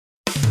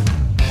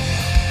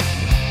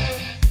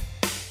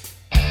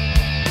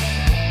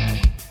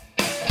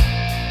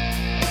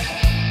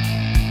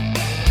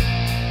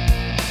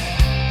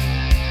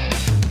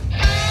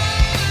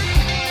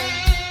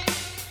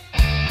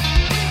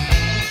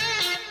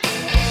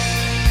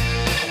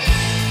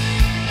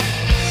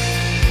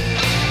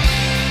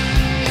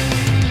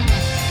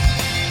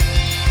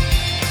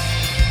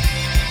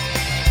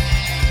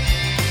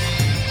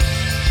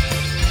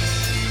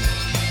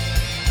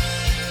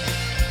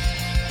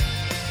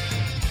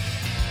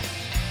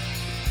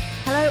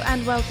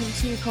and welcome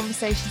to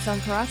Conversations on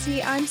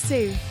Karate. I'm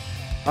Sue.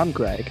 I'm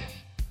Greg.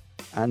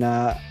 And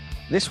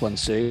this one,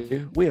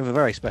 Sue, we have a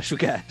very special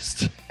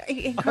guest.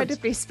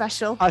 Incredibly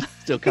special. I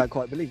still can't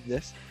quite believe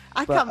this.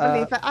 I can't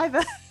believe it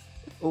either.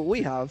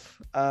 We have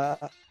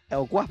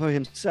El Guapo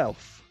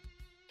himself,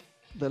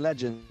 the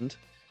legend,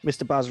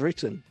 Mr. Bas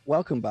Rutten.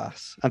 Welcome,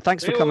 Bas. And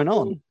thanks for coming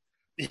on.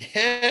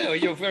 Yeah,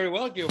 you're very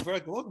welcome. You're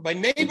very welcome. My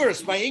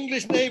neighbors, my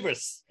English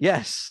neighbors.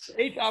 Yes.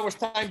 8 hours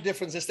time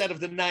difference instead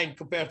of the 9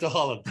 compared to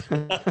Holland.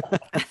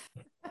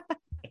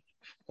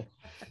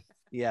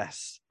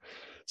 Yes.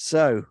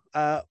 So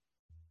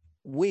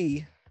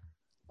we're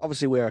a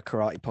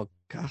karate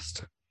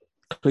podcast.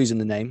 Clues in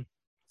the name.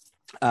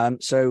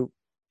 So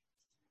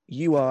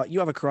you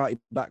have a karate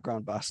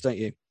background, Bas, don't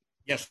you?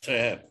 Yes, I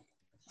have.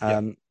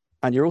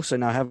 And you're also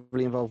now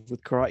heavily involved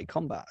with karate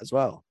combat as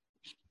well.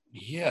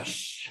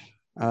 Yes.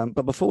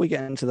 But before we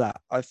get into that,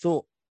 I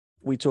thought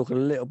we'd talk a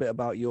little bit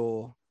about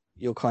your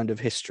kind of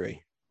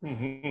history.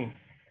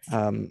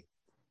 Mm-hmm.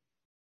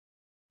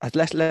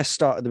 Let's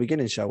start at the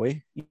beginning, shall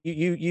we?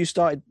 You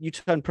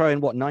turned pro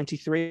in what,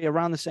 93,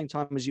 around the same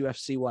time as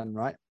UFC 1,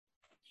 right?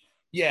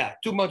 Yeah,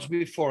 2 months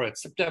before it,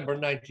 September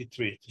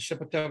 93,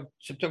 September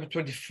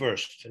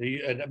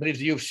 21st. And I believe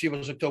the UFC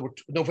was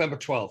November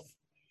 12th.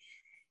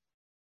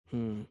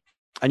 And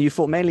you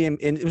fought mainly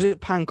in was it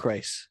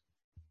Pancrase?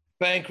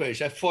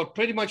 Pancrase. I fought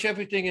pretty much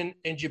everything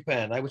in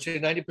Japan. I would say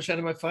 90%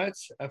 of my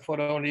fights. I fought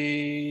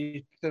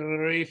only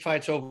 3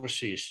 fights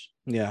overseas.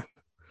 Yeah.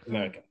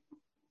 America.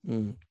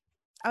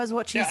 I was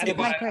watching some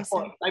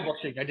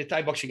Pancrase. I did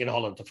Thai boxing in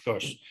Holland, of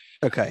course.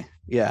 Okay.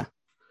 Yeah.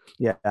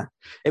 Yeah.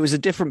 It was a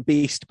different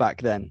beast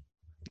back then,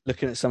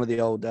 looking at some of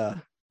the old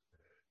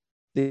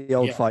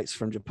fights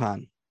from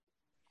Japan.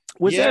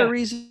 Was there a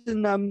reason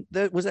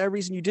was there a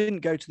reason you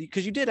didn't go to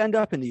because you did end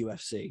up in the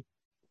UFC?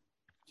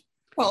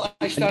 Well,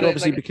 I started. And you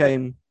obviously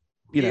became,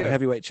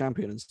 heavyweight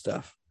champion and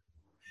stuff.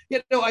 Yeah,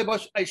 no,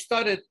 I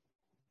started.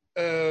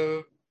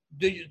 How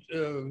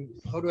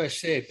do I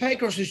say it?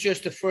 Pancrase is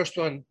just the first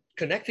one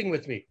connecting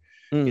with me.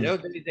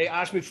 They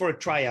asked me for a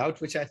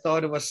tryout, which I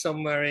thought it was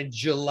somewhere in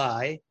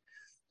July,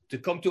 to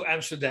come to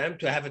Amsterdam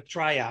to have a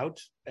tryout.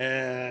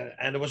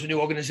 And there was a new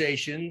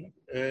organization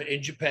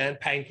in Japan,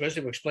 Pancrase.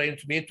 They were explaining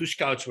to me, and 2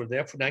 scouts were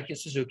there, Funaki and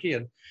Suzuki.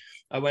 And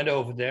I went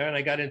over there and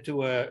I got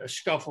into a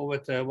scuffle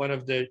with one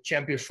of the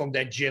champions from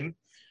that gym,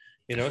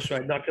 so I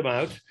knocked him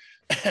out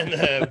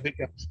and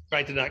because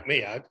tried to knock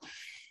me out.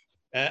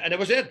 And that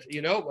was it,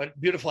 a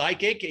beautiful high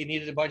kick. He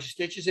needed a bunch of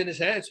stitches in his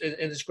head,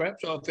 in his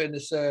scraps, in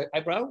his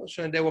eyebrow.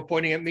 So and they were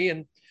pointing at me,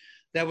 and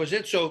that was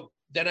it. So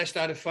then I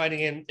started fighting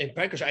in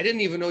Pancrase. I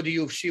didn't even know the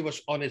UFC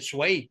was on its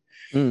way.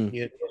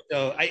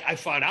 So I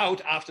found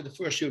out after the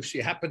first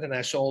UFC happened, and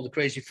I saw all the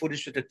crazy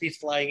footage with the teeth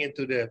flying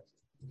into the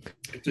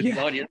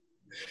audience.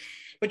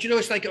 But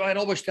it's like I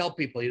always tell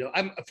people,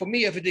 for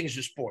me everything is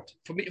a sport.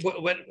 For me,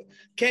 when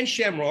Ken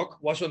Shamrock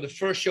was on the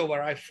first show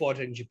where I fought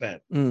in Japan,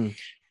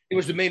 it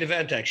was the main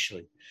event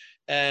actually,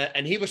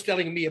 and he was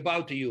telling me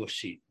about the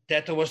UFC.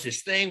 That there was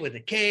this thing with the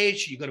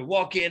cage. You're gonna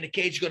walk in, the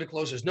cage is gonna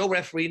close. There's no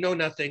referee, no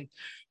nothing.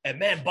 And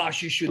man,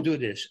 boss, you should do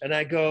this. And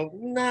I go,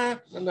 nah,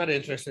 I'm not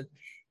interested.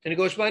 And he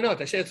goes, why not?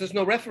 I said, there's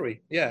no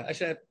referee. Yeah, I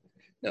said,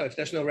 no, if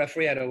there's no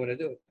referee, I don't want to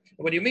do it.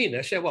 What do you mean?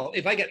 I said, well,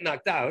 if I get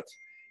knocked out,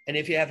 and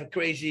if you have a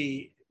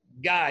crazy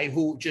guy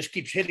who just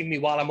keeps hitting me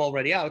while I'm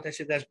already out, I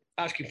said, that's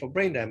asking for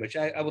brain damage.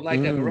 I would like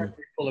to have a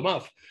referee pull him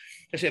off.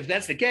 I said, if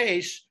that's the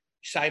case,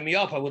 sign me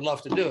up. I would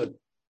love to do it.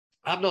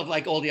 I'm not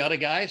like all the other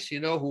guys,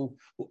 who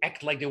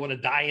act like they want to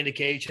die in the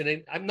cage.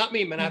 And I'm not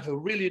me, man. I have a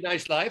really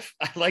nice life.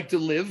 I like to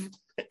live.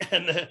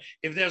 And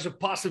if there's a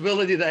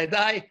possibility that I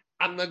die,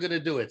 I'm not going to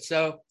do it.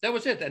 So that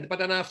was it. But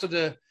then after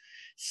the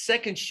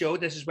second show,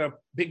 this is where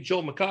Big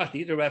Joe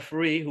McCarthy, the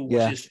referee, who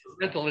was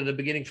instrumental in the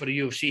beginning for the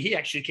UFC, he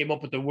actually came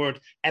up with the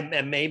word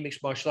MMA,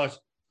 mixed martial arts,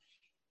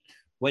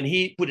 when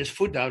he put his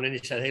foot down and he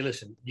said, hey,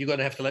 listen, you're going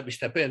to have to let me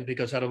step in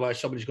because otherwise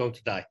somebody's going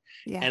to die.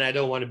 Yeah. And I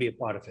don't want to be a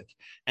part of it.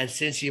 And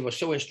since he was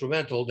so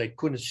instrumental, they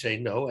couldn't say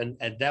no. And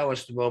that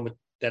was the moment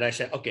that I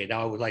said, okay,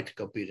 now I would like to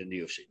compete in the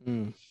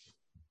UFC.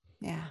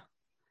 Yeah.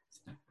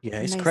 Yeah,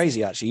 it's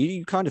crazy, actually.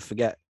 You kind of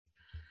forget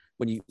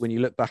when you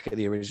look back at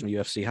the original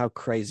UFC, how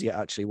crazy it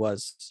actually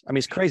was. I mean,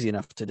 it's crazy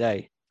enough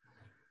today,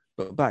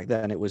 but back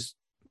then it was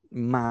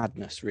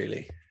madness,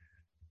 really.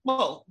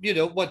 Well,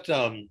 what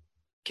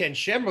Ken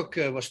Shamrock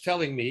was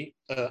telling me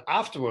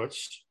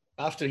afterwards,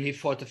 after he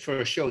fought the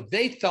first show,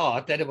 they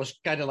thought that it was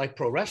kind of like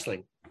pro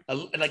wrestling.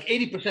 Like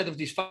 80% of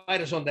these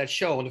fighters on that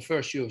show, on the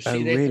first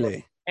UFC, they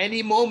really?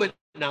 Any moment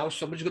now,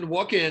 somebody's going to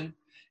walk in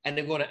and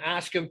they're going to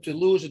ask him to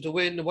lose or to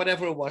win,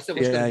 whatever it was. That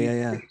was going to be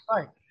a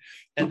fight.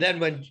 And then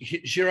when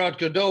Gerard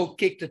Godot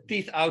kicked the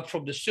teeth out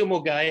from the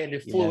sumo guy and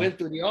it flew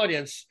into the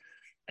audience,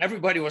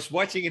 everybody was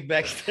watching it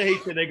backstage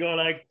and they go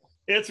like,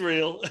 it's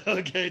real.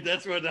 Okay,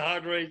 that's where the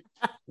heart rate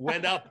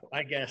went up,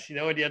 I guess, and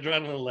the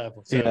adrenaline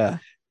level. So,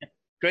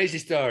 crazy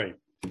story.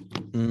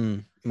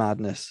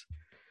 Madness.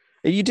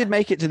 You did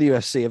make it to the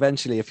UFC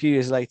eventually, a few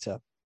years later,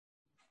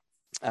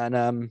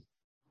 and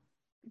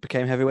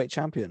became heavyweight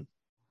champion.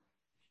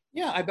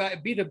 Yeah, I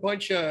beat a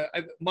bunch of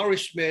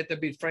Maurice Smith. I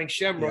beat Frank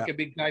Shamrock. I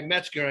beat Guy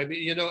Metzger. I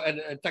beat,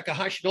 and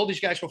Takahashi. And all these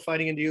guys were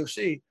fighting in the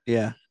UFC.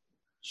 Yeah.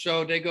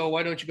 So they go,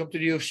 why don't you come to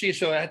the UFC?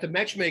 So I had the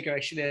matchmaker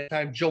actually at the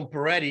time, John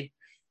Peretti.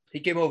 He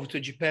came over to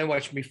Japan,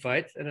 watched me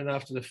fight. And then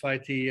after the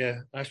fight, he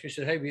asked me, he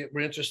said, hey,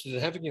 we're interested in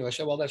having you. I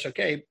said, well, that's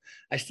okay.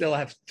 I still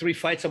have 3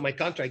 fights on my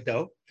contract,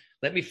 though.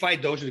 Let me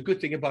fight those. And the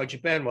good thing about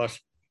Japan was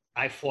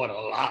I fought a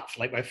lot.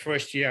 Like my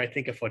first year, I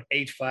think I fought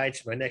 8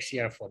 fights. My next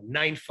year, I fought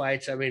 9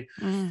 fights. I mean,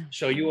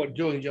 so you are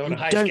doing your own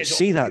high schedule. You don't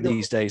see that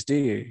these days, do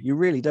you? You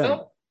really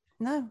don't.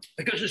 No.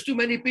 Because there's too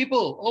many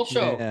people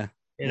also. Yeah.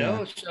 You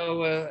know,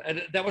 so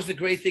and that was the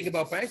great thing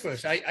about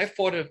Pancrase. I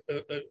fought a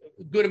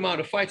good amount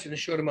of fights in a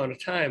short amount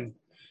of time.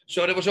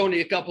 So there was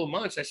only a couple of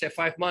months. I said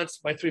 5 months,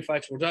 my 3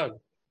 fights were done.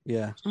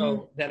 Yeah.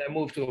 So then I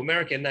moved to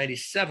America in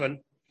 97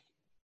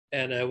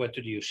 and I went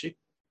to the UFC.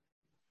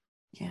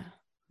 Yeah.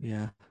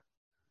 Yeah.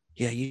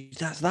 Yeah,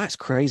 that's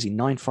crazy.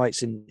 9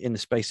 fights in the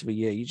space of a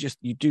year.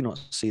 You do not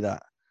see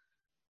that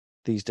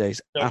these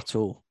days at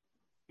all.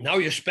 Now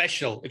you're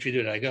special if you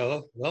do that. I go,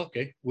 oh, well,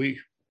 okay.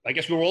 I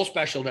guess we were all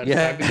special that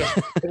time because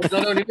it was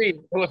not only me,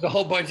 it was a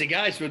whole bunch of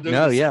guys who were doing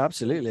this. Yeah,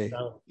 absolutely.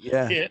 So,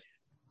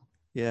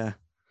 yeah.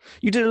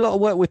 You did a lot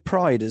of work with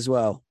Pride as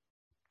well.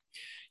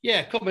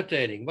 Yeah,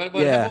 commentating. What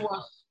happened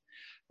was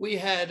we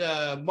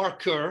had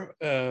Mark Kerr.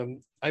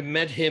 I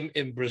met him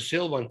in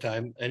Brazil one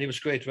time, and he was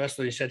a great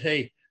wrestler. He said,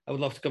 hey, I would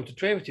love to come to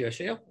train with you. I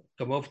said,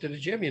 come over to the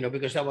gym,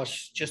 because that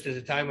was just at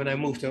the time when I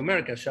moved to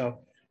America. So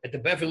at the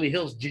Beverly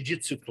Hills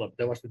Jiu-Jitsu Club,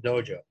 that was the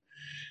dojo.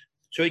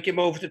 So he came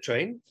over to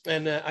train,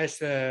 and I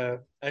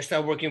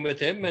started working with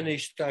him, and he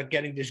started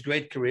getting this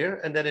great career.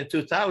 And then in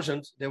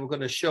 2000, they were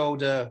going to show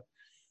the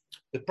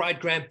Pride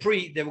Grand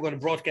Prix. They were going to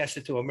broadcast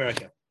it to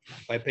America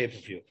by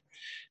pay-per-view.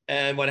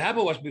 And what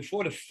happened was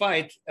before the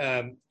fight,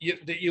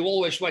 you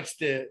always watch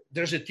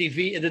there's a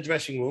TV in the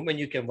dressing room, and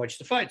you can watch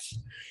the fights.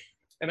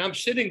 And I'm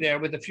sitting there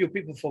with a few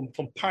people from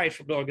Pride,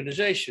 from the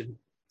organization.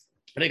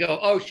 And they go,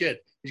 oh,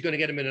 shit, he's going to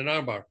get him in an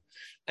armbar.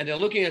 And they're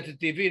looking at the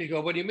TV and they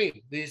go, what do you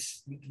mean?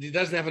 He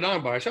doesn't have an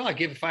armbar. So I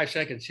give it 5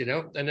 seconds,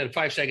 And then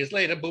 5 seconds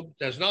later, boom,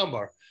 there's an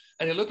armbar.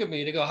 And they look at me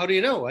and they go, how do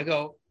you know? I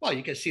go, well,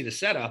 you can see the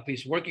setup.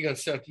 He's working on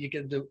stuff. You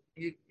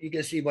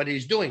can see what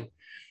he's doing.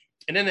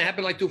 And then it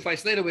happened like 2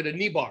 fights later with a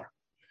knee bar.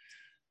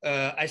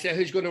 I said,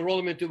 who's going to roll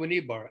him into a knee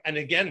bar? And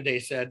again, they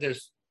said,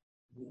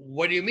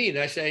 what do you mean?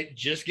 I say,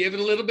 just give it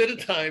a little bit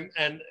of time.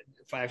 And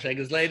 5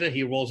 seconds later,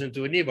 he rolls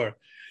into a knee bar.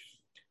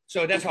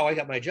 So that's how I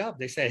got my job.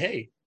 They said,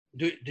 hey,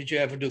 did you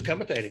ever do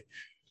commentating?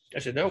 I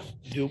said, no.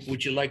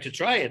 Would you like to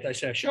try it? I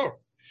said, sure.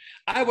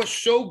 I was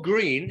so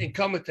green in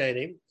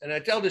commentating, and I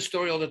tell this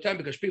story all the time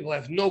because people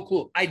have no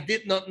clue. I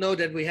did not know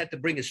that we had to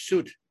bring a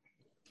suit.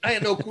 I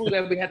had no clue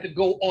that we had to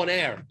go on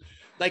air.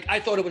 Like,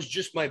 I thought it was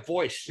just my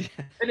voice.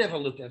 I never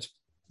looked at,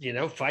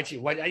 fights.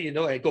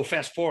 I go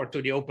fast forward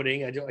to the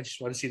opening. I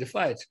just want to see the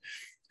fights.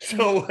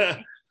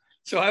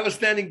 So I was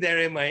standing there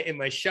in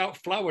my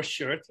flower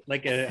shirt,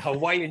 like a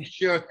Hawaiian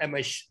shirt, and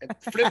my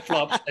flip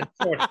flops and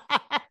shorts.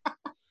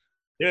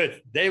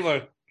 Dude,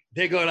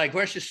 they go like,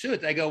 "Where's your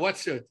suit?" I go, "What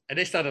suit?" And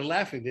they started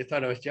laughing. They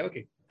thought I was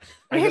joking.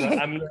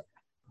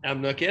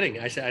 I'm not kidding.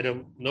 I said,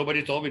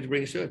 nobody told me to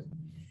bring a suit.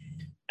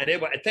 And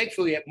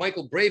thankfully,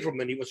 Michael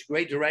Braverman, he was a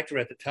great director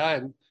at the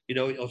time.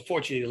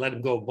 Unfortunately, let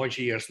him go a bunch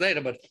of years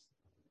later, but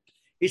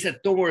he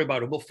said, don't worry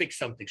about it. We'll fix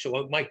something.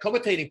 So my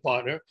commentating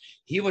partner,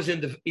 he was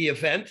in the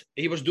event.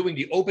 He was doing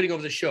the opening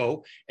of the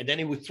show. And then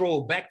he would throw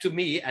it back to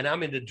me. And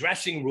I'm in the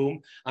dressing room.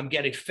 I'm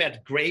getting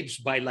fed grapes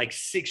by like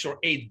 6 or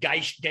 8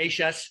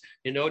 geishas.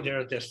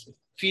 They're just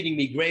feeding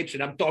me grapes.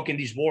 And I'm talking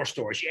these war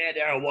stories. Yeah,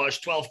 there I was.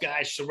 12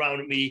 guys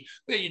surrounded me.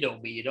 Well, you know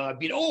me. I'd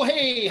be, oh,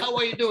 hey, how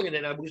are you doing? And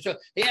then I would say,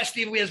 yeah,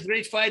 Steve, we had a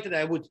great fight. And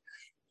I would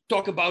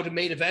talk about the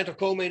main event or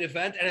co-main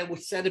event. And I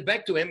would send it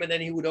back to him. And then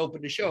he would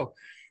open the show.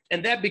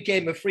 And that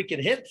became a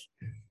freaking hit.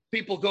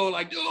 People go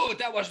like, oh,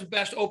 that was the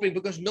best opening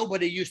because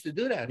nobody used to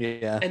do that.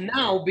 Yeah. And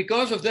now,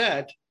 because of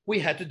that, we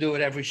had to do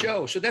it every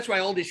show. So that's why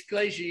all these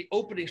crazy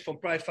openings from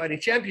Pride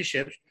Fighting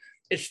Championships,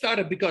 it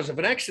started because of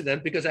an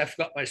accident, because I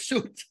forgot my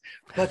suit.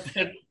 But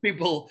then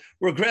people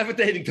were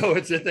gravitating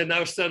towards it, and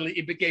now suddenly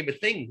it became a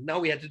thing. Now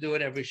we had to do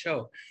it every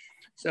show.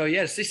 So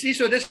yes, you see,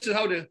 so this is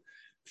how the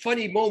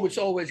funny moments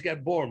always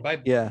get born,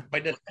 by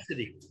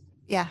necessity.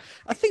 Yeah.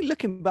 I think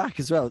looking back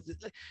as well,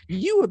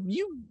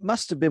 you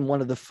must have been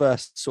one of the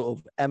first sort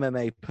of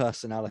MMA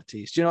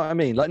personalities. Do you know what I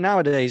mean? Like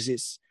nowadays,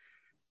 it's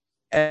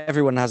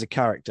everyone has a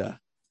character.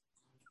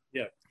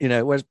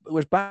 Yeah. Whereas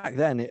back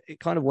then, it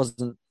kind of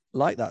wasn't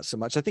like that so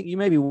much. I think you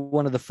may be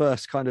one of the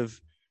first kind of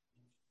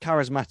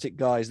charismatic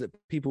guys that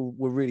people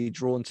were really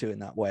drawn to in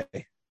that way.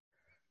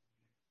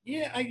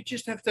 Yeah, I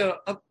just have to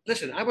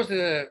listen. I was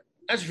a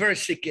very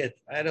sick kid.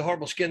 I had a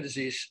horrible skin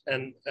disease,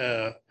 and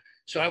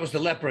so I was the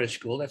leper at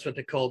school. That's what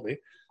they called me.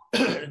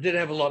 Didn't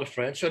have a lot of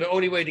friends. So the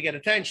only way to get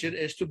attention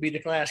is to be the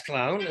class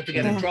clown and to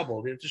get in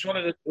trouble. It's just one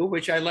of the two,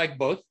 which I like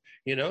both,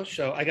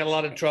 So I got a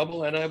lot of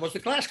trouble and I was the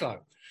class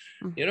clown.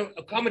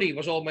 A comedy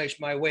was always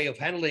my way of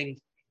handling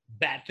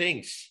bad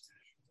things.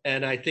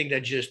 And I think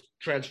that just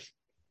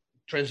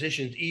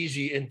transitioned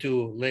easy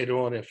into later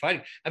on in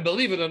fighting. And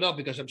believe it or not,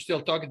 because I'm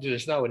still talking to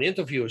this now in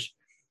interviews,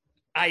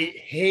 I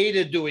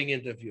hated doing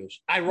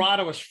interviews. I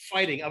rather was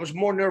fighting. I was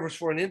more nervous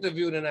for an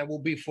interview than I will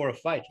be for a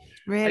fight.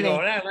 Really? I go,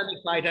 let me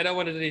fight. I don't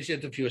want to do these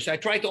interviews. So I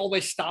try to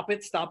always stop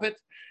it.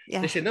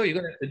 Yeah. They say, no, you're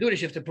going to have to do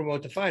this. You have to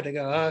promote the fight. I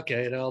go,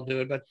 okay, and I'll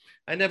do it. But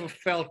I never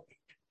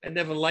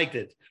liked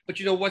it. But,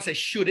 once I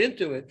shoot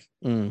into it,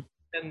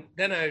 and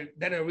then I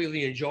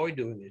really enjoy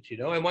doing it,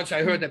 And once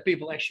I heard that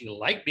people actually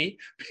like me,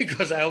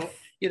 because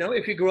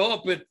if you grow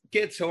up with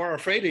kids who are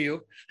afraid of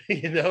you,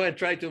 and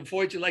try to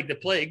avoid you like the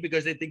plague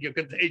because they think you're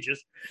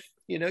contagious,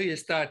 you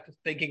start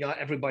thinking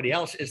everybody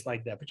else is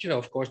like that. But,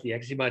 of course, the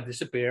eczema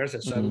disappears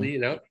and suddenly,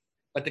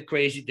 but the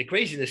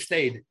craziness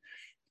stayed.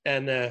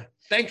 And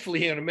thankfully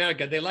here in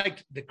America, they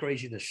liked the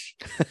craziness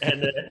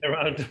and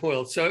around the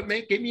world. So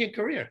it gave me a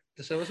career.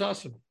 So it was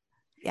awesome.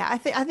 Yeah, I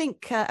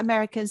think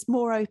America's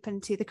more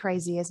open to the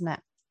crazy, isn't it,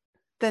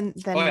 than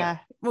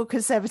more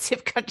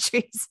conservative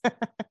countries.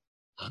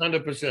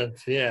 100%.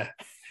 Yeah.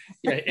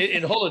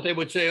 In Holland, they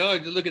would say, "Oh,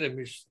 look at him.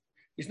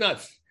 He's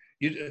nuts.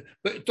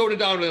 But tone it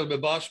down a little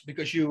bit, boss,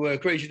 because you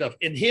crazy enough."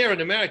 And here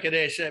in America,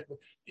 they said,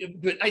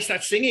 "But I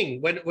start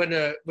singing when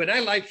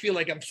I feel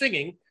like I'm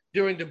singing."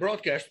 During the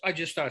broadcast, I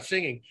just start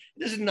singing.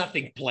 This is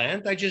nothing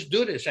planned. I just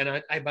do this.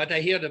 And but I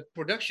hear the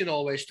production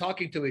always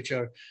talking to each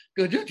other.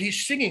 Go, dude,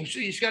 he's singing. So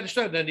he's got to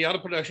start. Then the other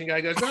production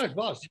guy goes, no,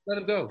 boss, let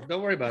him go.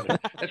 Don't worry about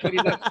it. That's what he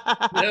does.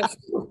 Yes.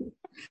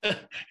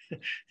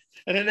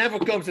 And it never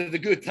comes at a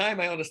good time.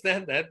 I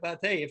understand that. But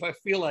hey, if I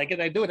feel like it,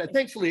 I do it. And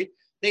thankfully,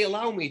 they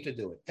allow me to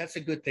do it. That's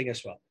a good thing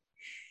as well.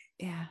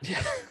 Yeah.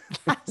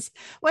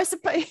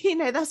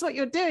 That's what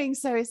you're doing.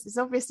 So it's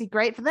obviously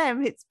great for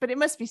them. But it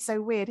must be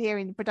so weird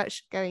hearing the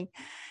production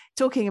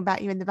talking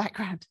about you in the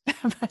background. It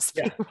must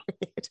be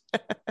weird.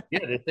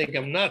 Yeah, they think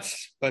I'm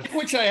nuts,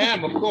 which I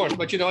am, of course.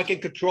 But I can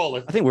control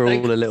it. I think we're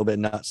all a little bit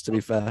nuts, to be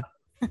fair.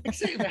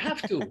 Exactly, they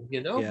have to,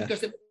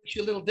 because it makes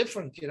you a little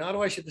different.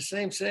 Otherwise you're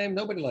the same.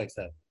 Nobody likes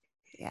that.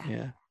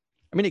 Yeah.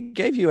 I mean, it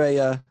gave you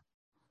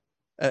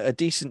a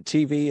decent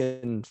TV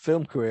and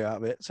film career out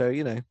of it. So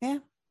Yeah.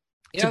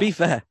 To be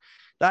fair,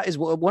 that is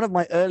one of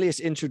my earliest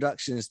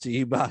introductions to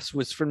you, Bas,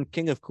 was from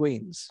King of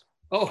Queens.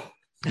 Oh,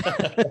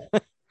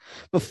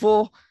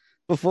 before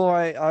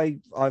I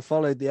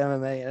followed the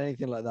MMA and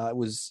anything like that,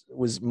 was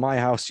my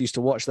house used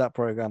to watch that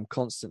program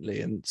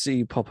constantly and see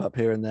you pop up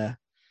here and there,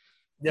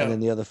 and then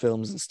the other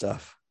films and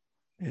stuff.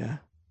 Yeah.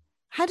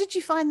 How did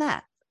you find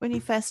that when you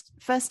first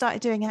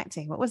started doing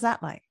acting? What was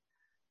that like?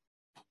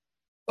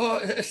 Oh,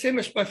 same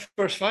as my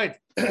first fight.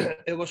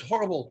 It was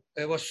horrible.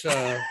 It was.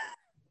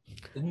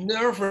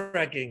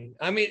 Nerve-wracking.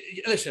 I mean,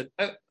 listen,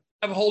 I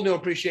have a whole new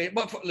appreciation.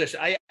 But listen,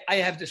 I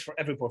have this for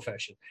every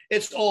profession.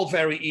 It's all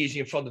very easy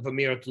in front of a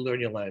mirror to learn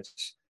your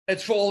lines.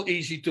 It's all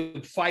easy to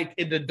fight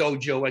in the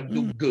dojo and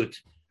do good.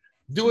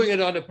 Doing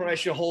it under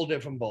pressure, whole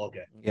different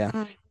ballgame.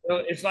 Yeah.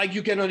 It's like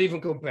you cannot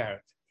even compare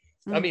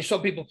it. I mean,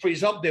 some people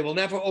freeze up, they will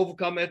never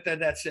overcome it, and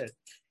that's it.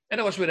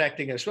 And I was with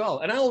acting as well.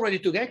 And I already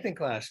took acting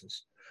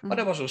classes. But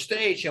I was on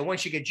stage, and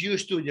once you get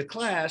used to the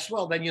class,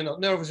 well, then you're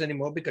not nervous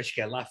anymore because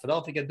you can laugh it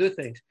off, you can do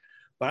things.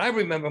 But I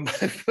remember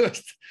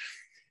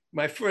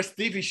my first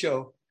TV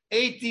show,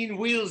 18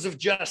 Wheels of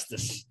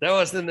Justice. That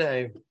was the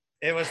name.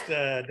 It was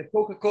the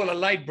Coca-Cola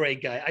light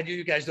break guy.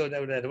 You guys don't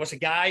know that. There was a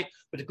guy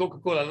with the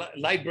Coca-Cola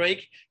light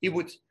break. He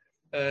would,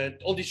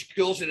 all these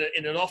girls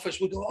in an office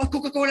would go, oh,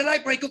 Coca-Cola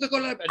light break,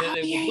 Coca-Cola light break. And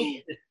then they would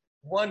look at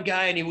one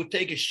guy and he would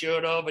take his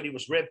shirt off and he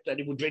was ripped and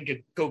he would drink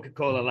a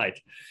Coca-Cola light.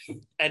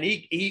 And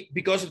he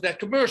because of that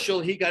commercial,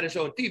 he got his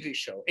own TV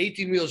show,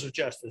 18 Wheels of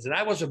Justice. And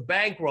I was a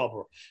bank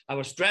robber. I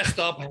was dressed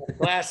up, I had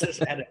glasses,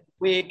 had a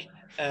wig.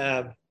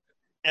 And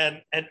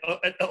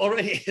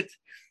already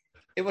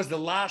it was the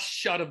last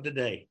shot of the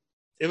day.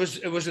 It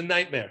was a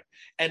nightmare.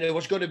 And it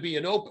was going to be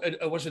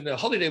it was a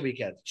holiday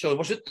weekend. So it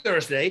was a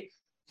Thursday,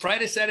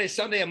 Friday, Saturday,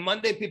 Sunday, and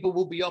Monday, people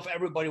will be off.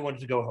 Everybody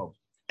wanted to go home.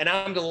 And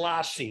I'm the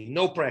last scene,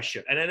 no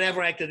pressure. And I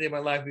never acted in my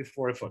life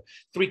before.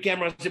 3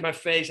 cameras in my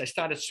face. I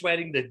started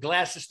sweating. The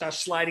glasses start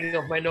sliding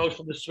off my nose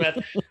from the sweat.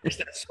 I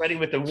start sweating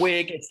with the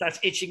wig. It starts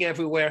itching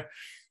everywhere.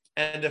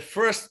 And the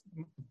first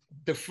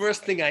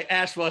thing I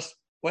asked was,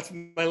 what's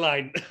my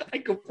line? I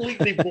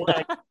completely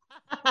blanked.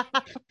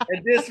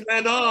 And this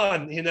went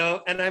on,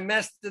 and I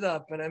messed it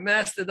up and I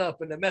messed it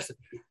up and I messed it.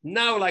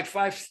 Now, like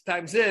 5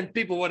 times in,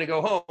 people want to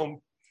go home.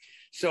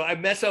 So I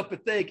mess up a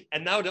take.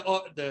 And now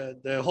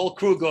the whole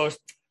crew goes,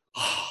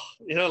 oh,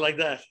 like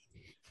that.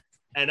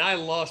 And I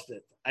lost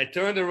it. I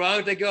turned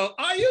around and go,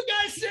 are you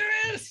guys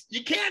serious?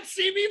 You can't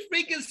see me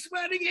freaking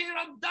sweating here.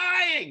 I'm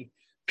dying.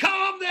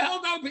 Calm the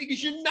hell down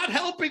because you're not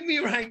helping me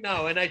right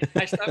now. And I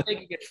started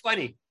making it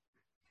funny.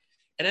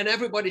 And then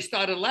everybody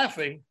started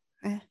laughing.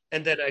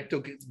 And then I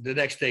took it. The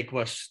next take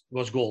was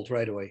gold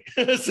right away.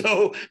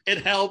 So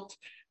it helped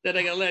that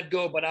I got let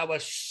go. But I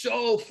was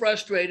so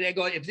frustrated. I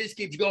go, if this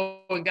keeps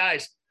going,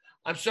 guys,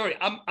 I'm sorry.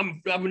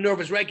 I'm a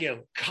nervous wreck here.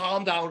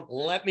 Calm down.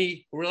 Let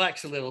me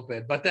relax a little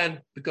bit. But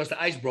then because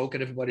the ice broke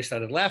and everybody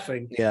started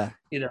laughing,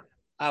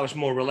 I was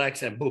more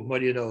relaxed and boom,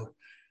 what do you know?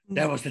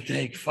 That was the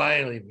take.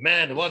 Finally,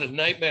 man, what a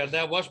nightmare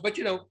that was. But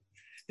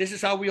this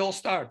is how we all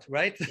start,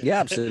 right? Yeah,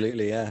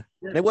 absolutely. Yeah.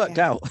 And it worked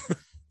out.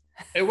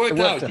 It worked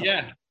out.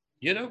 Yeah.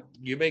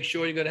 You make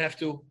sure you're going to have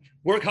to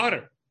work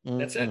harder.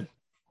 That's it.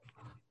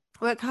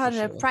 Work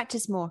harder,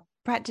 practice more.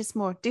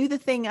 Do the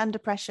thing under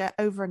pressure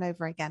over and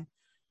over again.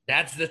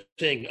 That's the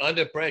thing,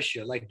 under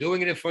pressure, like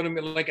doing it in front of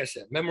me. Like I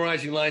said,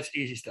 memorizing lines,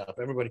 easy stuff.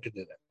 Everybody can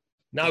do that.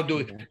 Now do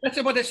it.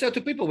 That's what I said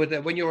to people with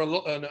that when you're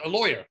a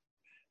lawyer.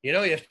 You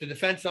have to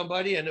defend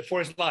somebody and for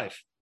his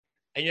life.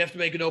 And you have to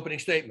make an opening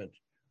statement.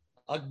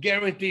 I'll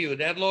guarantee you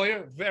that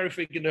lawyer, very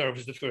freaking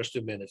nervous the first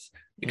 2 minutes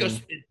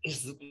because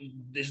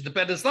his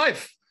dependent's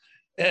life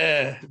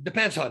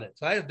depends on it,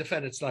 right?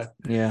 Defendant's life.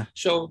 Yeah.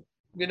 So,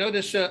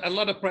 there's a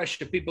lot of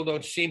pressure. People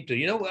don't seem to,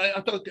 I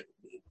thought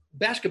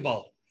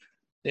basketball,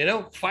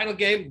 final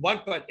game, one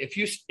point.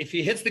 If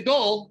he hits the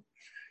goal,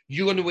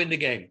 you're going to win the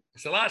game.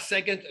 It's the last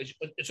second.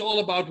 It's all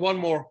about one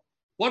more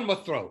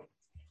throw.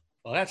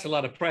 Well, that's a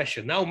lot of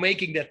pressure. Now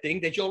making that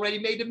thing that you already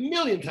made a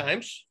million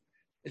times,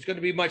 it's going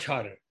to be much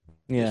harder.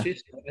 Yeah.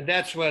 And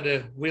that's where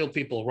the real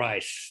people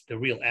rise, the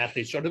real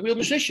athletes or the real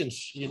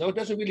musicians. It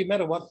doesn't really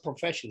matter what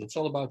profession. It's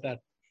all about that.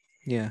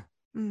 Yeah.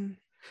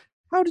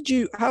 How did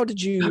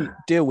you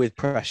deal with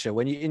pressure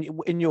when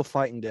you in your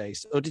fighting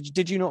days, or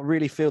did you not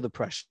really feel the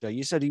pressure?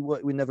 You said you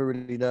were never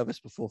really nervous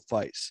before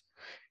fights.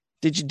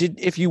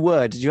 If you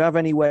were, did you have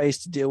any ways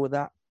to deal with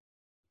that?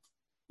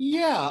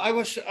 Yeah, I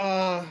was.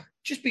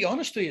 Just be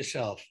honest to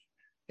yourself.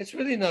 It's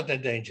really not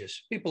that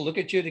dangerous. People look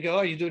at you, they go,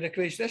 "Oh, you're doing that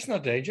crazy." That's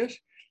not dangerous.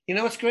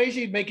 It's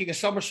crazy making a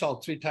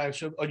somersault 3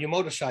 times on your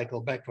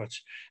motorcycle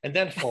backwards and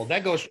then fall.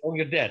 That goes on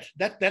your dead.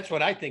 That's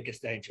what I think is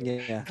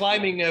dangerous. Yeah.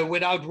 Climbing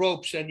without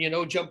ropes and,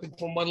 jumping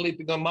from one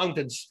leaping on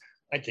mountains.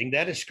 I think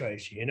that is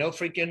crazy.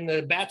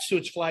 Freaking bat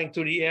suits flying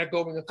through the air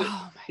going.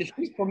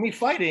 For me,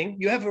 fighting,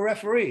 you have a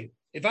referee.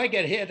 If I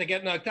get hit, I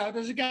get knocked out.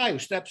 There's a guy who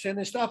steps in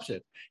and stops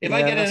it. If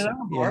I get in an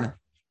armbar,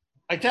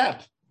 I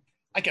tap.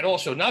 I can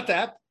also not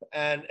tap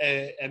and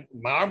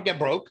my arm get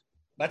broke.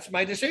 That's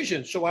my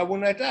decision. So I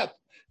wouldn't tap.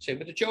 Same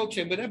with the choke,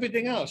 same with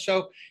everything else.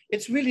 So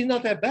it's really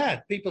not that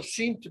bad. People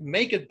seem to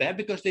make it bad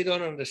because they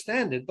don't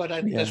understand it. But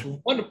there's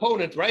one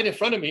opponent right in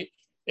front of me.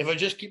 If I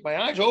just keep my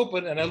eyes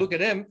open and I look at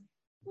him,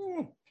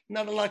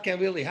 not a lot can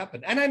really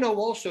happen. And I know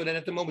also that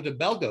at the moment the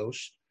bell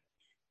goes,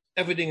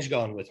 everything's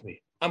gone with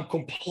me. I'm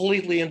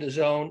completely in the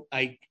zone.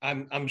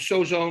 I'm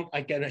so zoned.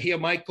 I can hear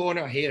my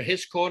corner, I hear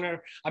his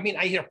corner. I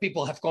hear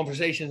people have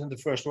conversations in the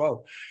first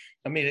row.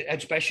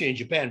 Especially in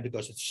Japan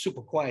because it's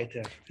super quiet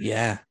there.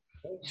 Yeah.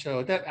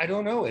 So that I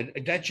don't know.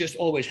 That just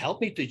always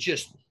helped me to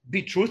just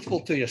be truthful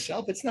to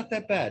yourself. It's not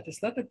that bad.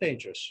 It's not that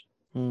dangerous.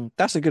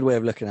 That's a good way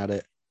of looking at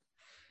it.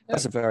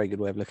 That's a very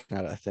good way of looking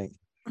at it, I think.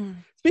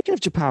 Speaking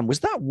of Japan, was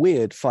that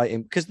weird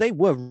fighting? Because they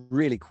were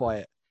really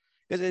quiet.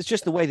 It's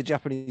just the way the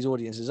Japanese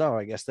audiences are,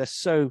 I guess. They're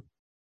so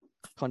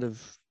kind of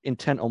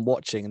intent on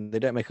watching and they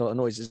don't make a lot of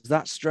noise. Is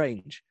that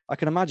strange? I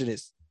can imagine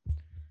it's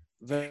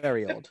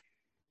very odd.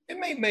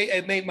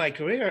 It made my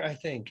career, I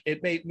think.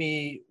 It made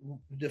me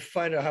the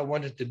fighter I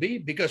wanted to be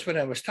because when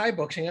I was Thai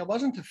boxing, I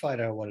wasn't the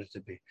fighter I wanted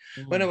to be.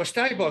 When I was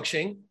Thai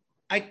boxing,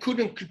 I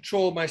couldn't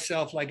control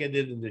myself like I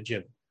did in the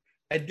gym.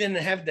 I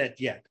didn't have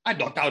that yet. I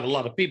knocked out a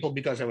lot of people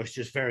because I was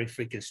just very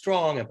freaking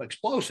strong and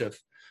explosive.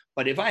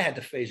 But if I had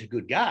to face a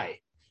good guy,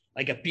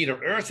 like a Peter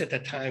Earth at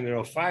that time,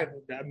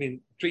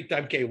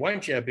 3-time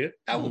K1 champion,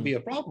 that would be a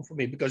problem for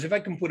me because if I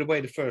can put away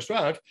the first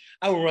round,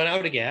 I would run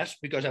out of gas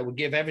because I would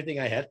give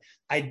everything I had.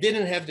 I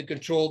didn't have the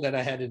control that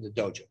I had in the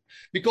dojo.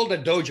 We call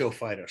them dojo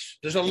fighters.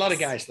 There's a lot of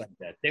guys like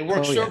that. They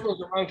work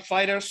circles around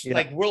fighters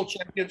like world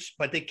champions,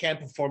 but they can't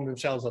perform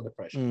themselves under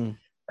pressure. And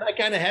I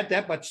kind of had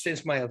that, but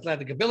since my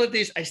athletic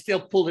abilities, I still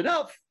pulled it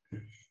off,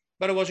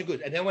 but it wasn't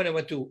good. And then when I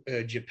went to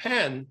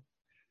Japan,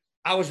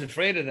 I was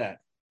afraid of that.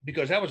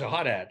 Because I was a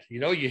hothead,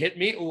 you hit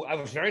me. Oh, I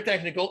was very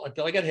technical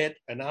until I got hit,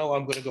 and now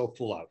I'm going to go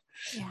full out.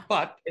 Yeah.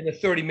 But in a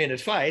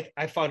 30-minute fight,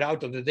 I found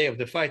out on the day of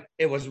the fight,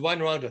 it was one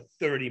round of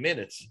 30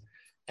 minutes.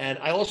 And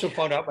I also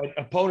found out my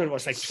opponent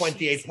was like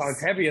 28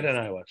 pounds heavier than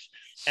I was.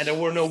 And there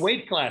were no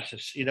weight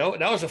classes,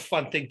 That was a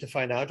fun thing to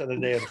find out on the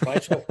day of the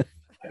fight. So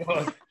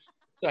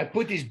I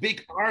put these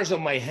big R's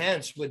on my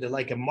hands with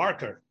like a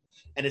marker,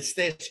 and it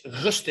stays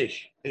rustig.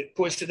 It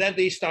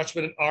coincidentally starts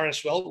with an R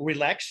as well,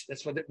 relax.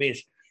 That's what it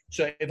means.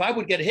 So if I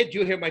would get hit,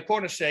 you hear my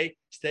corner say,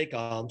 stay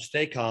calm,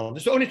 stay calm.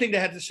 That's the only thing they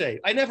had to say.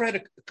 I never had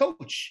a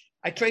coach.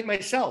 I trained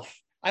myself.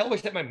 I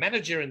always had my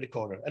manager in the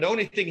corner. And the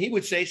only thing he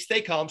would say, stay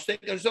calm, stay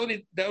calm. It's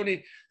the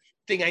only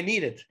thing I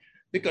needed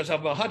because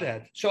I'm a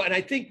hothead. So, and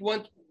I think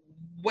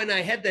when I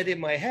had that in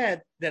my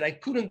head, that I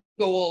couldn't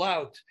go all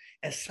out,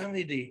 and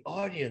suddenly the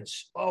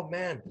audience, oh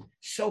man,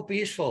 so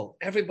peaceful.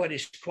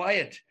 Everybody's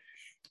quiet.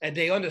 And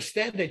they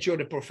understand that you're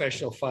the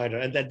professional fighter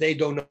and that they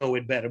don't know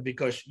it better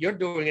because you're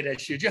doing it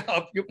as your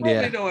job. You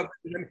probably know it.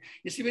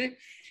 You see me?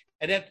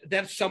 And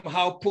that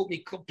somehow put me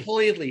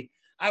completely.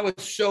 I was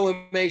so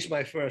amazed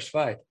my first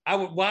fight.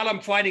 While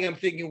I'm fighting, I'm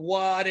thinking,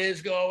 what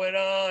is going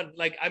on?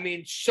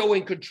 So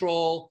in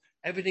control.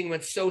 Everything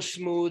went so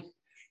smooth.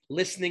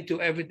 Listening to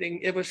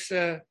everything. It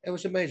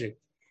was amazing.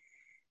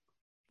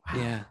 Wow.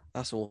 Yeah,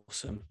 that's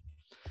awesome.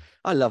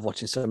 I love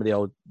watching some of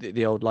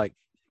the old like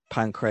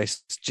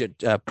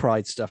Pancrase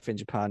Pride stuff in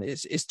Japan.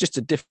 It's just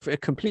a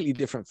completely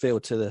different feel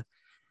to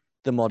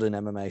the modern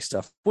MMA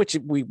stuff, which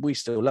we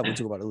still love. We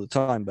talk about it all the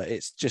time, but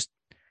it's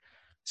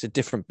a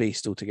different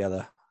beast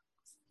altogether.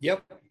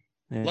 Yep.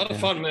 Yeah. A lot of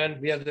fun, man.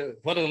 We have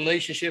what a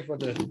relationship with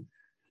the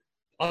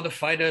other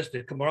fighters,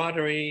 the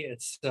camaraderie.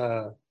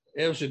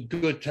 It was a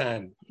good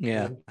time.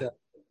 Yeah.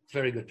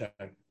 Very good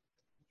time.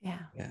 Yeah.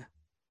 Yeah.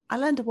 I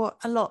learned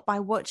a lot by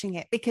watching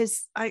it,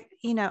 because I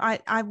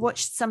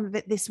watched some of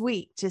it this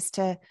week just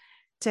to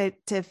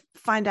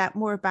find out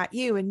more about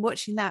you, and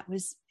watching that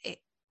was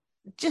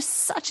just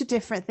such a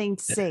different thing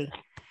to see.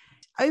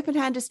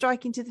 Open-handed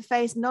striking to the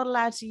face, not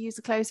allowed to use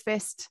a closed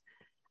fist.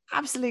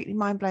 Absolutely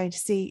mind-blowing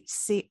to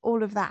see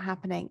all of that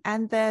happening.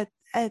 And the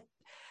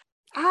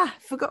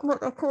forgotten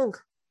what they're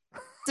called.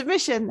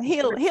 Submission,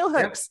 heel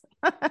hooks.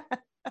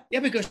 Yeah,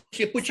 because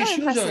you put your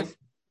shoes on.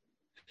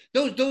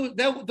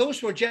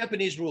 Those were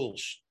Japanese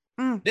rules.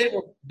 Mm.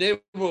 They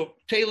were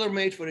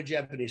tailor-made for the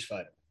Japanese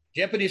fighter.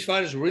 Japanese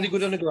fighters are really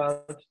good on the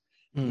ground.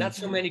 Not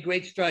so many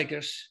great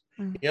strikers.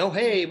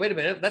 Hey, wait a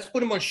minute, let's put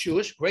them on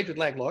shoes. Great with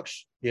leg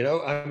locks.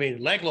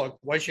 Leg lock,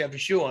 once you have a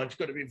shoe on, it's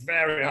going to be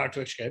very hard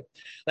to escape.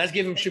 Let's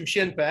give them some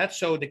shin pads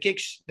so the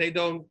kicks, they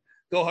don't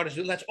go hard.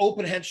 Let's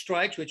open hand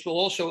strikes, which will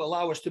also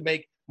allow us to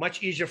make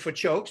much easier for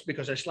chokes,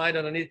 because I slide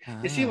underneath.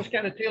 You see, it was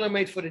kind of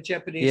tailor-made for the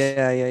Japanese.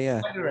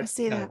 Yeah. I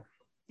see that.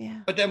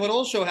 Yeah. But then what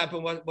also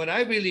happened, what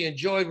I really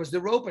enjoyed was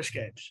the rope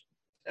escapes.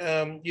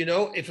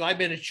 If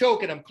I'm in a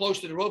choke and I'm close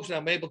to the ropes and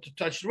I'm able to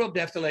touch the rope, they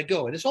have to let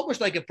go. And it's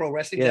almost like a pro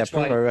wrestling. Yeah, That's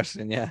pro why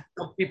wrestling, yeah.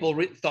 some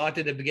people thought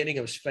in the beginning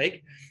it was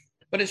fake,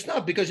 but it's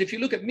not, because if you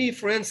look at me,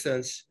 for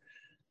instance,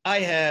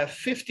 I have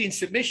 15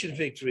 submission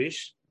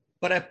victories,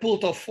 but I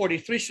pulled off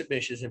 43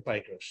 submissions in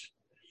Pancrase.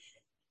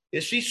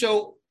 You see,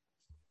 so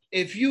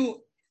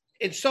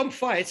in some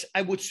fights,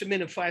 I would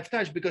submit him 5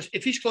 times, because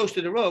if he's close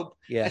to the rope,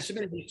 I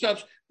submit him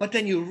subs, but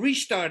then you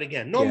restart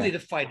again. Normally the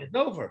fight is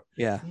over.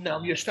 Yeah.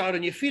 Now you start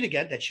on your feet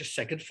again. That's your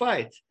second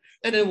fight.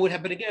 And then it would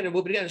happen again, and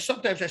would be again. And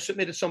sometimes I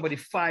submitted somebody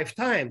 5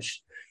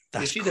 times.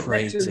 That's you see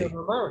crazy.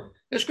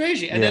 It's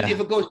crazy. And then if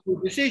it goes to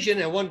a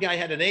decision and one guy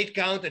had an 8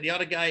 count and the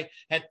other guy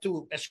had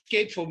to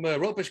escape from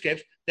rope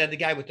escapes, then the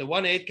guy with the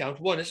 1-8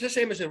 count won. It's the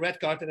same as a red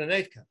card and an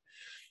 8 count.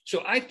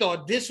 So I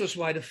thought this was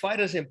why the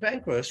fighters in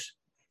Pancrase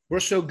were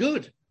so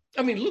good.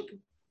 I mean,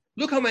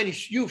 look how many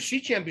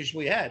UFC champions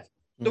we had.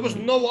 There was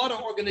no other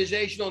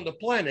organization on the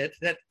planet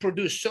that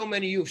produced so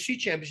many UFC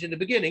champions in the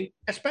beginning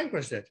as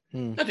Pancrase did.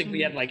 I think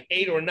we had like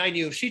 8 or 9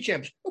 UFC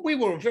champions, but we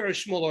were a very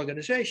small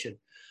organization.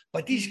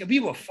 But we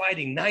were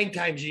fighting 9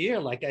 times a year,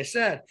 like I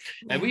said.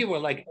 And we were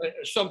like,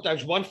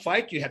 sometimes one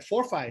fight, you had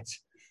 4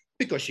 fights,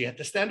 because you had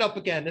to stand up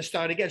again and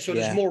start again. So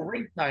there's more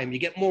ring time. You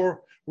get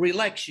more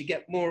relaxed. You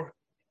get more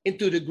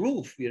into the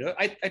groove.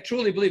 I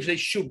truly believe they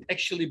should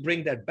actually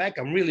bring that back.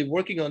 I'm really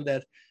working on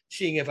that,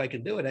 seeing if I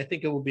can do it. I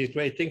think it would be a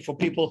great thing for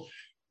people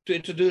to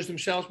introduce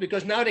themselves,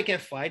 because now they can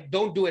fight,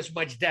 don't do as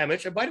much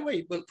damage. And by the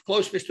way,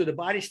 close fist to the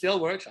body still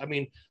works. I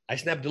mean, I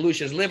snapped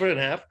Delusion's liver in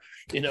half,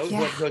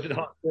 go to the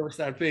hospital and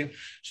start being.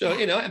 So,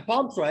 and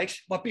palm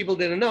strikes, what people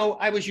didn't know,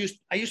 I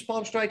used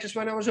palm strikes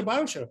when I was a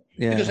bouncer,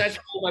 because I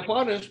told my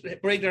partners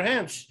break their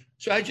hands.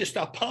 So I just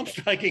stopped palm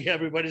striking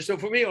everybody. So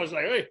for me, I was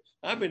like, hey,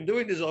 I've been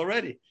doing this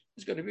already.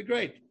 It's going to be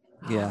great.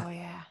 Yeah. Oh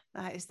yeah.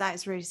 That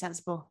is really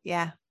sensible.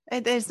 Yeah.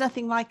 There's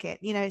nothing like it.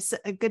 It's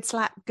a good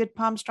slap, good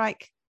palm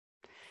strike.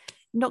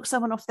 Knock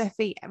someone off their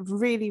feet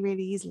really,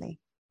 really easily.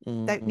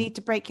 Don't need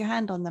to break your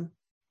hand on them.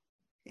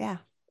 Yeah.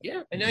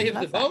 Yeah. And I hit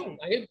the bone.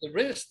 I hit the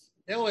wrist.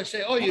 They always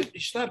say, oh, you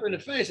slap in the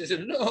face. I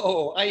said,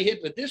 no, I hit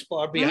with this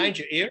part behind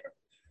your ear.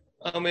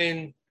 I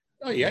mean,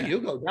 you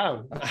go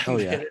down.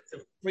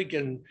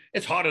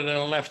 It's harder than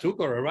a left hook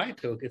or a right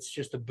hook. It's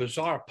just a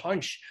bizarre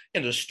punch.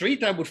 In the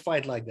street, I would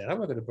fight like that. I'm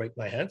not going to break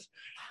my hands.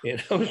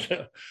 So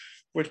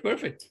works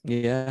perfect.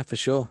 Yeah, for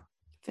sure.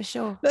 For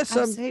sure.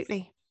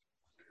 Absolutely.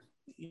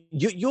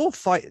 Your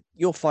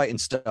fighting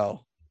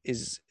style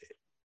is,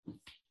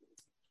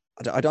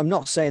 I'm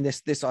not saying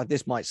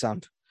this might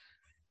sound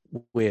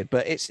weird,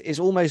 but it's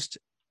almost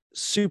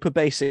super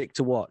basic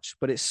to watch,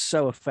 but it's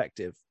so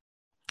effective.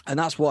 And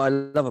that's what I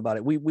love about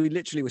it. We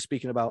literally were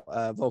speaking about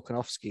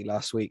Volkanovski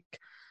last week,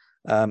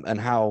 and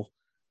how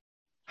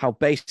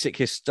basic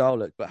his style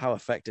looked, but how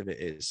effective it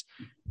is.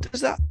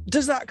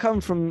 Does that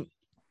come from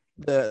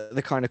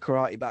the kind of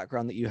karate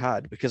background that you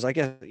had? Because I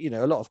guess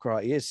a lot of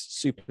karate is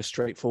super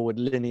straightforward,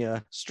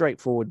 linear,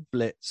 straightforward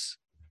blitz,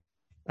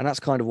 and that's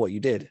kind of what you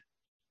did.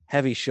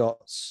 Heavy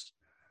shots,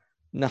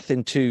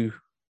 nothing too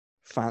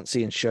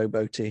fancy and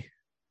showboaty.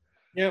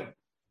 Yeah.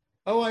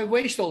 Oh, I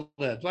waste all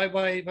that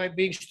by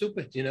being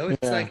stupid.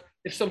 It's like,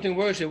 if something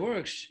works, it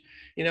works.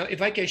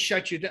 If I can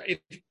shut you down, if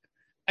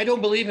I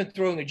don't believe in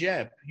throwing a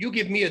jab, you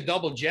give me a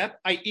double jab,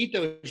 I eat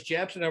those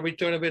jabs and I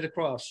return a bit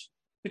across,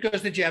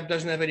 because the jab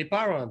doesn't have any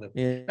power on them.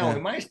 Yeah. Now,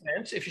 in my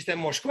stance, if you stand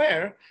more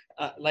square,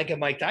 like a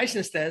Mike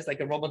Tyson stance, like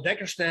a Robert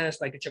Decker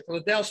stance, like a Chuck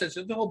Liddell stance,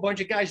 there's a whole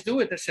bunch of guys do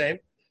it the same.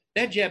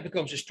 That jab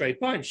becomes a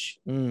straight punch.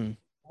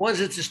 Once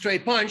it's a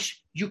straight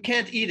punch, you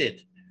can't eat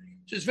it.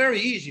 So it's very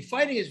easy.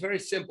 Fighting is very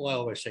simple, I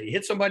always say. You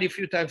hit somebody a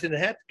few times in the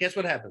head, guess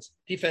what happens?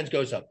 Defense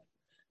goes up.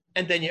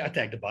 And then you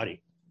attack the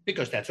body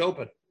because that's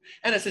open.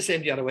 And it's the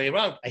same the other way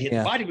around. I hit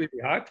the body really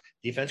hard,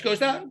 defense goes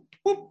down,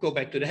 whoop, go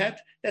back to the head.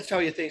 That's how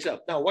you things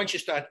up. Now, once you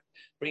start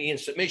bringing in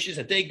submissions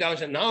and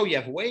takedowns, and now you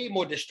have way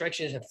more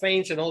distractions and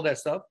feints and all that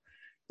stuff.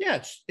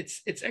 Yeah,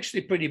 it's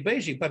actually pretty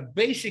basic, but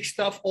basic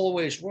stuff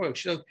always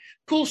works. So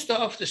cool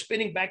stuff, the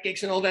spinning back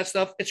kicks and all that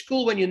stuff. It's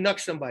cool when you knock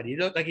somebody. You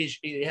know, like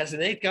he has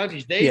an 8 count,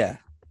 he's dead. Yeah.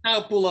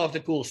 Now pull off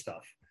the cool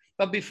stuff.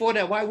 But before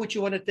that, why would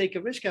you want to take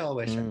a risk? I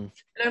always say. And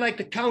I like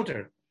the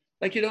counter.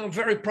 Like, you know, I'm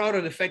very proud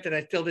of the fact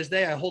that till this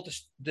day, I hold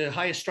the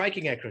highest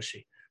striking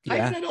accuracy.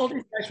 Higher than all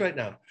these guys right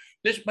now.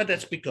 But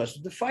that's because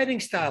of the fighting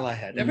style I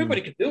had.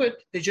 Everybody could do it.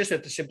 They just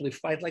have to simply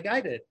fight like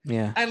I did.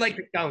 Yeah. I like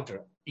the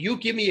counter. You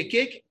give me a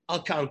kick,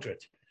 I'll counter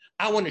it.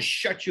 I want to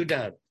shut you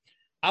down.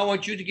 I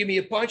want you to give me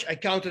a punch. I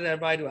counter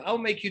that right away.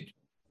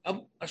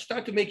 I'll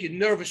start to make you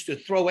nervous to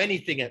throw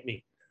anything at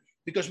me,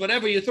 because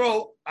whatever you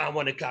throw, I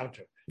want to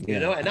counter. You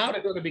know, and now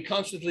they're going to be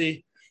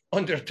constantly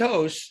on their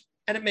toes,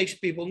 and it makes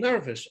people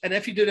nervous. And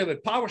if you do that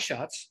with power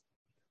shots,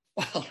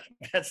 well,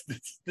 that's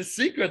the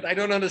secret. I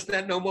don't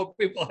understand no more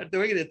people are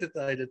doing it to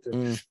tell you the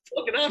truth.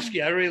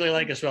 Volkanovski, I really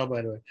like as well,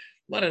 by the way.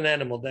 What an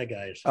animal that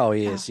guy is. Oh,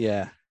 he is.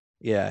 Yeah.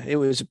 Yeah. It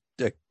was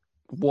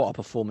what a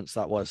performance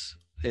that was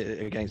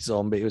against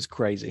Zombie. It was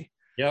crazy.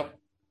 Yep.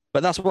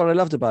 But that's what I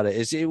loved about it,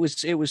 is it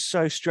was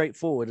so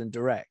straightforward and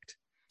direct,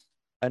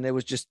 and there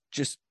was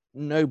just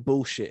no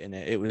bullshit in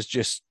it. It was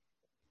just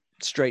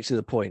straight to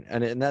the point.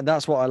 And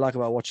that's what I like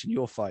about watching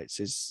your fights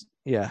is,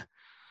 it's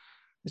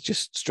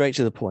just straight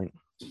to the point.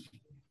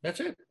 That's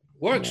it.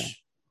 Works. Yeah.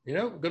 You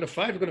know, we're going to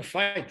fight. I'm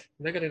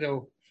not going to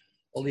know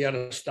all the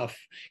other stuff.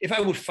 If I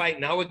would fight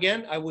now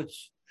again, I would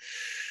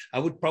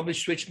probably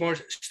switch more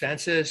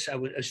stances. I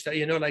would,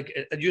 you know, like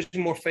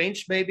using more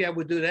feints. Maybe I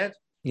would do that.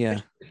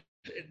 Yeah.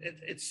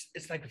 It's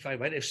like a fight,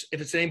 right? If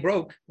it ain't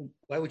broke,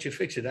 why would you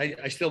fix it?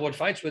 I still want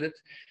fights with it.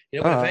 You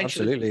know, but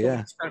eventually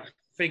you start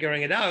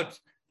figuring it out.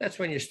 That's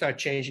when you start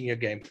changing your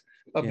game.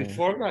 But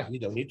before that, you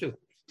don't need to.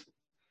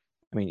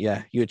 I mean,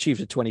 yeah, you achieved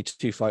a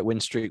 22 fight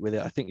win streak with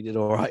it. I think you did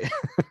all right.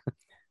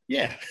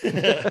 Yeah.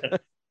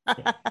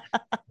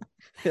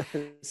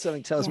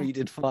 Something tells me you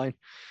did fine.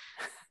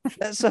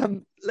 Let's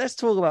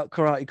talk about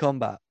Karate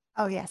Combat.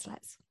 Oh yes,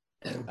 let's.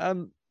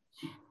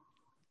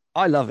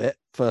 I love it.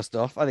 First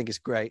off, I think it's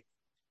great.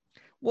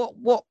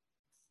 What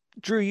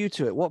drew you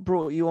to it? What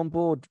brought you on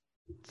board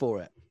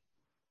for it?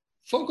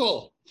 Phone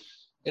call.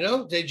 You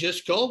know, they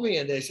just called me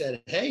and they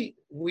said, "Hey,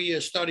 we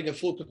are starting a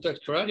full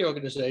contact karate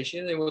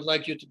organization and we would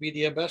like you to be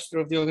the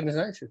ambassador of the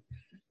organization."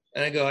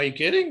 And I go, "Are you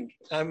kidding?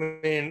 I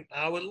mean,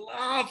 I would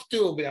love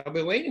to. I've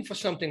been waiting for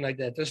something like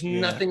that. There's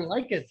nothing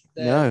like it.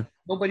 No.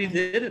 Nobody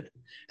did it."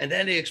 And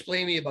then they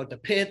explained me about the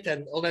pit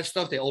and all that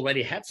stuff. They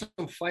already had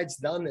some fights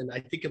done. And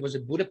I think it was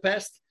in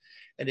Budapest.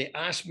 And they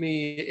asked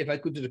me if I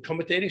could do the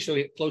commentating. So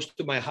close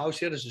to my house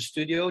here, there's a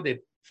studio. They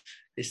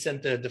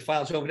sent the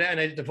files over there and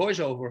I did the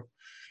voiceover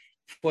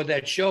for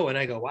that show. And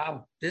I go,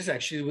 wow, this is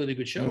actually a really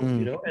good show,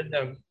 you know?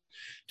 And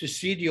to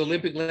see the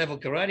Olympic level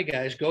karate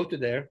guys go to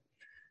there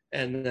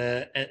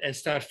and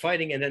start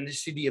fighting, and then to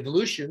see the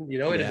evolution, you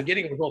know, in the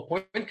beginning it was all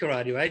point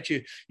karate, right?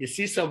 You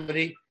see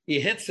somebody, he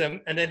hits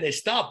them, and then they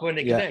stop when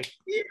they connect.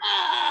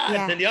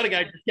 And then the other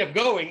guy just kept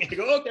going. And you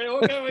go,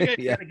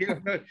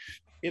 okay.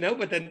 You know,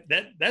 but then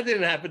that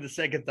didn't happen the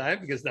second time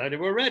because now they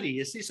were ready.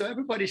 You see, so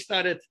everybody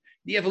started,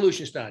 the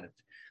evolution started.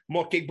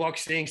 More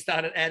kickboxing,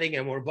 started adding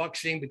and more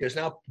boxing because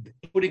now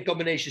putting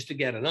combinations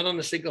together, not on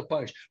a single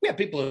punch. We have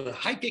people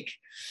high kick,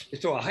 they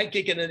throw a high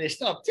kick and then they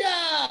stop.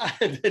 Yeah,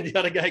 and then the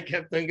other guy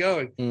kept on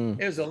going.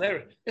 It was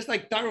hilarious. It's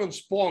like Tyrone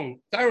Spong.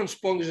 Tyrone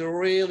Spong is a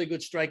really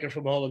good striker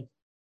from Holland.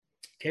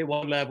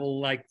 K1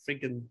 level, like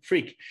freaking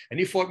freak. And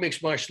he fought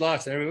mixed martial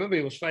arts. And I remember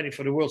he was fighting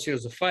for the World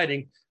Series of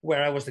Fighting,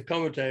 where I was the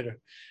commentator.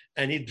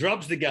 And he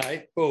drops the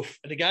guy, poof,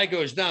 and the guy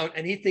goes down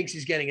and he thinks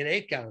he's getting an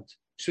 8 count.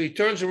 So he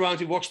turns around,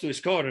 he walks to his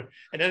corner,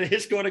 and then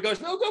his corner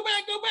goes, "No, go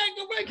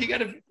back. You got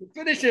to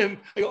finish him."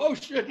 I go, "Oh,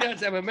 shit, yeah,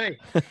 it's MMA."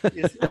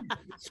 He's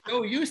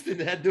so used to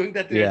that, doing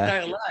that their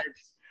entire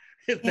lives,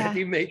 that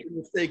he made a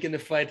mistake in the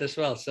fight as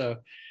well. So,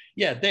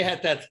 yeah, they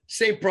had that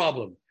same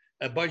problem,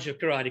 a bunch of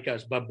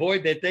karatecas. But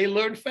boy, did they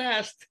learn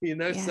fast. You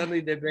know, suddenly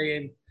they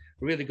became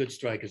really good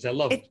strikers. I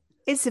love it.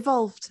 It's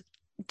evolved.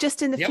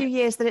 Just in the few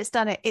years that it's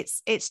done it,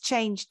 it's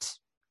changed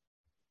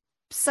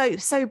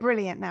so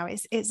brilliant now.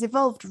 It's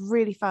evolved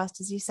really fast,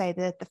 as you say.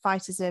 The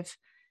fighters have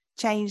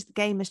changed, the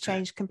game has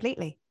changed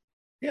completely.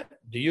 Yeah,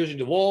 they're using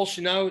the walls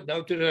now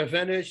to their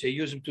advantage. They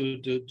use them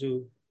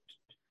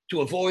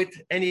to avoid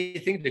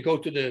anything. They go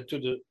to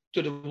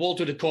the wall,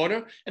 to the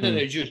corner, and then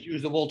they just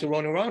use the wall to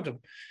run around them.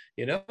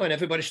 You know, and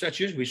everybody starts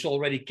using. We saw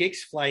already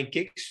flying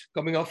kicks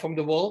coming off from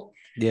the wall.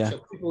 Yeah. So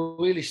people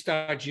really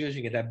start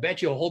using it. I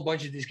bet you a whole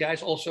bunch of these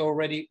guys also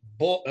already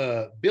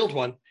built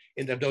one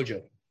in their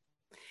dojo.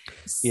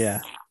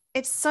 Yeah.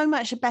 It's so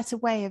much a better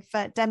way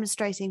of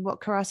demonstrating what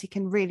karate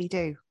can really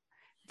do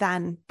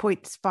than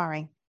point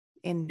sparring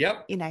in,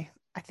 you know,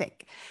 I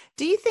think.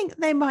 Do you think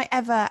they might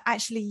ever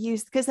actually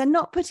use, because they're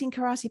not putting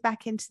karate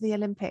back into the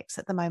Olympics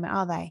at the moment,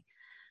 are they?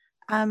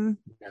 No.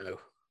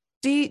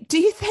 Do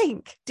you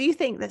think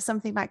that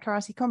something like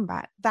Karate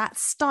Combat, that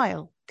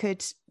style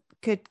could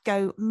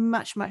go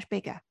much, much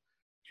bigger?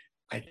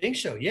 I think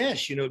so,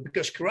 yes.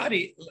 Because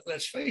karate,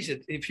 let's face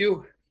it,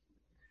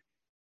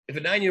 if a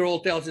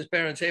 9-year-old tells his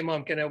parents, "Hey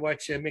mom, can I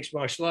watch mixed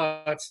martial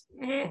arts,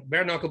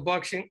 bare knuckle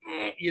boxing?"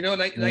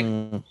 Like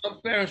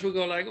some parents will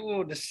go like,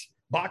 "Oh, this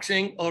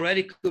boxing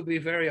already could be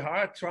very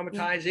hard,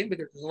 traumatizing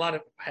because there's a lot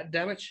of head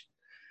damage."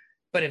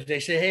 But if they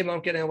say, "Hey mom,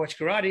 can I watch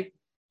karate?"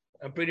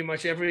 pretty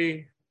much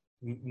every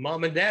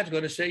mom and dad's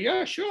going to say,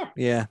 "Yeah, sure."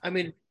 Yeah. I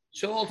mean,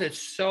 it's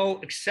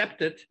so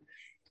accepted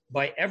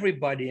by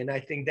everybody, and I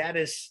think that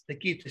is the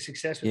key to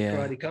success with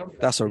Karate Combat.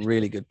 That's a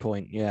really good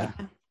point. Yeah.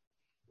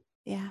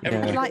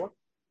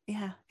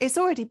 It's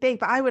already big,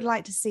 but I would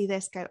like to see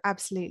this go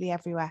absolutely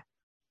everywhere.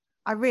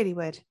 I really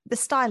would. The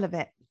style of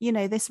it,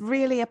 this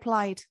really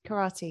applied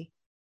karate.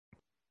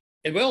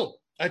 It will.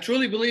 I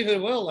truly believe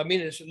it will. I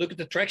mean, look at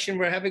the traction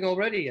we're having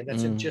already, and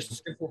that's in just a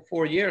simple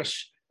 4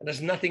 years, and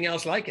there's nothing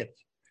else like it.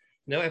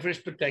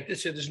 Everything's protected,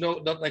 so there's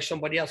not like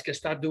somebody else can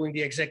start doing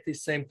the exactly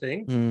same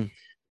thing.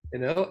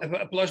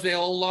 Plus they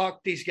all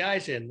lock these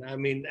guys in. I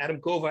mean,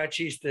 Adam Kovac,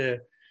 he's the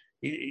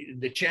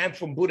champ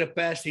from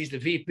Budapest. He's the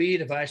VP,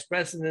 the vice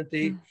president.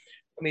 I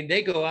mean,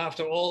 they go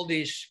after all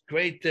these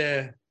great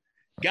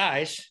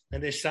guys,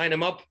 and they sign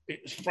them up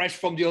fresh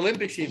from the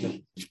Olympics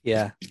even.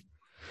 Yeah,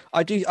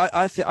 I do.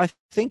 I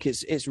think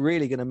it's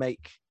really going to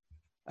make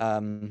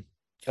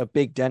a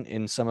big dent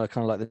in some of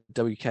kind of like the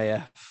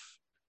WKF.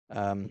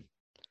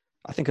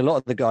 I think a lot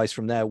of the guys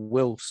from there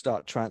will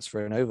start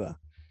transferring over,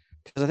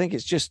 because I think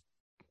it's just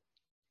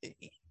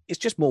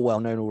more well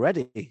known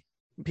already.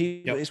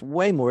 People, It's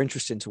way more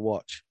interesting to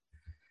watch,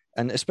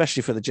 and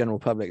especially for the general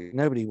public.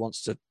 Nobody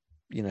wants to,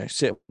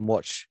 sit and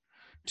watch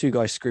two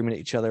guys screaming at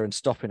each other and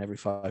stopping every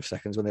 5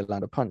 seconds when they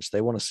land a punch.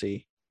 They want to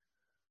see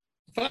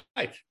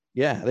fight.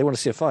 Yeah, they want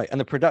to see a fight,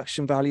 and the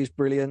production value is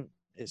brilliant.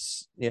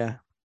 It's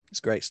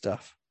great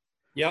stuff.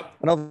 Yep.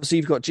 And obviously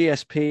you've got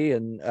GSP,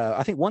 and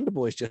I think Wonder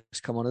Boy's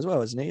just come on as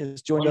well, hasn't he?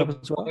 He's joined up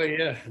as well. Oh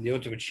yeah, the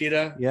Ultimate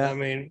Cheetah. Yeah. I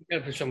mean, we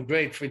got some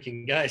great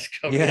freaking guys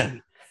coming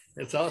in.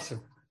 It's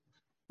awesome.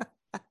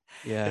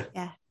 Yeah.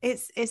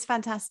 It's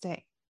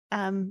fantastic.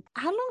 How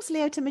long's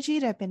Lyoto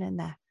Machida been in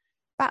there?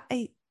 About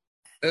 8.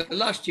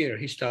 Last year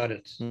he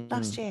started.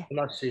 Last year.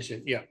 Last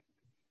season, yeah.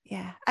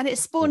 Yeah, and it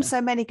spawned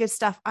so many good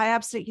stuff. I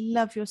absolutely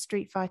love your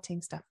street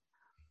fighting stuff.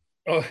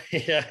 Oh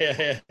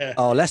yeah.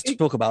 Oh, let's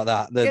talk about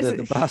that.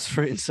 The bass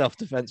fruit in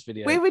self-defense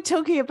video. We were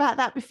talking about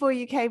that before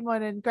you came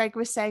on, and Greg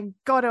was saying,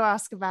 "Got to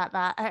ask about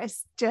that."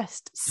 It's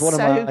just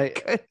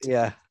good.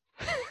 Yeah.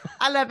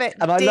 I love it.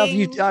 And I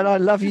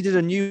love you did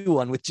a new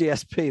one with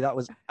GSP. That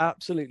was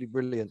absolutely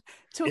brilliant.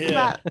 Tell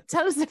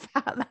us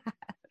about that.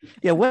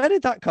 Yeah, where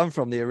did that come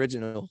from, the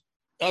original?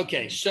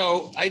 Okay,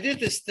 so I did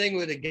this thing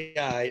with a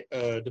guy.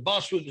 The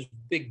Boss Fruit is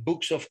Big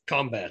Books of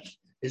Combat.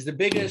 It's the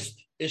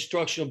biggest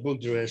instructional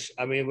book there is.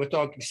 I mean, we're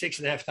talking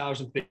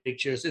 6,500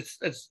 pictures. It's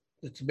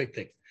a big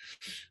thing.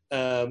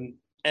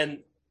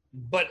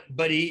 But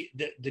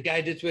the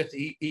guy did with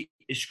he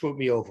screwed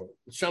me over.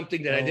 It's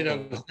something that I didn't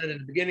understand at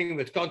the beginning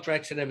with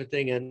contracts and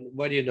everything. And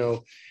what do you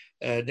know?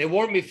 They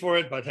warned me for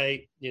it, but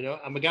hey,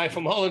 I'm a guy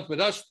from Holland. With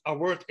us, our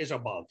word is our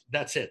bond.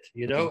 That's it.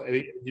 You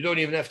don't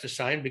even have to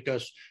sign,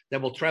 because they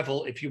will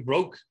travel. If you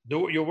broke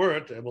your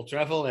word, they will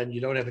travel and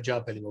you don't have a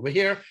job anymore. But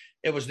here,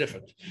 it was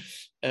different.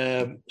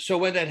 So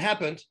when that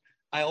happened,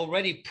 I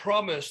already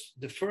promised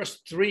the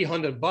first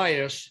 300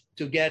 buyers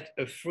to get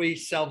a free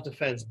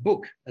self-defense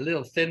book, a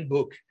little thin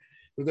book.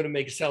 We're going to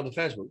make a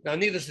self-defense book. Now,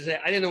 needless to say,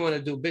 I didn't want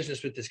to do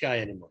business with this guy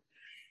anymore.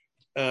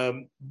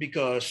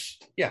 Because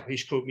he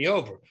screwed me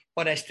over.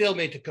 But I still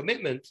made the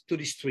commitment to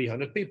these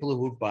 300 people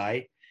who would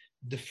buy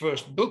the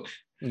first book.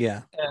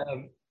 Yeah.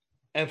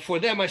 And for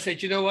them, I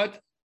said, you know what?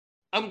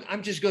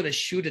 I'm just going to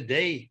shoot a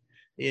day.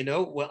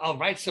 I'll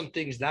write some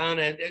things down,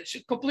 and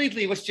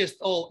it was just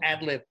all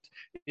ad-libbed.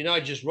 I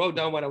just wrote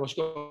down what I was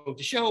going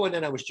to show, and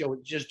then I was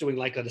just doing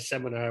like at a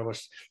seminar.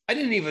 I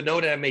didn't even know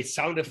that I made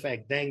sound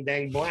effect.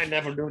 Dang, boy, I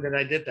never knew that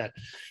I did that.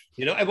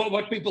 And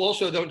what people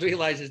also don't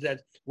realize is that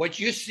what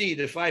you see,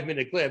 the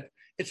 5-minute clip,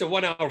 it's a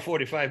 1 hour,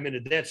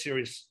 45-minute dead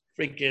series.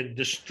 Freaking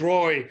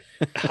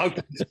how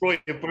to destroy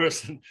a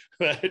person.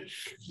 Right?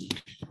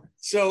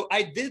 So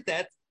I did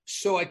that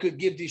so I could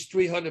give these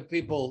 300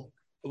 people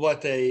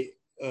what they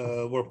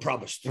were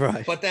promised.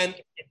 Right. But then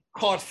it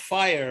caught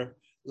fire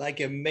like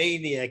a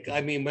maniac.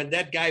 I mean, when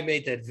that guy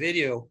made that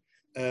video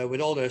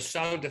with all the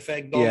sound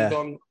effect,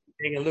 dong,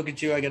 and look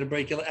at you, I got to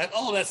break your, and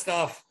all that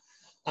stuff.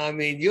 I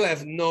mean, you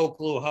have no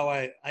clue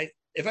how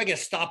if I get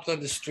stopped on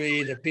the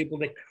street and people,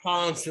 they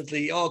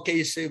constantly, can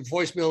you say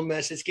voicemail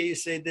message? Can you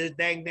say this,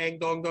 dang,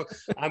 dong.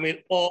 I mean,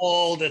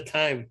 all the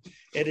time.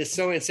 It is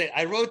so insane.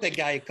 I wrote that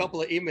guy a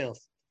couple of emails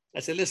I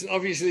said, listen,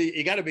 obviously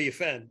you got to be a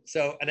fan.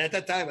 So, and at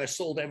that time I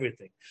sold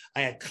everything.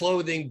 I had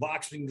clothing,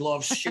 boxing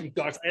gloves, shin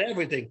guards,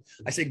 everything.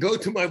 I said, go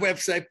to my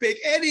website, pick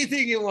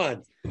anything you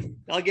want.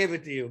 I'll give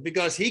it to you,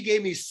 because he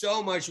gave me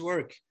so much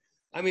work.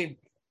 I mean,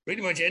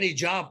 pretty much any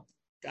job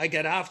I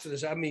got after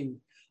this. I mean,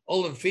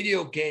 all the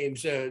video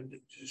games,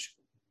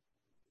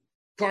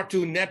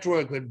 Cartoon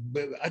Network with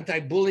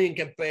anti-bullying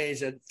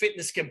campaigns and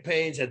fitness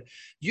campaigns, and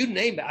you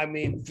name it. I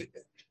mean,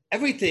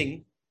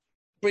 everything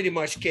pretty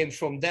much came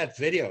from that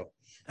video.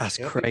 That's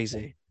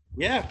crazy.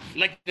 Yeah,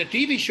 like the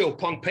TV show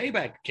Punk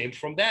Payback came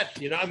from that.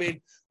 You know, I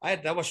mean,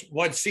 that was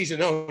one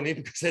season only,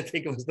 because I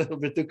think it was a little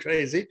bit too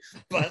crazy,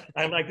 but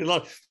I liked it a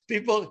lot.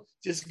 People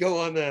just go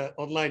on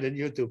online on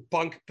YouTube,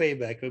 Punk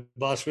Payback with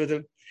Boss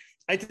Rhythm.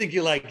 I think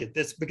you like it.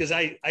 That's because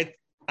I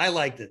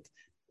liked it.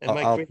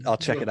 And I'll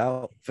check it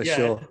out for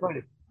sure.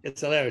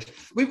 It's hilarious.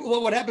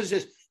 What happens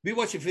is we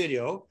watch a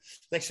video,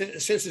 like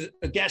since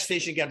a gas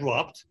station got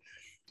robbed,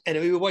 and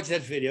we would watch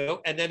that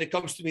video, and then it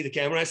comes to me, the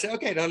camera. I say,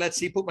 okay, now let's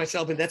see, put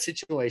myself in that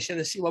situation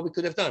and see what we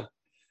could have done.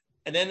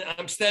 And then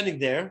I'm standing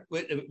there.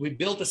 We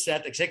built a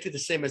set exactly the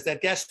same as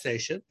that gas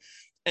station,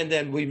 and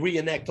then we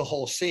reenact the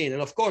whole scene.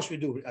 And of course, I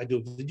do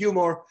the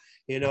humor,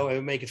 you know,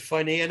 and make it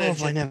funny. And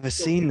I've never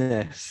seen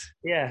this.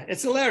 Yeah,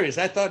 it's hilarious.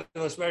 I thought it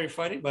was very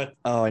funny, but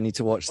I need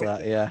to watch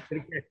that. Yeah.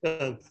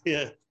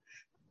 Yeah.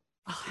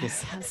 Oh, that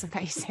sounds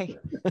amazing.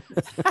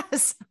 That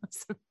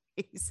sounds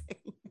amazing.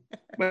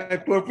 My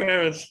poor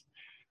parents,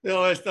 they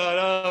always thought,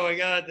 oh my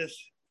God, this.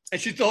 And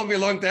she told me a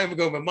long time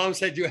ago, my mom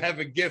said, you have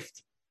a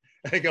gift.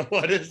 I go,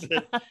 what is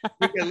it?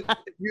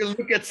 You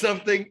look at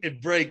something,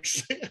 it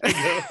breaks. I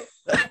go,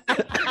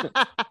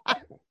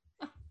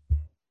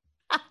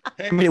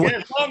 hey,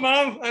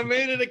 Mom, I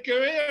made it a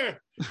career.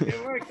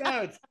 It worked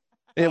out.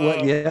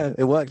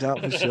 It worked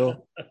out for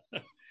sure.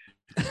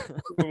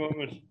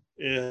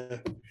 Yeah.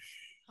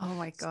 Oh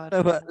my God.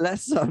 So, but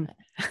let's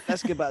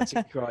get back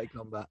to Karate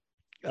Combat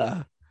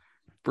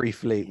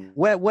briefly.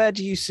 Where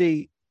do you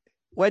see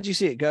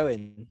it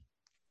going?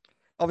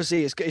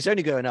 Obviously, it's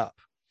only going up.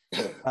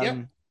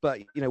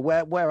 But you know,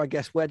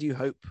 where do you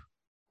hope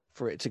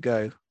for it to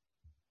go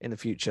in the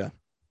future?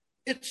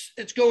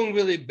 It's going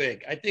really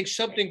big. I think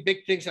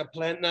big things are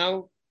planned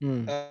now.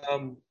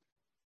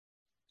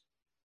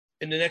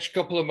 In the next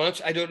couple of months.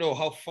 I don't know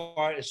how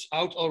far it's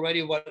out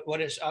already,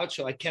 what is out,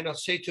 so I cannot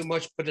say too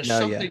much, but there's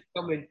something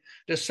coming.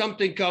 There's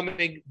something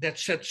coming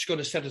that's going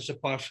to set us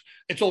apart.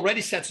 It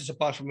already sets us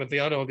apart from every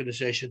other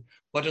organization,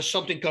 but there's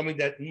something coming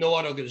that no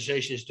other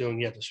organization is doing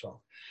yet as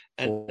well.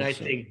 And awesome. I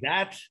think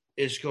that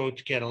is going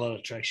to get a lot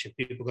of traction.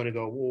 People are going to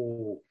go,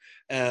 whoa.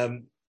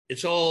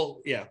 It's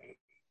all, yeah,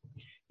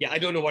 I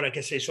don't know what I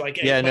can say. So I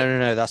can't. Yeah,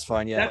 no, that's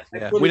fine. Yeah.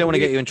 We don't want to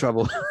get you in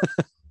trouble.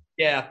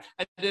 Yeah,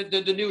 and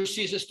the new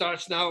season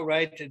starts now,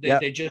 right?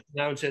 They just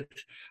announced it.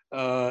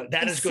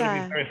 That is going to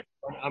be very fun.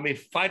 I mean,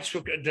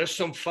 there's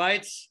some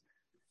fights.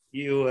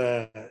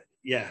 There's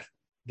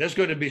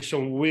going to be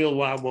some real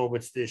wow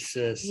moments this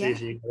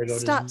season.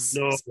 Starts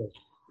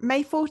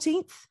May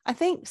 14th, I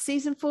think.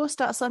 Season 4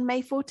 starts on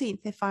May 14th,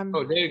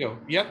 Oh, there you go.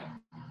 Yep.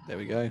 There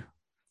we go.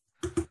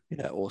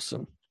 Yeah,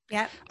 awesome.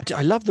 Yeah.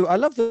 I love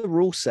the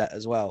rule set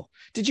as well.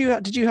 Did you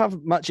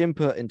have much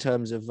input in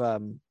terms of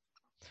the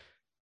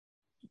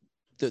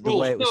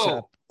way it was set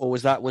up, or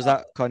was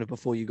that kind of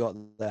before you got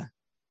there?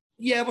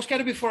 Yeah, it was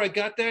kind of before I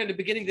got there. In the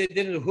beginning, they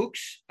did the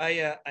hooks.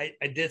 I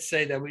did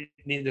say that we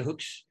needed the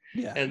hooks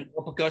and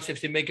uppercuts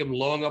if they make them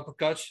long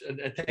uppercuts, and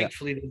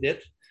thankfully they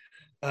did.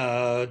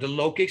 The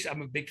low kicks,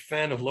 I'm a big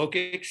fan of low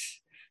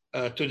kicks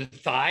to the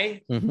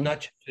thigh,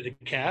 not to the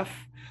calf.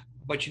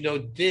 But you know,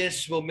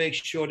 this will make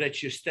sure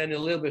that you stand a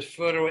little bit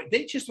further away.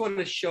 They just want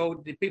to show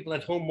the people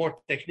at home more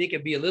technique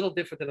and be a little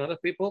different than other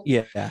people.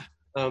 Yeah.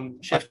 I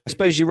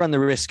suppose you run the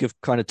risk of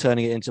kind of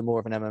turning it into more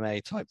of an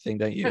MMA type thing,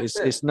 don't you?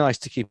 It's nice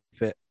to keep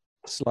it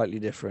slightly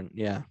different.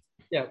 Yeah.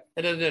 Yeah.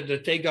 And then the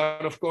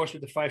takedown, of course,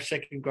 with the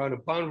 5-second ground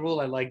and pound rule.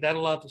 I like that a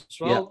lot as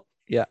well.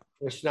 Yeah.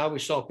 Because now we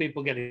saw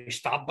people getting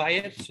stopped by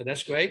it. So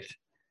that's great.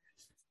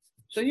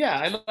 So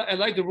yeah, I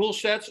like the rule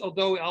sets,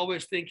 although I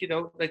always think, you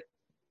know, like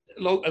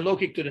a low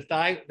kick to the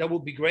thigh, that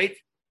would be great.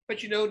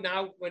 But you know,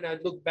 now when I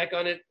look back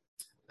on it,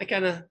 I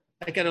kind of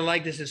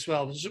like this as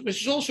well.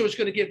 Which is also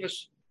going to give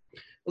us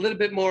a little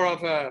bit more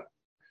of a,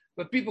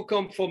 but people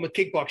come from a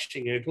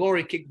kickboxing, a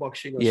glory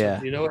kickboxing or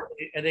something, you know,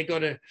 and they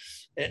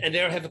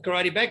have a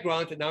karate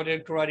background, and now they're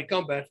in karate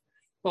combat.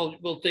 Well,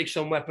 we'll take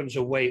some weapons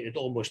away. It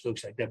almost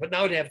looks like that, but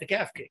now they have the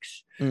calf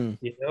kicks, you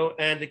know,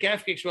 and the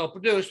calf kicks well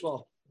produced.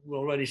 Well, we've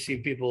already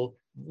seen people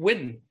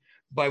win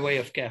by way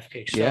of calf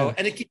kicks. So,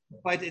 and it keeps the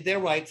fight. They're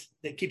right.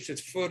 That keeps it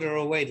further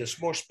away.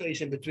 There's more space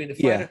in between the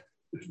fighter,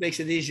 which makes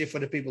it easier for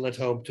the people at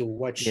home to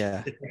watch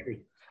the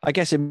technique. I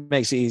guess it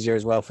makes it easier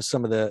as well for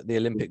some of the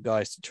Olympic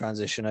guys to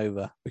transition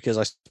over, because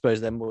I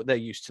suppose they're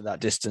used to that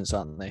distance,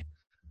 aren't they?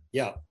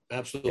 Yeah,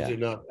 absolutely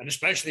not. And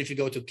especially if you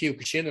go to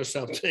Kyokushin or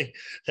something,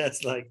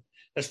 that's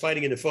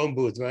fighting in the phone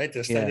booth, right?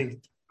 They're standing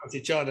with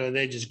each other and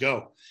they just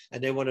go,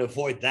 and they want to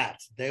avoid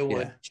that. They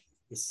want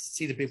to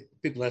see the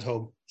people at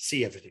home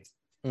see everything.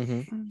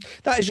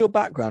 That is your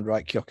background,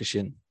 right,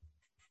 Kyokushin?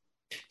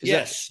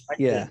 Yes.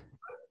 Yeah.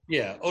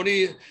 Yeah.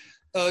 Only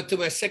to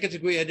my second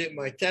degree, I did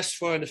my test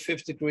for, and the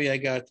fifth degree I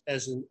got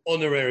as an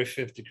honorary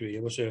fifth degree.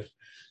 It was a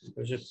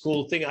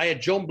cool thing. I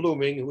had John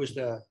Blooming, who was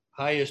the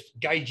highest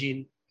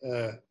gaijin.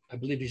 I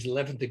believe he's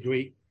 11th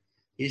degree.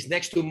 He's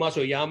next to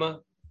Mazoyama.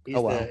 He's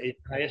the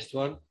highest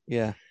one.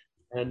 Yeah.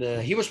 And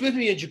he was with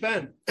me in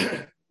Japan.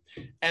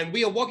 And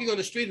we are walking on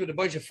the street with a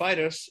bunch of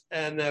fighters,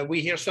 and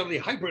we hear suddenly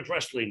hybrid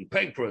wrestling,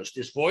 Pancrase,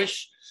 this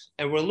voice.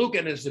 And we're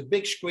looking, it's a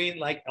big screen,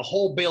 like a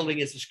whole building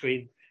is the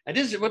screen. And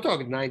this is, we're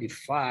talking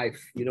 95,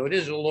 you know, it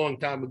is a long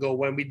time ago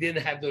when we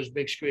didn't have those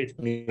big screens.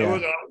 Yeah. And we're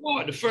going,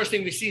 oh, the first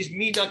thing we see is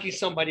me knocking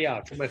somebody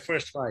out for my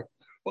first fight.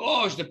 Well,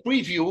 oh, it's the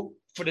preview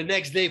for the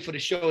next day for the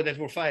show that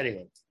we're fighting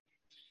on.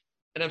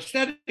 And I'm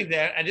standing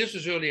there, and this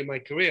was early in my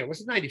career. It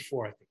was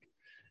 94, I think.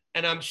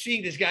 And I'm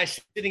seeing this guy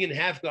sitting in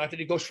half guard, and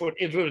he goes for an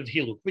inverted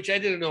heel hook, which I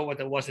didn't know what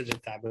that was at the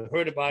time. I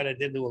heard about it, I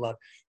didn't do a lot.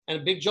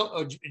 And big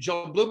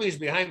John Blooming is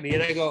behind me,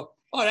 and I go,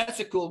 oh, that's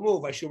a cool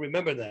move. I should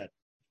remember that.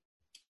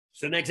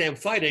 So next day I'm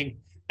fighting,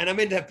 and I'm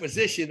in that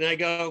position, and I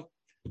go,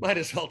 might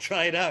as well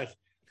try it out.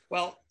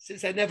 Well,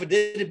 since I never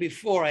did it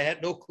before, I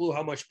had no clue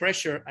how much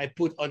pressure I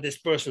put on this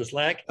person's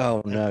leg.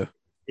 Oh, no.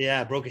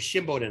 Yeah, I broke his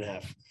shin bone in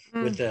half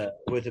with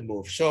the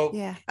move. So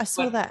yeah, I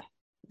saw that.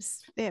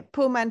 Yeah,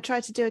 poor man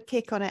tried to do a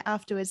kick on it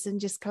afterwards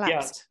and just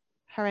collapsed.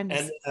 Yeah.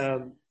 Horrendous.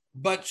 And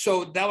but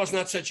so that was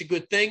not such a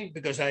good thing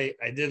because I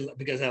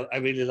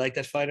really liked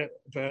that fighter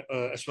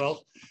as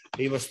well.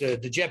 He was the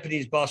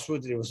Japanese Bas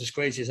Rutten. He was as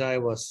crazy as I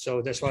was,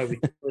 so that's why we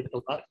clicked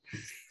a lot.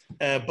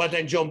 But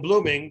then John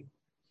Blooming,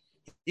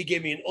 he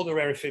gave me an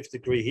honorary fifth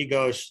degree. He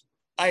goes,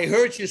 I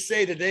heard you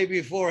say the day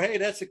before, hey,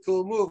 that's a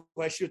cool move.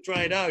 I should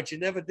try it out. You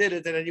never did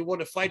it, and then you want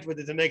to fight with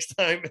it the next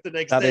time, the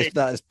next day.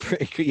 That is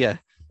pretty cool. Yeah.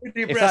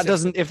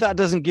 If that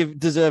doesn't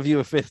deserve you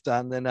a fifth,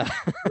 Dan, then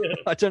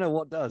I don't know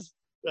what does.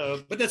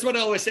 But that's what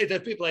I always say to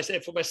people. I say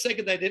for my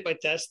second, I did my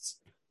tests,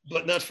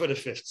 but not for the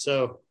fifth.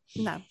 So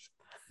no.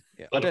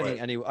 Yeah, I don't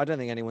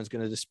think anyone's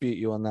going to dispute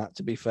you on that.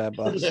 To be fair,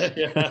 but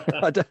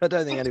I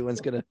don't think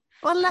anyone's going to.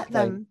 Well, let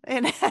them.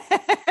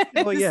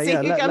 Well, yeah, see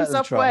who comes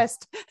off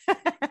worst.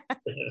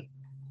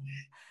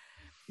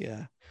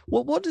 Yeah.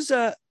 Well, what does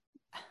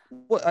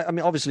what I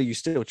mean, obviously you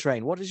still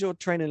train. What does your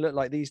training look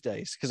like these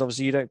days? Because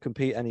obviously you don't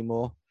compete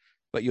anymore,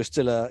 but you're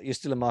still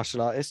a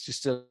martial artist.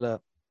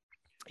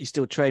 You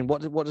still train.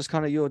 What does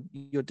kind of your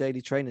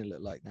daily training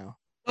look like now?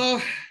 Oh,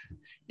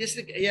 yes,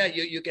 yeah.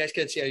 You guys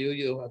can see.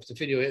 You have the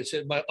video. It's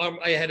my arm.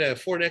 I had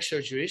 4 neck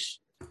surgeries,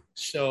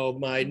 so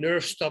my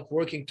nerve stopped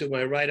working to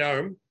my right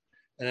arm,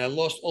 and I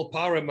lost all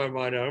power in my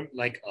right arm.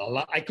 Like a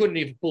lot. I couldn't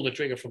even pull the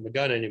trigger from the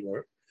gun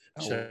anymore.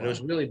 So it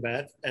was really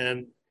bad.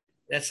 And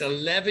that's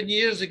 11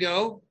 years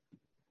ago,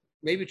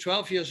 maybe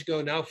 12 years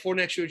ago now, 4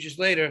 neck surgeries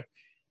later.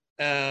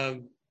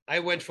 I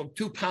went from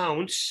 2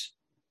 pounds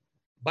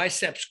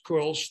biceps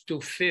curls to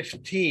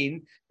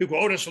 15. People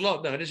go, oh, that's a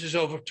lot. No, this is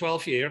over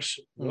 12 years.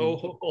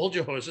 Oh, hold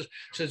your horses.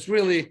 So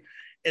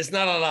it's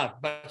not a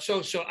lot. But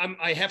so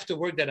I have to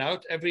work that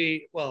out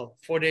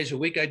 4 days a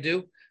week I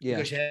do. Yeah.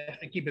 Because you have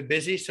to keep it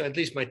busy. So at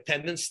least my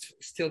tendons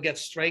still get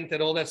strength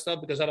and all that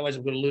stuff, because otherwise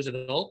I'm going to lose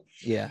it all.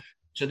 Yeah.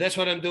 So that's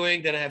what I'm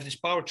doing. Then I have this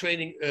power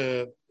training,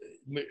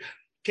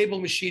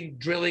 cable machine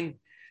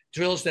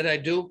drills that I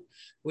do,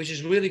 which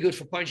is really good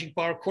for punching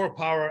power, core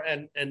power,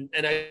 and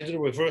I do the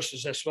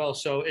reverses as well.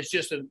 So it's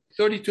just a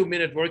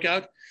 32-minute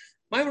workout.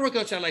 My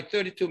workouts are like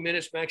 32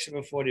 minutes,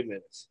 maximum 40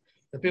 minutes.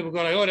 And people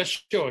go like, oh,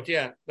 that's short.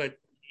 Yeah, but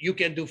you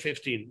can do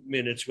 15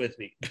 minutes with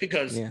me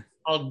because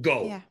I'll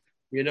go. Yeah.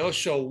 You know,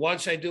 so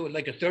once I do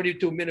like a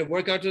 32-minute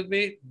workout with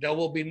me, there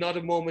will be not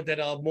a moment that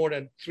I'll more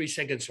than 3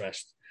 seconds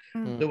rest.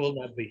 There will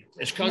not be.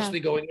 It's constantly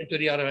going into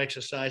the other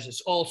exercise.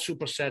 It's all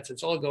supersets.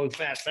 It's all going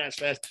fast.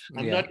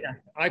 I'm not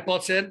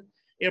iPods in,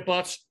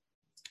 AirPods.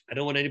 I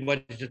don't want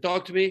anybody to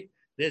talk to me.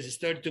 This is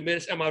 32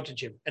 minutes. I'm out the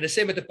gym. And the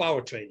same with the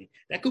power training.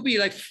 That could be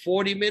like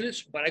 40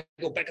 minutes, but I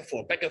go back and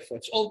forth.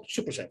 It's all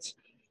supersets.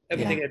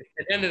 Everything at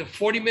the end of the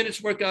 40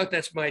 minutes workout,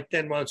 that's my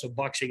 10 rounds of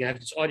boxing. I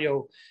have this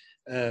audio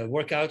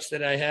workouts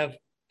that I have,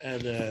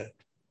 and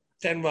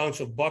 10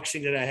 rounds of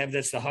boxing that I have.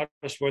 That's the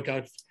hardest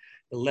workout.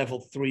 Level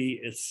 3,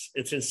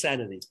 it's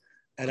insanity,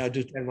 and I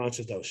do 10 rounds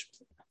of those.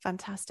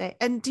 Fantastic.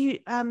 And do you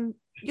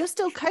you're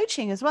still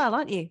coaching as well,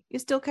 aren't you?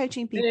 You're still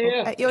coaching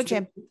people at your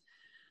gym.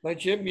 My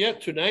gym,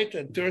 tonight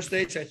and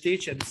Thursdays I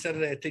teach, and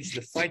Saturday I teach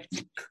the fight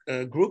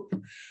group.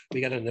 We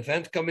got an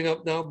event coming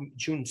up now,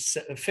 June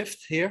 5th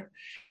here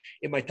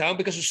in my town,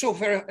 because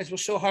it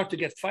was so hard to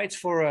get fights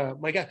for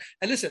my guy.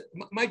 And listen,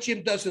 my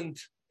gym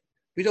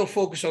we don't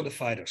focus on the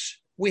fighters.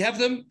 We have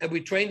them and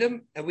we train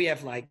them, and we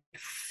have like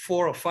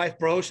 4 or 5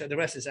 pros, and the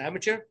rest is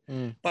amateur.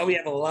 But we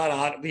have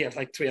we have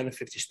like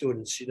 350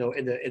 students,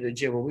 in the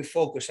gym, and we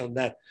focus on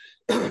that.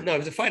 Now,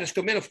 if the fighters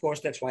come in, of course,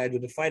 that's why I do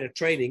the fighter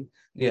training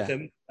with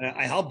them.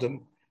 I help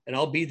them, and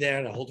I'll be there,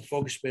 and I hold the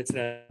focus pits,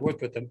 and I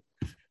work with them.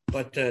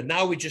 But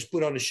now we just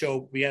put on a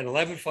show. We had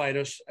 11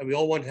 fighters, and we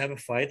all want to have a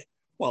fight.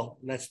 Well,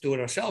 let's do it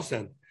ourselves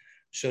then.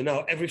 So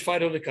now every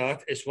fight on the card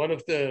is one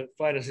of the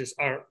fighters is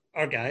our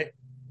guy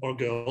or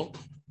girl.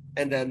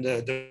 and then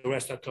the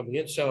rest are coming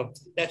in. So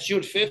that's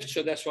June 5th.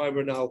 So that's why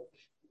we're now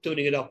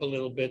tuning it up a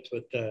little bit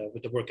with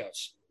the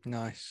workouts.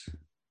 Nice.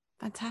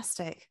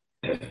 Fantastic.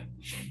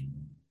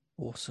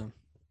 Awesome.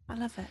 I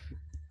love it.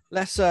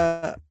 Let's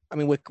I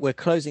mean, we're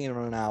closing in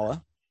on an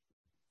hour.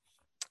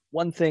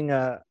 One thing,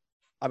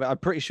 I'm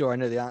pretty sure I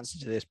know the answer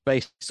to this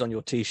based on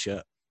your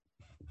t-shirt,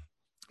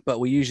 but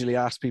we usually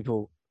ask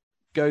people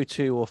go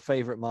to or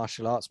favorite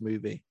martial arts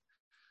movie.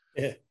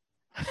 Yeah.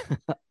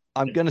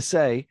 I'm going to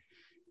say,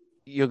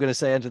 you're going to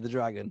say Enter the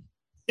Dragon.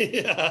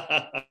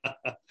 Yeah.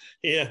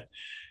 Yeah,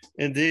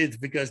 indeed,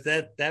 because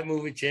that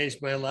movie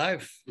changed my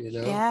life,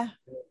 Yeah.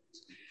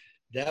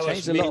 That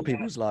changed a lot of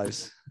people's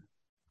lives.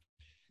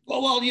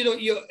 Well,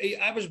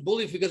 I was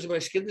bullied because of my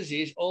skin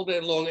disease all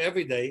day long,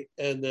 every day.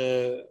 And,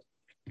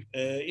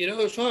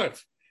 it's hard.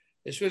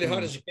 It's really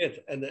hard as a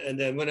kid. And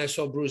then when I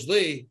saw Bruce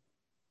Lee,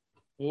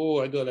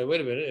 I go like,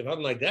 wait a minute, if I'm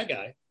like that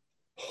guy,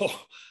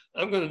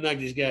 I'm going to knock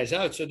these guys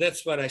out. So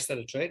that's when I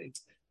started training.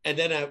 And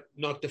then I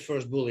knocked the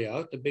first bully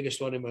out, the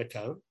biggest one in my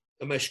town,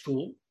 in my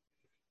school.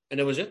 And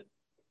that was it.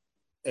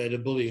 The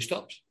bullying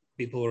stopped.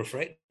 People were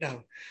afraid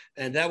now.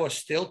 And that was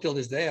still, till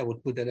this day, I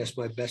would put that as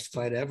my best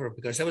fight ever,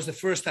 because that was the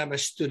first time I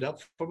stood up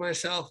for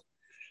myself.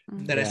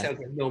 Then I said,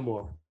 okay, no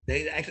more.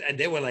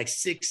 They were like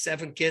 6,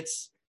 7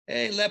 kids.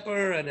 Hey,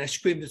 leper. And I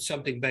screamed at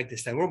something back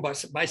this time. We're on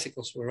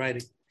bicycles were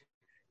riding.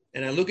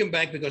 And I looking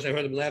back because I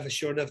heard them laugh. And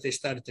sure enough, they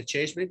started to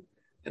chase me.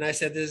 And I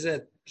said, this is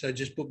it. So I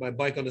just put my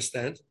bike on the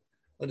stand,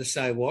 on the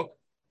sidewalk.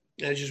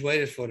 And I just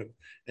waited for them.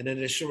 And then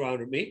they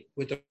surrounded me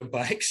with their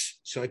bikes.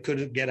 So I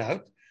couldn't get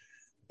out.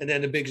 And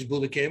then the biggest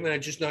bully came and I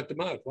just knocked him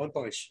out, one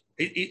punch.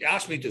 He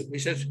asked me to. He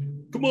says,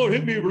 come on,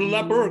 hit me,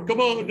 leper, come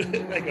on.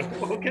 I go,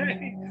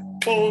 okay.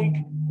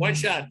 Boom, one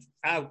shot,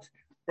 out.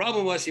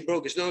 Problem was he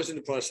broke his nose in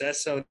the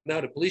process. So now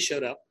the police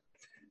showed up,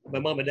 my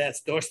mom and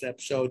dad's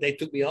doorstep. So they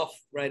took me off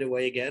right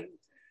away again.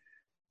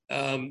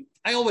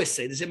 I always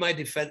say this in my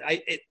defense.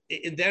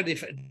 In their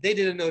defense, they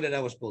didn't know that I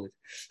was bullied.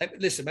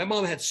 Listen, my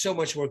mom had so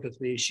much work with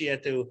me. She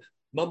had to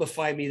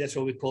mummify me. That's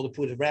what we call it.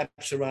 Put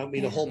wraps around me.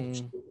 The whole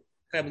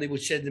family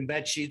would send them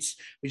bed sheets,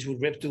 which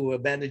would rip to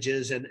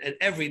bandages, and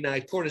every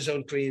night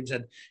cortisone creams,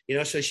 and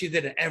so she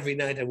did it every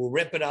night. And would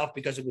rip it off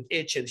because it would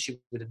itch, and she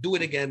would do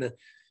it again.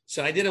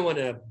 So I didn't want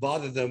to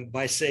bother them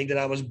by saying that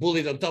I was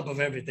bullied on top of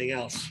everything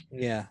else.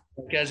 Yeah,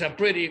 because I'm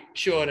pretty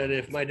sure that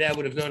if my dad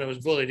would have known I was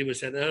bullied, he would have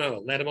said,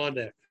 no, let him on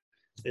there.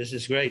 This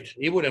is great.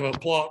 He would have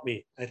applauded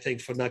me, I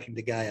think, for knocking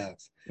the guy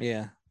out.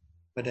 Yeah,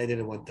 but I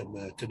didn't want them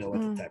to know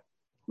at the time.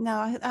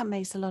 No, that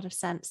makes a lot of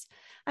sense.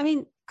 I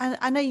mean,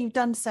 I know you've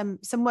done some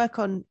work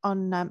on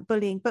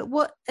bullying, but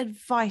what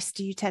advice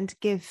do you tend to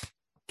give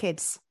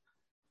kids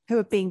who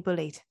are being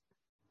bullied?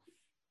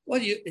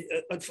 Well,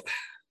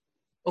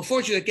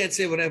 unfortunately, I can't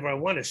say whatever I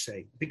want to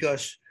say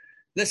because,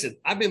 listen,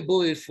 I've been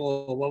bullied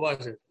for, what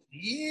was it?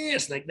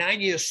 Years, like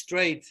 9 years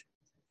straight.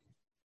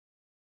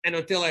 And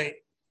until I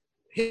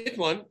hit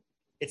one,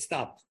 it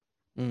stopped.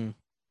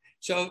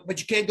 So, but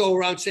you can't go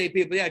around saying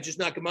people, just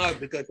knock them out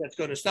because that's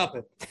going to stop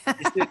it.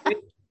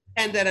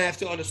 And then I have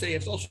to understand, you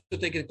have to also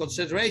take into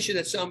consideration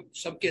that some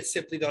kids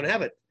simply don't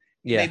have it.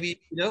 Yeah.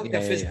 Maybe,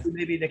 physically,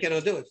 maybe they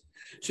cannot do it.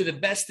 So the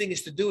best thing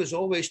is to do is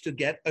always to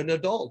get an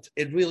adult.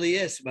 It really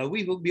is. But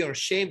we will be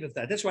ashamed of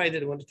that. That's why I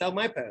didn't want to tell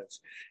my parents,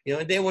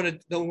 and they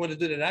don't want to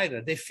do that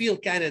either. They feel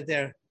kind of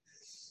they're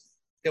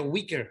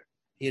weaker,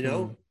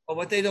 But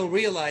what they don't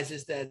realize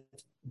is that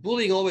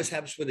bullying always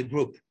happens with a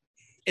group.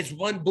 It's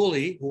one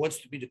bully who wants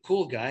to be the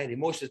cool guy, and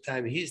most of the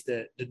time he's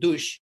the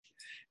douche.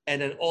 And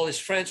then all his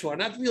friends who are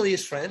not really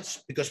his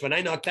friends, because when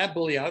I knocked that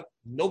bully out,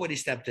 nobody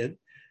stepped in.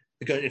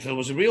 Because if it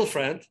was a real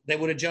friend, they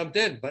would have jumped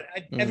in. But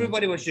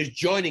everybody was just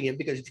joining him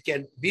because if you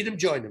can't beat him,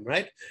 join him,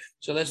 right?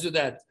 So let's do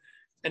that.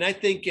 And I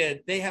think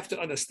they have to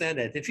understand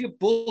that. If you're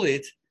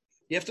bullied,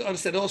 you have to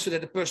understand also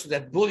that the person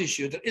that bullies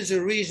you, there is a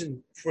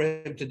reason for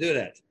him to do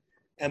that.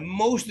 And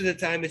most of the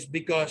time it's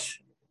because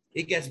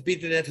he gets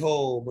beaten at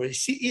home or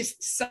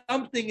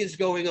something is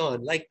going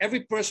on. Like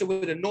every person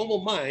with a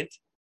normal mind,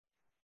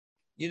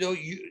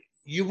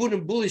 you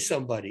wouldn't bully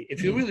somebody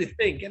if you really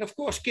think. And of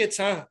course, kids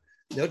are,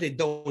 they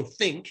don't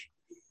think.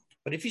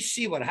 But if you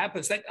see what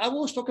happens, like I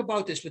always talk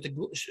about this with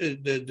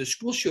the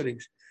school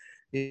shootings.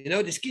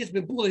 This kid's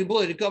been bullied,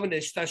 they come and they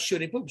start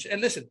shooting poops.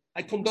 And listen,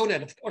 I condone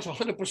that. Of course,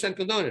 100%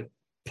 condone it.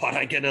 But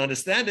I can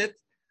understand it.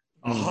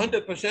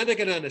 100% I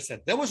can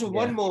understand. There was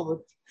one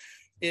moment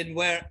in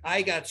where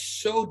I got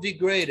so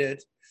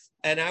degraded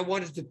and I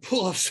wanted to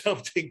pull off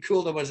something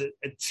cool. There was a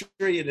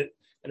tree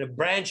and a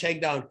branch hang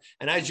down.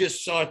 And I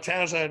just saw a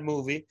Tarzan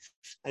movie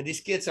and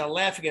these kids are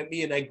laughing at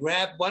me. And I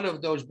grabbed one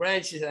of those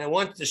branches and I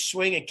wanted to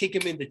swing and kick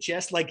him in the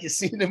chest like you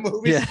see in the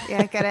movie. Yeah,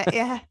 I get it.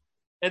 Yeah.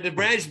 And the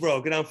branch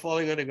broke and I'm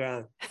falling on the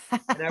ground.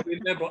 And I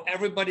remember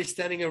everybody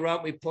standing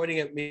around me, pointing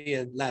at me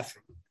and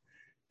laughing.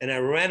 And I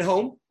ran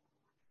home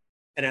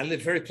and I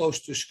lived very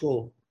close to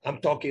school. I'm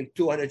talking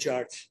 200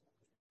 yards.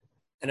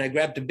 And I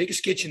grabbed the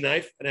biggest kitchen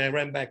knife and I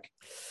ran back.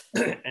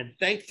 And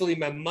thankfully,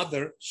 my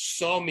mother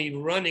saw me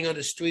running on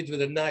the street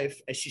with a knife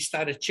as she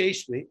started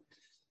chasing me.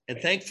 And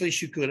thankfully,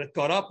 she could have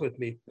caught up with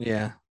me.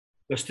 Yeah.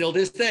 But still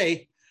this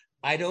day,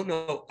 I don't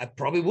know. I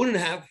probably wouldn't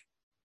have,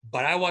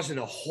 but I was in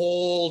a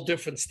whole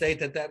different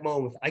state at that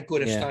moment. I could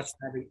have started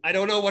stabbing. I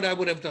don't know what I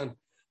would have done.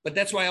 But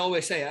that's why I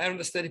always say, I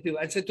understand people.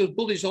 I said to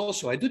bullies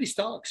also, I do these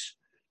talks.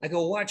 I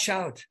go, watch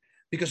out.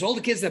 Because all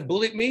the kids that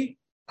bullied me,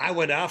 I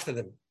went after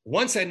them.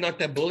 Once I knocked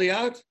that bully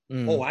out,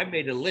 I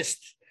made a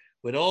list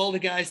with all the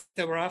guys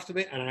that were after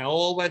me, and I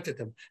all went at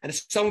them. And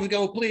some of them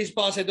go, please,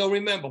 boss, I don't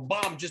remember.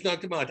 Bomb, just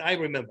knocked them out. I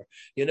remember.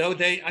 You know,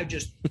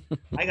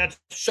 I got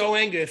so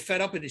angry,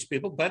 fed up with these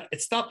people, but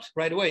it stopped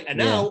right away. And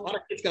now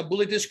other kids got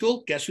bullied in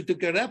school. Guess who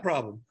took care of that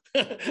problem?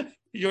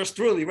 Yours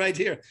truly right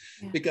here.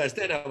 Because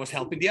then I was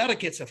helping the other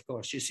kids, of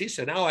course, you see.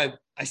 So now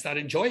I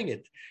started enjoying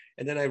it.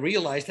 And then I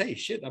realized, hey,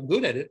 shit, I'm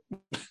good at it.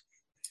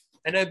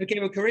 And I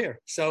became a career.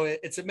 So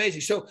it's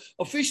amazing. So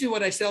officially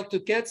what I tell to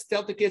kids,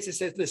 I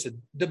said, listen,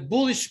 the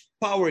bullish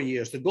power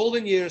years, the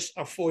golden years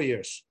are 4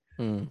 years.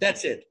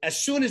 That's it.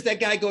 As soon as that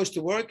guy goes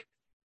to work,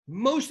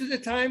 most of the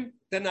time,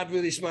 they're not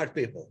really smart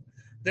people.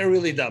 They're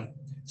really dumb.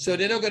 So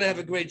they're not going to have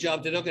a great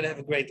job. They're not going to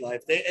have a great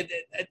life.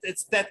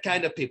 It's that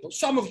kind of people.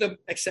 Some of them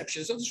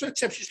exceptions. There's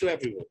exceptions to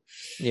every rule.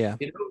 Yeah.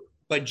 You know,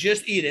 but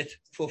just eat it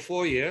for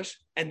 4 years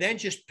and then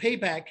just pay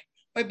back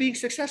by being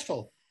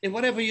successful in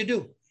whatever you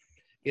do.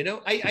 You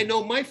know, I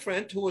know my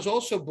friend who was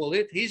also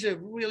bullied. He's a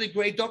really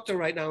great doctor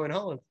right now in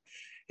Holland,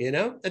 you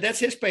know, and that's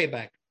his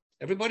payback.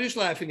 Everybody's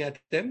laughing at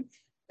him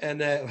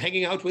and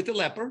hanging out with the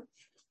leper.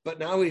 But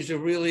now he's a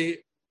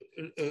really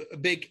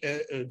big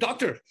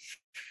doctor,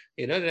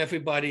 you know, that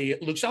everybody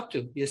looks up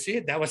to. You see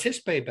it? That was his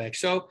payback.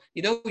 So,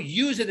 you know,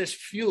 use it as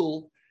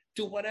fuel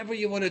to whatever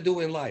you want to do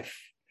in life,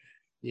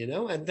 you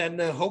know, and then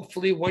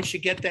hopefully once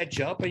you get that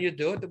job and you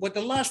do it, what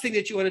the last thing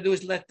that you want to do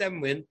is let them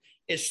win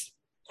is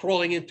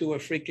crawling into a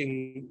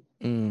freaking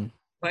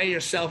by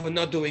yourself and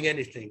not doing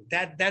anything.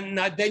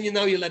 Then you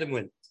know you let them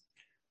win.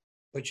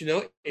 But you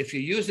know, if you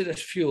use it as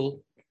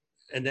fuel,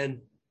 and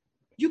then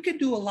you can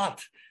do a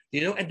lot,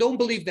 you know, and don't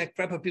believe that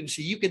crap of people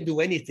say you can do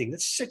anything.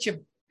 That's such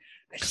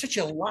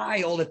a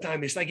lie all the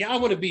time. It's like, yeah, I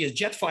want to be a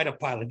jet fighter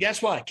pilot.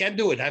 Guess what? I can't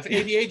do it. I have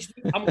ADHD.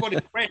 I'm going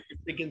to crash the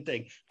freaking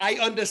thing. I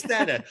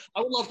understand that.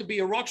 I would love to be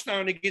a rock star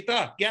on the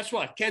guitar. Guess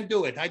what? Can't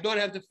do it. I don't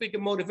have the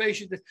freaking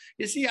motivation.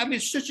 You see, I mean,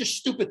 it's such a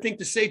stupid thing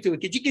to say to a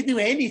kid. You can do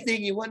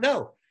anything you want.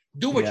 No,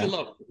 do what you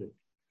love to do.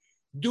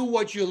 Do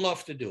what you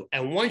love to do.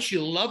 And once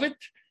you love it,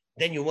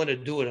 then you want to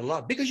do it a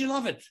lot because you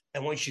love it.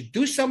 And once you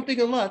do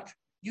something a lot,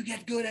 you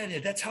get good at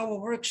it. That's how it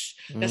works.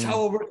 That's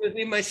how it works with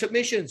me, my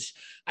submissions.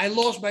 I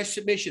lost my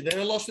submission. Then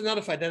I lost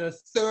another fight. Then a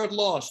third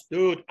loss.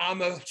 Dude,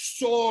 I'm a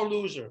sore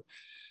loser.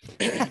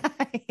 Yes.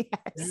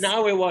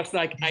 Now it was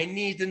like, I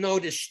need to know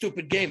this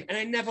stupid game. And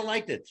I never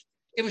liked it.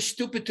 It was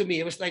stupid to me.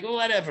 It was like, oh,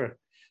 whatever.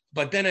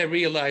 But then I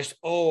realized,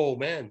 oh,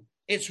 man,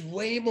 it's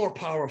way more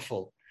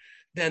powerful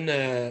than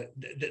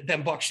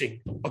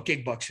boxing or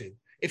kickboxing.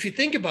 If you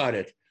think about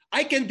it,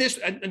 I can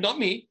not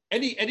me,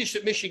 any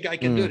submission guy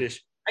can do this.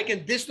 I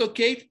can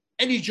dislocate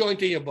any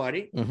joint in your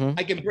body.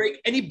 I can break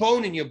any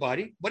bone in your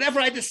body. Whatever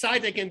I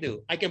decide I can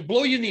do. I can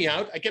blow your knee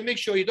out. I can make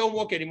sure you don't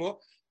walk anymore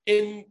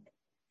in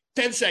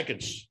 10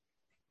 seconds.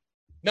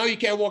 Now you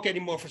can't walk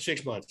anymore for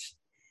 6 months.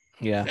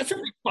 Yeah. That's a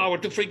big power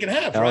to freaking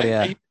have, right?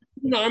 Yeah. You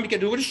can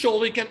do it with a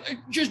shoulder. You can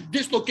just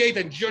dislocate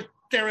and just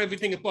tear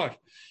everything apart.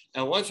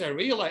 And once I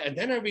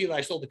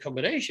realized all the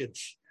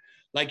combinations.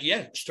 Like,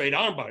 yeah, straight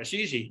armbar, it's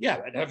easy.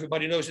 Yeah, and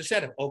everybody knows the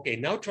setup. Okay,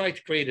 now try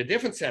to create a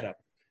different setup.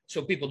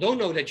 So people don't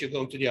know that you're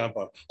going to the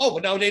armbar. Oh,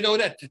 but now they know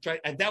that.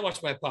 And that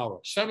was my power.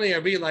 Suddenly I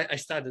realized I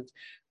started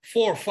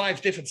 4 or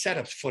 5 different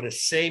setups for the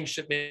same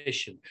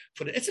submission.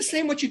 It's the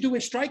same what you do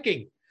in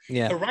striking.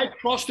 Yeah. A right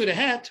cross to the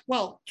head,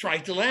 well, try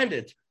to land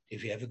it.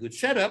 If you have a good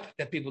setup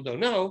that people don't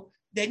know,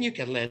 then you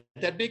can land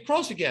that big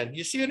cross again.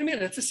 You see what I mean?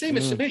 That's the same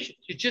as submission.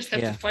 You just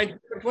have to find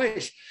different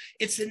ways.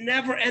 It's a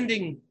never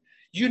ending.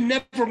 You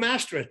never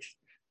master it.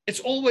 There's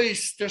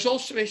always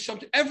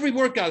something. Every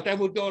workout I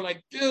would go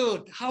like,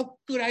 dude, how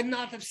could I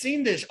not have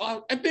seen this?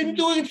 Oh, I've been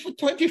doing it for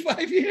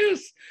 25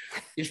 years.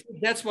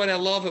 That's what I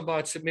love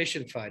about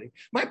submission fighting.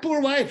 My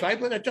poor wife, I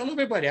tell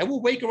everybody, I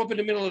would wake her up in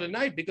the middle of the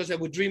night because I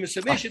would dream a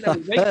submission. I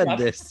would wake up,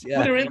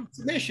 put her in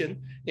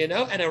submission, and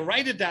I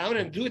write it down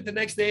and do it the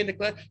next day in the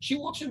class. She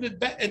walks in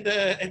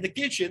the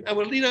kitchen. I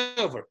would lean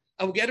over.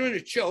 I would get her in a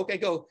choke. I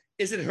go,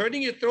 is it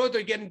hurting your throat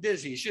or getting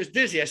dizzy? She was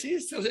dizzy. I see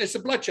it's a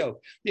blood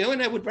choke,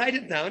 and I would write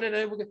it down. And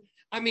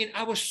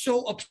I was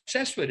so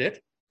obsessed with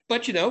it.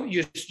 But,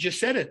 you just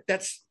said it.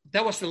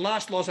 That was the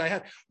last loss I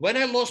had. When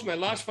I lost my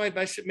last fight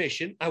by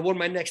submission, I won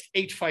my next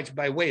 8 fights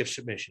by way of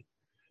submission.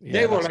 Yeah,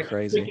 they were like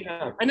crazy.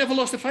 I never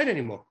lost a fight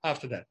anymore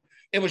after that.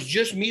 It was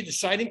just me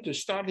deciding to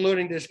start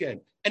learning this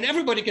game. And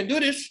everybody can do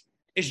this.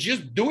 It's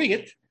just doing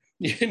it,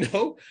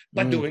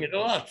 but doing it a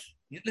lot.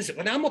 Listen,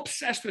 when I'm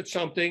obsessed with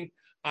something,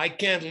 I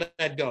can't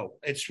let go.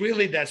 It's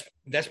really,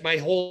 that's my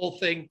whole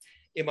thing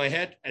in my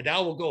head, and I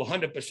will go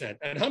 100%.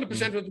 And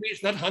 100% with me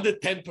is not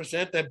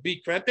 110% that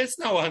beat crap. It's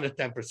now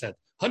 110%.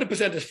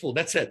 100% is full.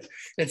 That's it.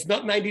 It's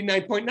not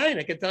 99.9.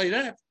 I can tell you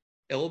that.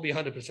 It will be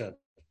 100%.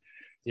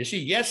 You see,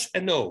 yes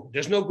and no.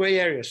 There's no gray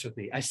areas with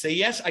me. I say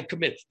yes, I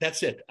commit.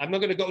 That's it. I'm not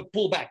going to go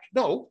pull back.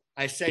 No,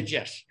 I said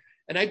yes.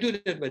 And I do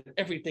that with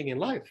everything in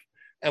life.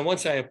 And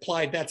once I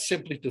applied that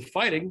simply to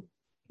fighting,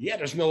 yeah,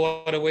 there's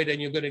no other way than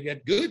you're going to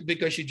get good,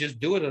 because you just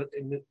do it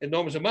in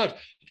enormous amounts.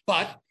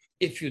 But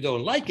if you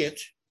don't like it,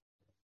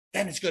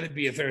 then it's going to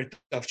be a very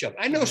tough job.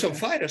 I know some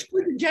fighters.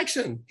 Quentin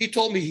Jackson, he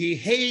told me he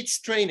hates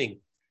training.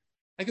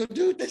 I go,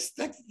 dude, this,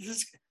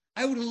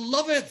 I would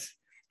love it.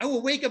 I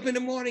would wake up in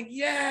the morning.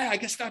 Yeah, I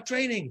can start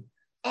training.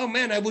 Oh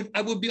man, I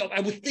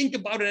would think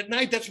about it at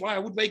night. That's why I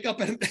would wake up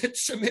and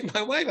submit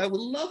my wife. I would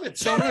love it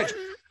so much.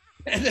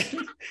 And then,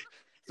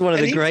 it's one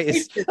of the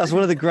greatest. That's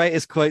one of the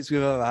greatest quotes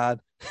we've ever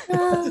had.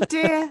 Oh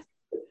dear.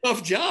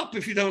 Tough job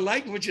if you don't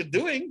like what you're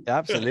doing.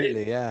 Absolutely,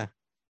 right? yeah.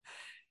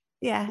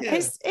 Yeah,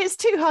 it's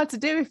too hard to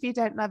do if you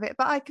don't love it.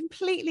 But I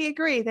completely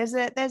agree. There's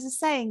a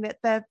saying that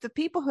the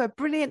people who are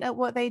brilliant at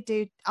what they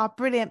do are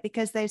brilliant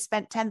because they've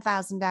spent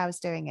 10,000 hours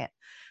doing it,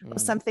 or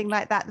something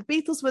like that. The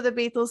Beatles were the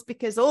Beatles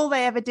because all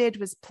they ever did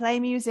was play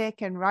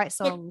music and write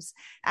songs.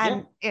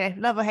 And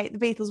love or hate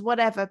the Beatles,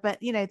 whatever. But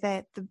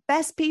the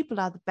best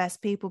people are the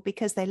best people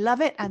because they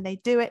love it and they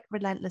do it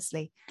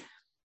relentlessly.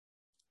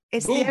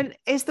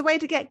 It's the way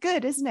to get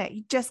good, isn't it?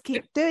 You just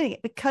keep doing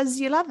it because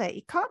you love it.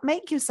 You can't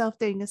make yourself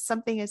doing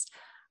something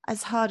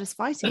as hard as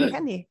fighting,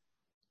 can you?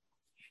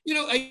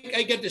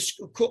 I get this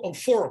quote on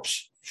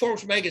Forbes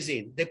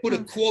magazine. They put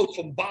a quote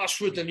from Bas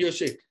Rutten, and you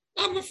say,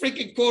 I'm a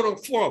freaking quote on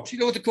Forbes. You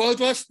know what the quote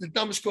was? The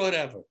dumbest quote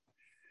ever.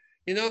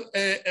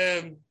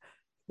 Being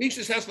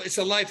successful, it's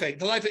a life hack.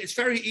 It's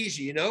very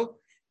easy,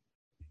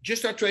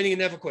 Just start training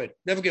and never quit.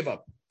 Never give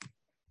up.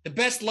 The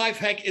best life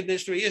hack in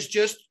history is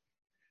just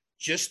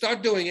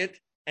start doing it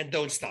and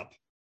don't stop.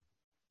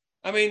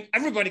 I mean,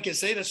 everybody can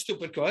say that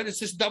stupid quote. It's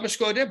just dumbest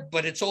quote ever,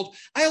 but it's old.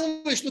 I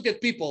always look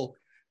at people,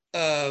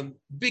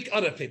 big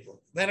other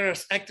people, whether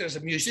it's actors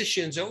or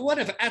musicians or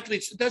whatever,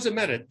 athletes, it doesn't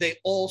matter. They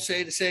all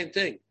say the same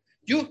thing.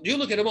 You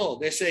look at them all.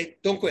 They say,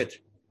 don't quit.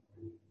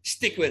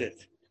 Stick with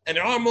it. And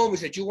there are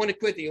moments that you want to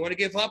quit and you want to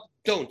give up.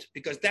 Don't,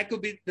 because that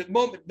could be the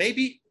moment.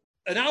 Maybe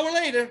an hour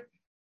later,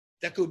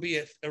 that could be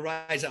a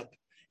rise up.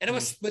 And it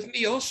was with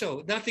me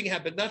also. Nothing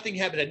happened. I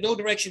had no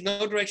direction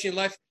in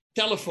life.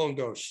 Telephone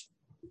goes.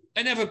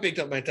 I never picked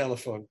up my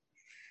telephone,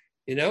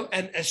 and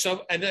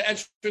the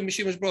answering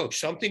machine was broke.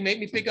 Something made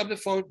me pick up the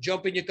phone,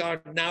 jump in your car.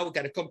 Now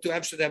got to come to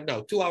Amsterdam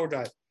now, 2-hour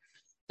drive.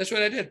 That's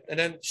what I did. And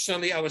then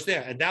suddenly I was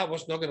there, and I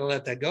was not going to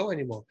let that go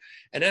anymore.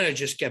 And then I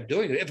just kept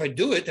doing it. If I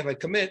do it, if I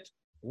commit,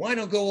 why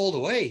not go all the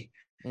way?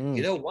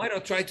 Why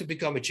not try to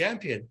become a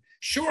champion?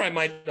 Sure, I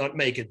might not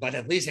make it, but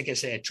at least I can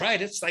say I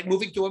tried it. It's like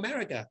moving to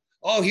America.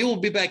 Oh, he will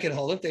be back in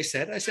Holland, they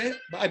said. I said,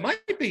 I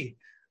might be.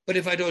 But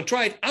if I don't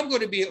try it, I'm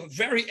going to be a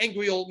very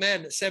angry old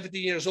man, 70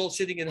 years old,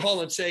 sitting in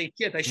Holland saying,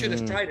 shit, I should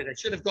have tried it. I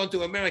should have gone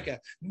to America.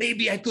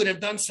 Maybe I could have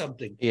done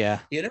something. Yeah.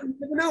 You never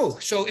know.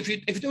 So if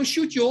you don't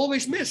shoot, you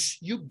always miss.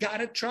 You got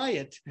to try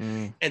it.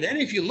 And then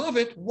if you love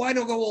it, why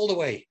not go all the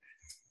way?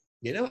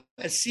 And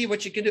see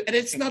what you can do. And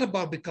it's not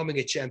about becoming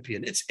a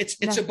champion.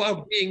 It's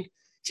about being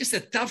just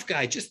a tough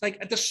guy. Just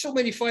like there's so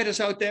many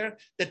fighters out there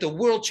that the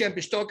world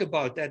champions talk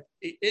about that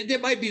they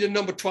might be the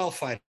number 12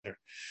 fighter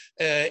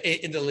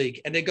in the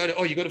league. And they go,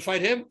 you're going to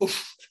fight him?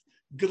 Oof,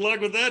 good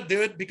luck with that,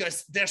 dude,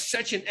 because they're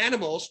such an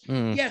animals.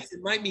 Yes, it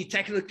might be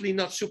technically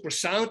not super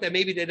sound and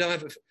maybe they don't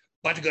have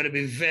but it's going to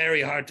be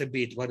very hard to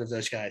beat one of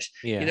those guys.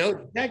 Yeah.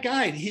 That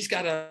guy, he's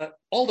got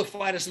all the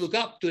fighters look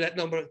up to that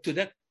number, to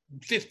that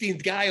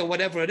 15th guy or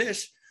whatever it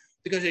is,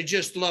 because they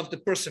just love the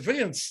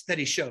perseverance that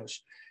he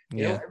shows.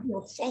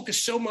 Everyone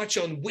focus so much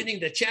on winning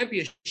the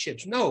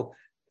championships. No,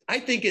 I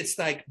think it's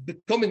like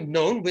becoming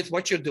known with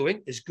what you're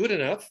doing is good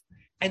enough.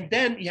 And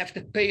then you have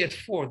to pay it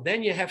forward.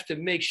 Then you have to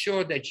make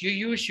sure that you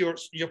use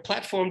your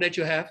platform that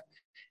you have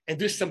and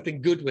do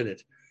something good with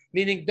it.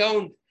 Meaning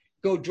don't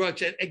go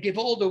drugs and give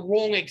all the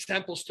wrong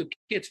examples to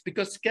kids,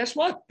 because guess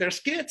what? There's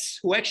kids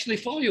who actually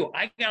follow you.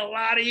 I got a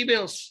lot of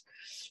emails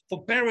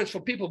from parents,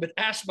 from people with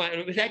asthma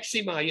and with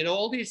eczema,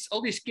 all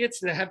these kids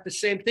that have the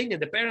same thing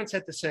and the parents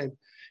had the same.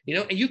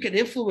 And you can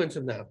influence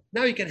them now.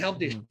 Now you can help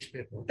these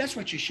people. That's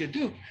what you should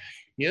do.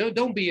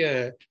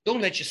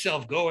 Don't let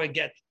yourself go and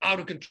get out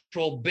of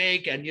control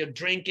big and you're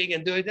drinking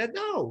and doing that.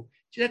 No,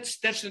 that's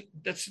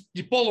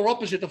the polar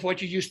opposite of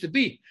what you used to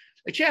be,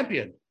 a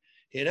champion.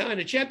 And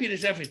a champion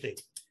is everything.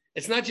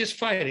 It's not just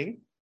fighting,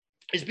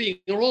 it's being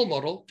a role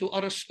model to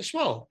others as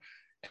well.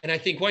 And I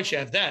think once you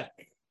have that,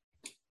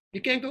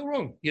 you can't go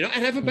wrong,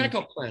 and have a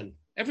backup plan.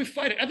 Every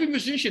fighter, every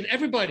musician,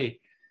 everybody.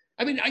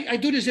 I mean, I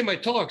do this in my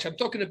talks. I'm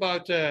talking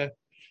about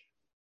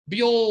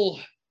we all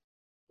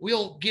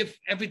give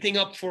everything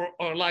up for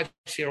our lives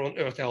here on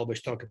earth. I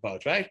always talk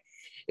about, right?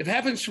 If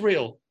heaven's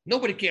real,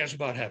 nobody cares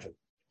about heaven.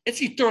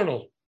 It's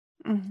eternal.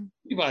 Think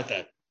about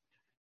that.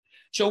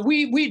 So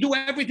we do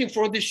everything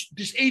for this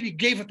 80,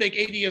 give or take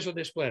 80 years on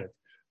this planet,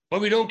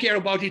 but we don't care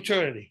about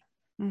eternity.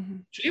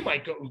 So you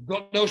might go,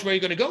 God knows where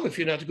you're going to go if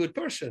you're not a good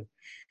person.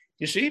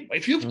 You see,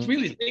 if you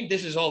really think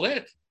this is all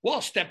it, well,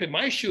 step in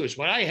my shoes.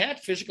 When I had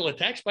physical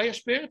attacks by a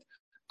spirit,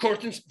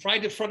 curtains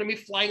right in front of me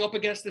flying up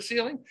against the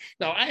ceiling.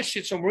 Now, I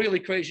see some really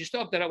crazy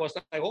stuff that I was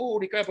like,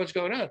 holy crap, what's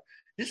going on?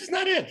 This is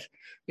not it,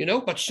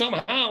 but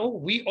somehow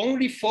we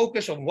only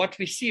focus on what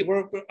we see.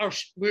 We're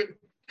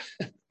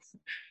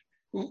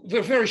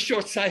very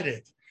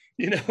short-sighted,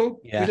 We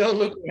don't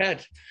look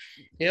ahead,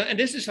 and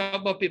this is how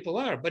about people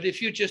are. But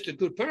if you're just a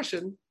good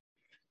person,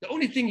 the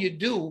only thing you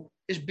do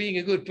is being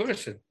a good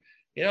person.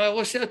 I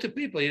always say to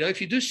people,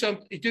 if you do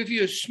something, if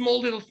you a small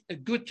little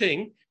good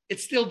thing,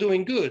 it's still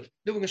doing good.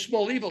 Doing a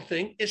small evil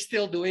thing is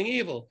still doing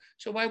evil.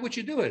 So why would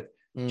you do it?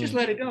 Just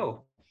let it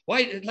go.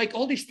 Why? Like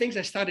all these things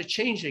I started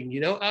changing,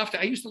 after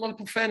I used a lot of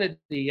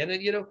profanity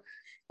and,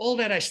 all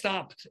that I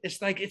stopped.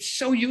 It's like, it's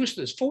so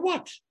useless. For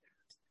what?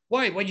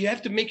 Why? Well, you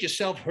have to make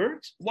yourself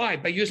hurt? Why?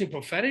 By using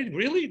profanity?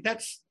 Really?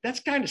 That's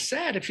kind of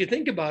sad if you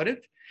think about it.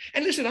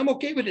 And listen, I'm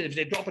okay with it. If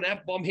they drop an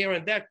F-bomb here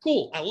and there,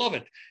 cool. I love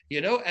it,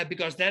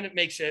 because then it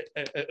makes a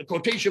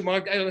quotation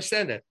mark. I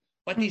understand that.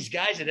 But these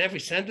guys in every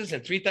sentence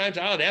and 3 times,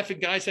 the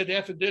effing guy said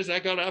effing this, I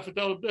got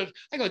effing this.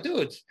 I go,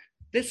 dude,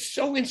 there's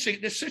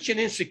such an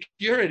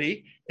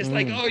insecurity. It's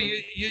like, oh,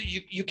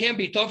 you can't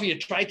be tough. You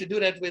try to do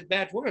that with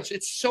bad words.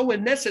 It's so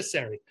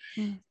unnecessary,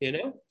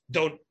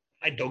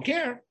 I don't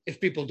care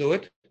if people do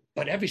it,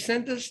 but every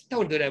sentence,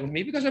 don't do that with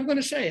me because I'm going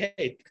to say,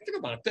 hey,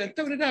 come on,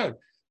 tone it down.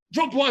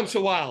 Drop once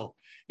a while.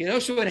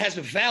 So it has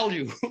a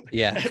value.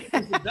 Yeah.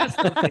 That's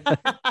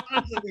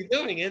constantly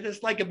doing it.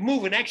 It's like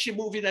an action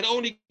movie that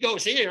only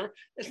goes here.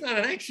 It's not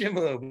an action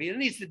movie. It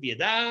needs to be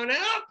down and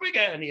up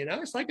again.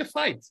 It's like a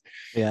fight.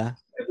 Yeah.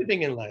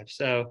 Everything in life.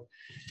 So,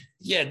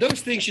 yeah,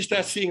 those things you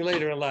start seeing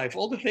later in life.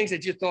 All the things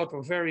that you thought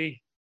were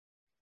very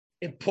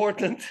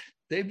important,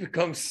 they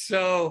become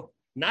so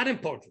not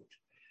important.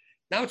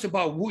 Now it's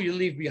about who you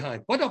leave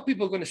behind. What are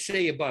people going to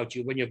say about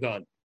you when you're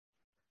gone?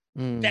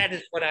 That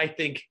is what I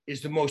think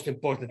is the most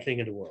important thing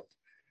in the world.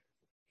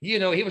 He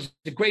was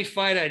a great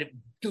fighter.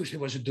 He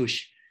was a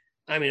douche.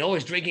 I mean,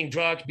 always drinking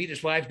drugs, beat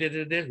his wife,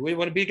 did this. We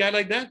want to be a guy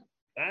like that?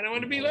 I don't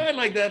want to be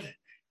like that.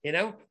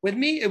 With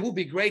me, it would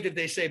be great if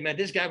they say, man,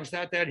 this guy was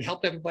out there. He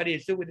helped everybody.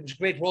 He was a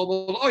great role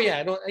model. Oh,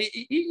 yeah,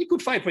 he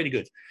could fight pretty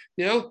good.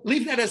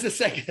 Leave that as a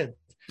second.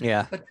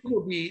 Yeah. But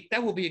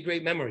that will be a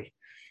great memory.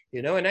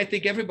 And I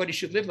think everybody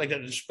should live like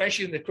that,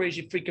 especially in the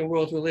crazy freaking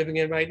world we're living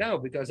in right now,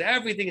 because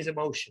everything is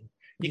emotion.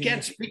 You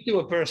can't speak to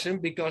a person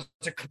because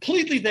they're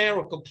completely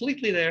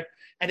there,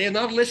 and they're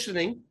not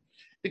listening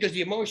because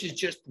the emotions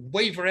just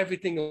waver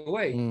everything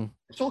away.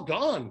 It's all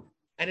gone.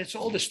 And it's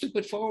all the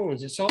stupid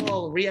phones. It's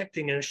all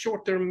reacting and a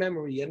short-term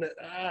memory and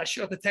a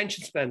short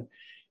attention span.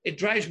 It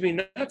drives me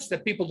nuts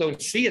that people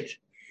don't see it.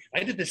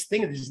 I did this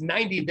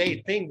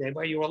 90-day thing there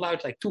where you were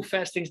allowed like 2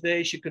 fastings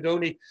days. You could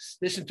only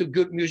listen to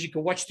good music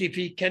or watch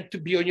TV. Can't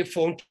be on your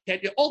phone.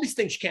 All these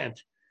things can't.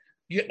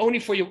 You only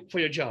for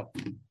your job.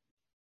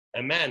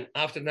 And man,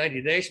 after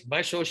 90 days,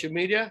 my social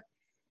media,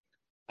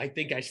 I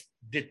think I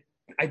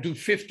do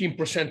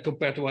 15%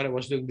 compared to what I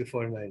was doing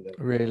before 90 days.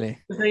 Really?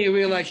 But then you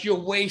realize you're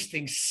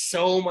wasting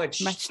so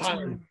much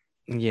time.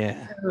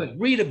 Yeah.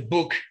 Read a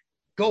book.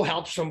 Go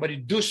help somebody,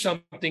 do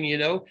something,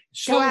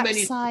 So Go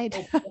many.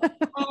 outside.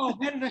 Oh,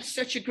 man, that's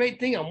such a great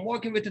thing. I'm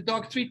walking with the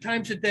dog 3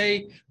 times a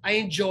day. I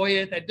enjoy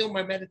it. I do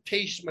my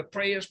meditations, my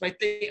prayers, my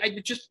thing.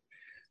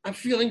 I'm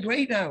feeling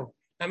great now.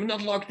 I'm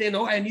not locked in.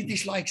 Oh, I need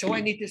these likes. Oh,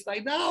 I need this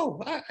like.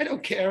 No, I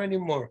don't care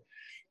anymore.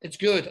 It's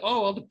good.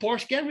 Oh, well, the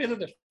Porsche, get rid of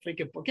the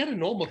freaking, get a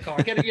normal car.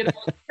 Get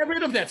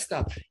rid of that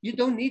stuff. You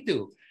don't need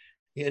to.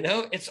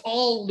 It's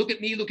all look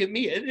at me.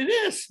 It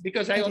is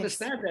because I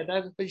understand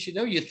that. But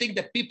you think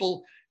that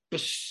people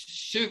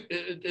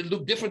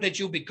look different at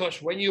you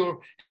because when you're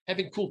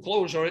having cool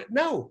clothes or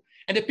no.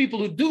 And the people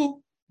who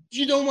do,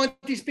 you don't want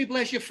these people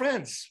as your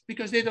friends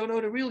because they don't know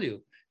the real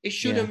you. It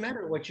shouldn't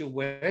matter what you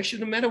wear. It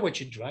shouldn't matter what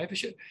you drive.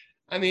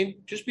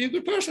 Just be a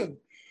good person,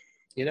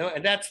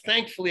 and that's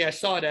thankfully I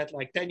saw that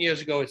like 10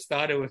 years ago. It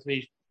started with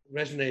me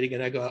resonating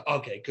and I go,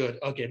 okay, good.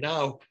 Okay.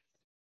 Now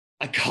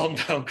I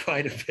calmed down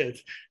quite a bit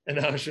and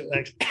I was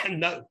like,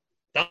 now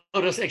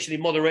there's actually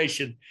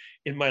moderation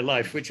in my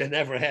life, which I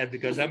never had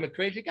because I'm a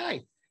crazy guy.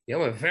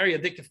 I'm a very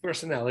addictive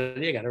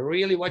personality. You got to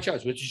really watch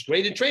out, which is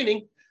great in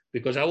training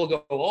because I will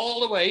go all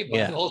the way,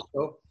 but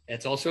also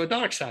it's also a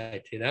dark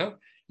side, So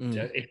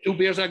if 2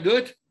 beers are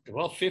good,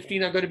 well,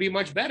 15 are going to be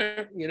much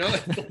better,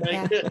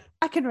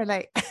 I can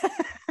relate.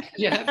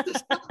 You have to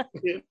stop.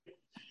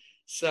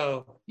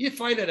 So you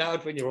find it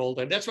out when you're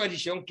older. And that's why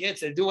these young kids,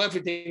 they do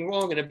everything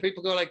wrong. And then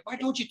people go like, why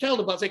don't you tell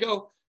them? I say,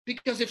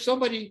 because if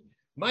somebody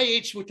my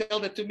age would tell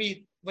that to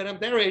me when I'm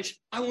their age,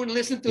 I wouldn't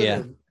listen to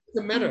them. It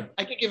doesn't matter.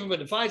 I can give them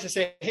advice and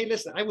say, hey,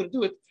 listen, I wouldn't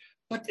do it.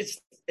 But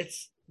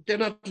they're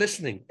not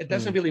listening. It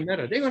doesn't really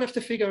matter. They're going to have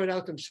to figure it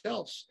out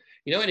themselves.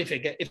 And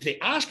if they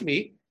ask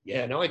me,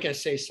 now I can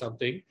say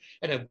something,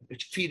 and I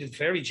feed it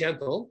very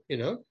gentle.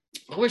 I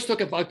always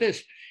talk about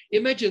this.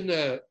 Imagine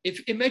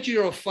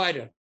you're a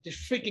fighter, this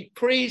freaking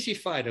crazy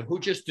fighter who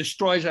just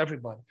destroys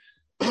everybody.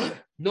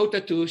 No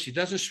tattoos. He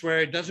doesn't swear.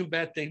 He doesn't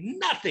bad thing.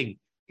 Nothing.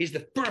 He's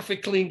the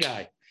perfect clean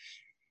guy,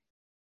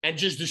 and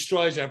just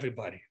destroys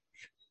everybody.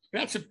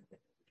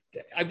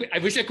 I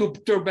wish I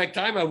could turn back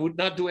time. I would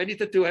not do any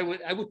tattoo.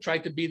 I would try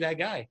to be that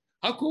guy.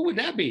 How cool would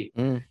that be?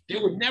 They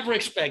would never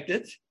expect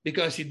it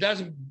because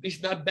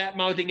he's not bad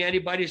mouthing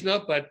anybody. He's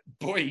not, but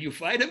boy, you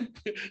fight him,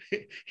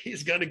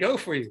 he's going to go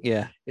for you.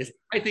 Yeah.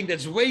 I think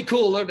that's way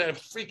cooler than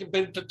freaking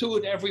been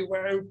tattooed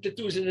everywhere,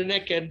 tattoos in the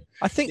neck. And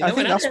I think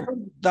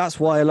that's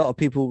why a lot of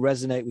people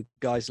resonate with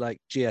guys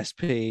like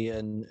GSP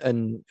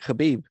and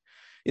Khabib.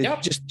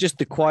 Yep. Just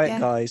the quiet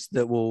guys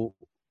that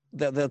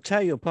they'll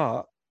tear you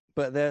apart,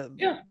 but they're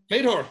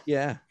Fedor.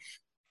 Yeah.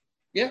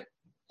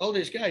 All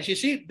these guys, you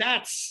see,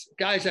 that's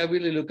guys I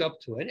really look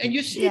up to, and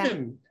you see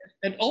them,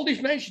 and all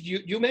these mentions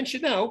you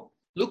mentioned now.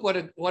 Look what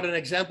an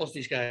examples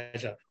these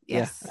guys are.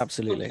 Yes, yeah,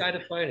 absolutely. Kind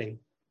of fighting.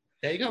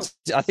 There you go.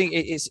 I think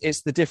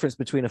it's the difference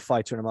between a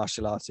fighter and a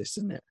martial artist,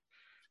 isn't it?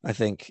 I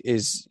think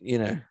is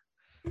then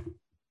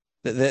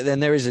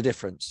there is a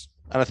difference,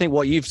 and I think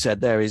what you've said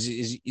there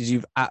is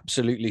you've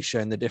absolutely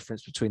shown the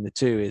difference between the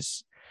two.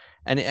 Is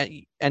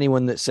and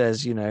anyone that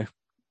says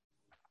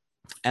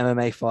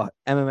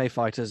MMA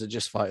fighters are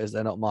just fighters,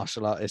 they're not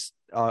martial artists,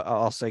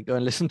 I'll say go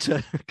and listen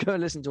to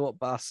what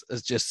Bas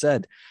has just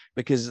said,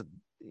 because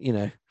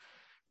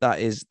that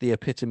is the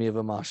epitome of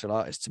a martial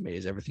artist to me,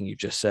 is everything you've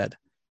just said.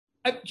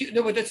 But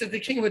that's the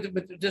thing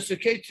that's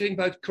the thing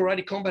about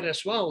karate combat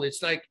as well.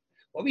 It's like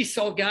when we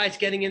saw guys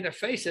getting in their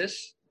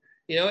faces,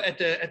 at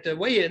the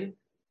weigh-in,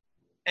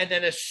 and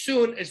then as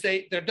soon as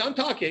they're done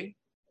talking,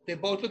 they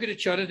both look at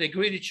each other, they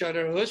greet each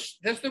other. There's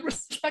the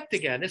respect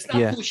again. It's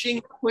not pushing.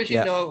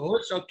 No,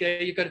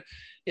 okay. You got,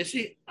 you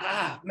see,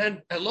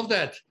 man, I love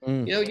that.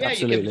 You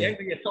can be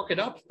angry, you talk it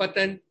up, but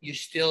then you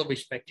still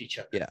respect each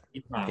other. Yeah.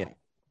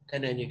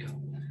 And then you go.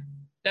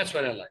 That's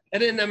what I like.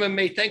 And in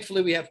MMA,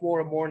 thankfully, we have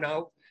more and more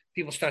now.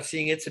 People start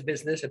seeing it's a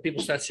business, and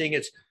people start seeing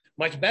it's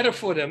much better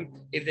for them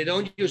if they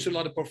don't use a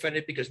lot of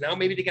profanity, because now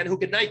maybe they can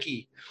hook at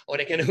Nike or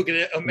they can hook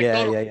at a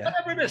McDonald's,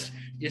 whatever it is.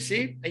 You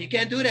see? And you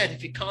can't do that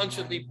if you're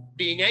constantly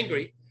being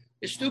angry.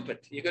 It's stupid.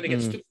 You're going to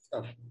get stupid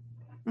stuff.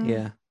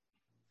 Yeah.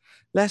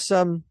 Let's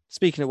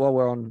speaking of, while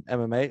we're on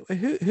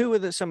MMA, who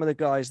are some of the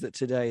guys that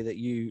today that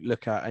you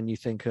look at and you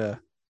think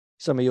are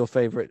some of your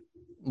favorite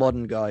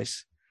modern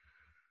guys?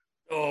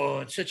 Oh,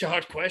 it's such a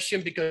hard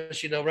question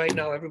because, right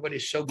now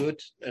everybody's so good,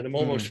 and I'm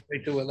almost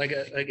ready to like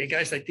a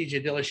guys like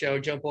TJ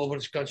Dillashaw jump over,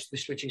 is constantly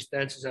switching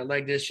stances. I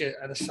like this shit.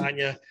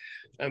 Adesanya,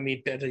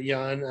 Petr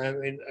Yan,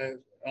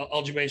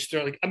 Aljamain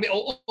Sterling.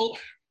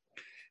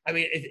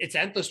 It's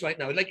endless right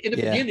now. Like in the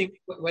beginning,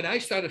 when I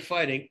started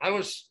fighting,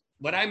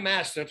 what I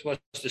mastered was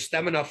the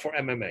stamina for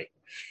MMA.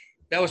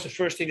 That was the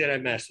first thing that I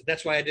mastered.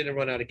 That's why I didn't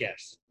run out of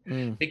gas.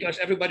 Because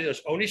everybody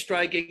does only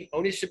striking,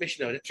 only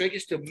submission. Now, the trick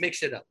is to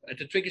mix it up. And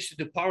the trick is to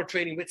do power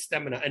training with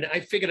stamina. And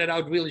I figured it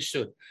out really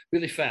soon,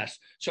 really fast.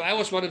 So I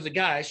was one of the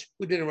guys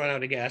who didn't run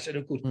out of gas and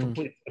who could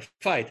complete a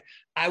fight.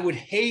 I would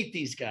hate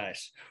these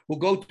guys who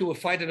go to a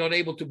fight and not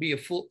able to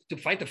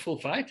fight a full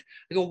fight.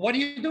 I go, what are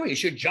you doing?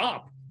 It's your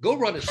job. Go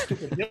run a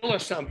stupid hill or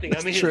something.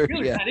 True,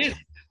 that is,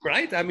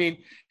 right?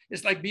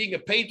 It's like being a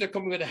painter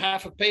coming with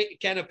a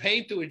can of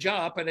paint to a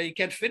job and then you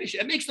can't finish it.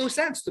 It makes no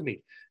sense to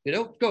me,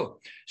 go.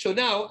 So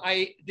now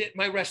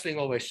my wrestling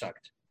always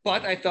sucked.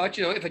 But I thought,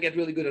 if I get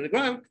really good on the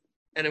ground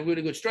and I'm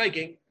really good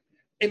striking,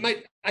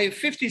 I have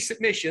 50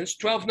 submissions,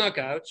 12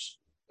 knockouts,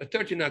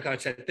 13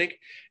 knockouts, I think,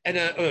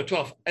 and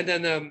 12. And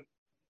then,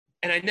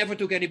 and I never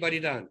took anybody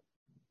down.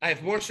 I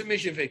have more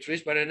submission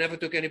victories, but I never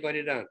took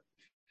anybody down.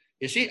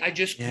 You see, I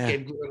just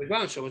became good on the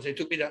ground. So once they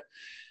took me down.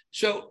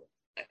 So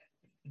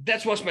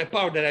that was my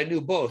power, that I knew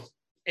both.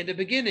 In the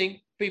beginning,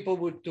 people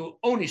would do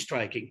only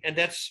striking. And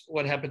that's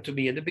what happened to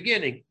me in the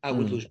beginning. I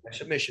would lose by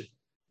submission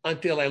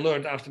until I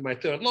learned after my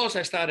third loss,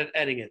 I started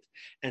adding it.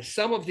 And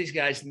some of these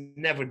guys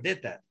never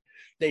did that.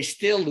 They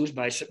still lose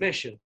by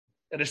submission.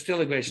 And are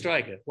still a great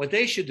striker. What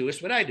they should do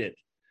is what I did.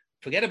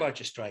 Forget about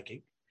your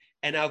striking.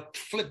 And I'll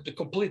flip the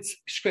complete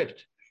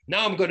script.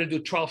 Now I'm going to do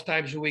 12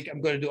 times a week.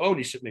 I'm going to do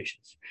only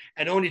submissions.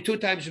 And only 2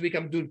 times a week,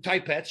 I'm doing Thai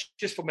pads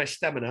just for my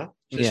stamina,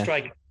 the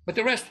striking. But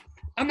the rest,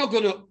 I'm not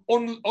going to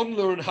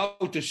unlearn how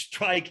to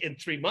strike in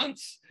 3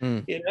 months.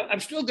 I'm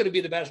still going to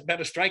be the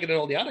better striker than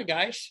all the other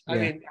guys.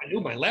 I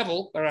knew my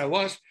level where I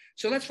was.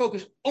 So let's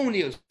focus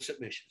only on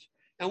submissions.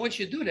 And once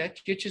you do that,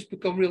 you just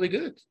become really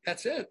good.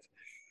 That's it.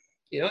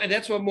 And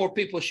that's what more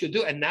people should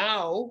do. And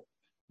now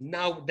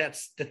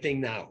that's the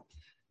thing now.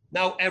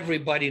 Now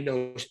everybody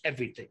knows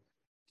everything.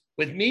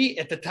 With me,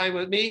 at the time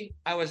with me,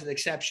 I was an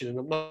exception, and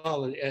I'm not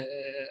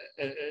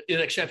an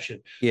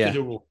exception to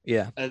the rule.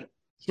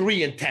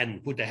 3 in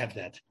 10 would have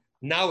that.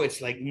 Now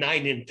it's like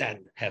 9 in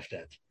 10 have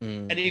that.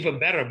 And even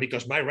better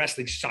because my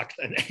wrestling sucked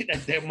and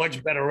they're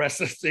much better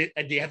wrestlers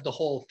and they have the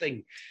whole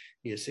thing,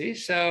 you see?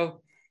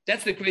 So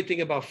that's the great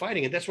thing about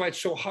fighting. And that's why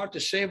it's so hard to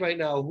say right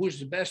now who's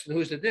the best and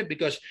who's the dip,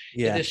 because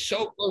it is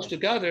so close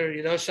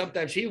together.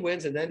 Sometimes he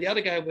wins and then the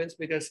other guy wins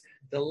because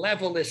the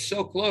level is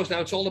so close. Now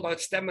it's all about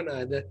stamina.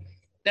 And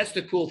that's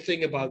the cool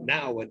thing about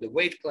now and the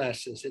weight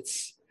classes.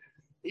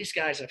 These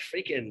guys are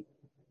freaking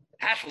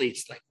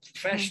athletes, like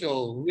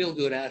professional, real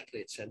good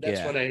athletes. And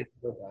that's what I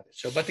know about it.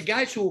 So, but the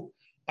guys who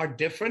are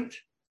different,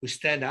 who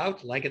stand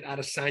out, like an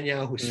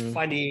Adesanya, who's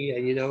funny,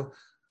 and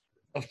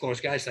of course,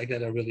 guys like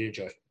that I really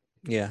enjoy.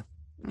 Yeah,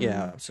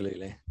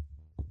 absolutely.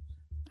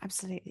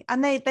 Absolutely.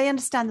 And they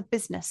understand the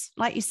business.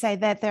 Like you say,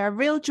 they're a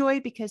real joy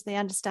because they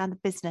understand the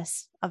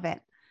business of it.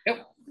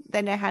 Yep.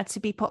 They know how to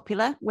be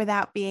popular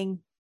without being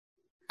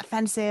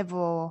offensive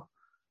or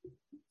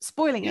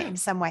spoiling it in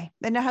some way.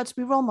 They know how to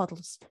be role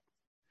models.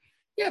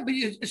 Yeah, but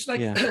it's like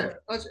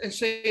I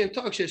say in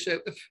talks,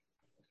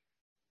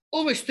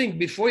 always think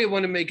before you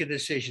want to make a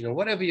decision on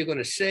whatever you're going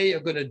to say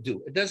or going to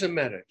do. It doesn't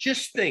matter.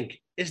 Just think,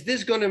 is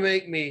this going to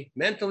make me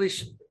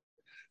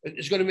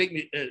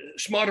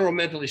smarter or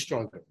mentally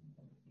stronger?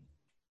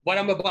 What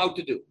I'm about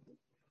to do,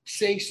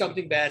 saying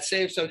something bad,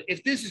 saying something,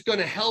 if this is going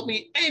to help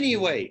me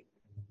anyway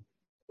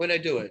when I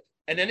do it.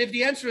 And then if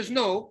the answer is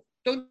no,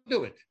 don't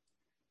do it.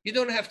 You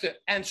don't have to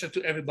answer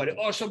to everybody.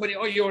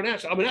 You're an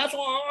asshole. I'm an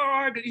asshole.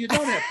 You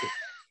don't have to.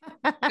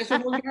 There's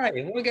one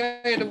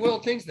guy in the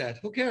world thinks that.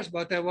 Who cares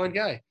about that one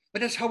guy?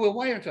 But that's how we're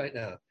wired right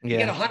now. You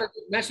get 100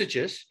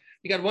 messages.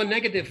 You got one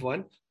negative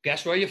one.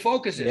 Guess where your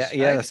focus is?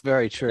 Yeah, right? That's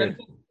very true.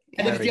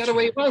 And if it's the other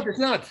way around, it's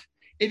not.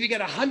 If you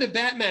get 100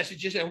 bad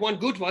messages and one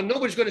good one,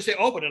 nobody's going to say,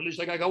 but at least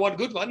I got one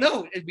good one.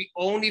 No, it'd be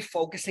only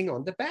focusing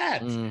on the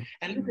bad.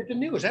 And look at the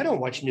news. I don't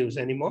watch news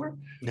anymore.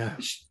 No.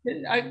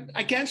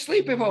 I can't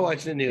sleep if I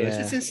watch the news.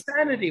 It's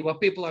insanity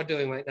what people are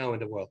doing right now in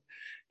the world.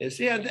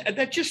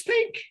 Just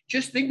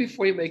think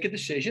before you make a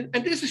decision.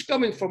 And this is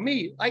coming from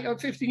me. Like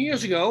 15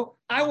 years ago,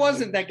 I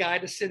wasn't that guy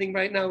that's sitting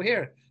right now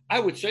here. I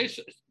would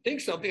think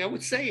something, I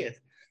would say it.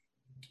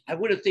 I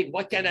wouldn't think,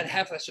 what can that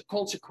have as a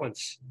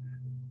consequence?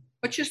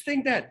 But just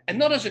think that, and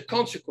not as a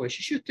consequence.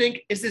 You should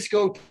think, is this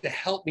going to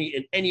help me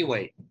in any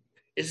way?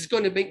 Is this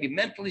going to make me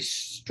mentally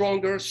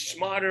stronger,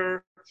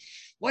 smarter?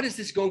 What is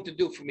this going to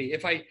do for me?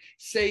 If I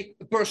say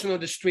a person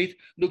on the street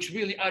looks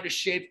really out of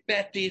shape,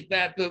 bad teeth,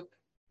 bad book,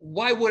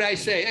 why would I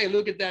say, hey,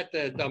 look at that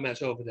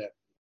dumbass over there?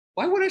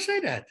 Why would I say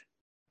that?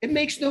 It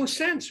makes no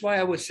sense why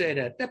I would say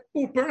that. That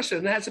poor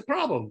person has a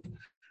problem,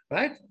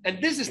 right?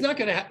 And this is not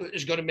going to happen.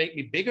 It's going to make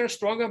me bigger,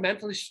 stronger,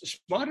 mentally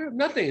smarter.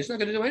 Nothing. It's not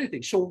going to do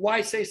anything. So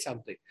why say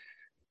something?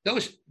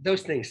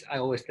 Those things I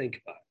always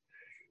think about,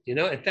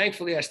 and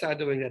thankfully I started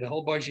doing that a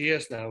whole bunch of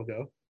years now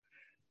ago.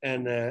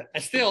 And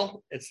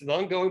still, it's an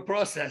ongoing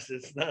process.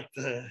 It's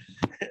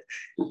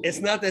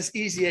not as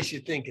easy as you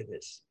think it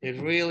is.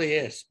 It really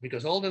is,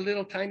 because all the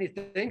little tiny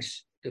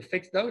things to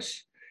fix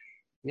those,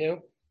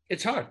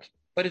 it's hard,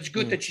 but it's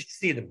good that you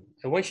see them.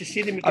 And once you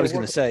see them, you can I was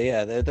going to say,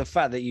 the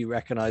fact that you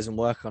recognize and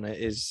work on it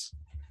is,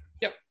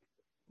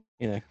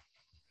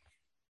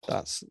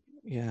 that's.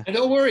 Yeah. And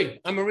don't worry,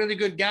 I'm a really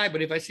good guy,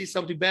 but if I see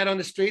something bad on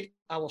the street,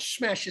 I will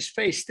smash his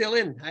face still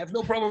in. I have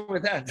no problem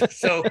with that.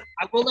 So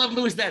I will not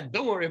lose that.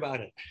 Don't worry about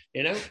it.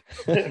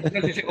 Because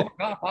they say,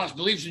 God, boss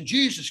believes in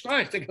Jesus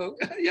Christ. I go,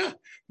 yeah,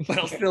 but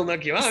I'll still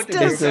knock you out.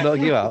 Still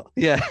knock you out.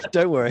 Yeah,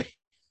 don't worry.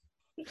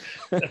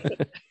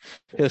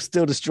 He'll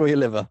still destroy your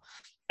liver.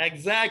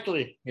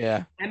 Exactly.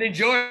 Yeah. And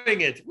enjoying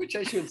it, which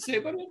I shouldn't say,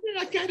 but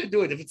I kind of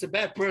do it. If it's a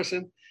bad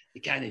person,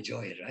 you can't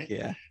enjoy it, right?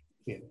 Yeah.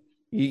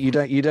 You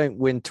don't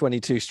win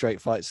 22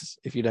 straight fights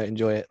if you don't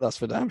enjoy it. That's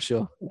for damn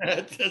sure.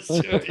 That's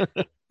true.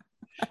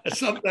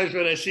 Sometimes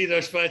when I see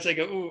those fights, I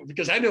go, ooh,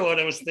 because I know what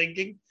I was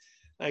thinking.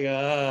 I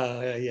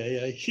go,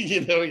 yeah.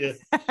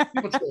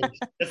 People change.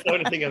 That's the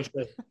only thing I'm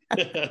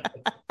saying.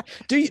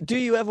 Do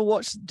you ever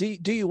watch?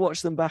 Do you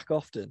watch them back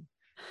often?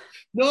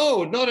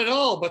 No, not at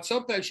all. But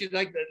sometimes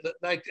like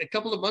a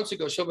couple of months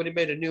ago, somebody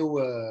made a new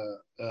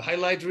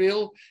highlight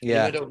reel.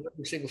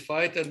 Every single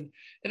fight, and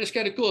it's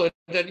kind of cool. And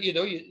then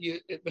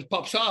it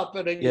pops up,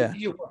 and then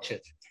you watch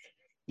it.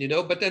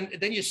 But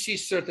then you see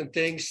certain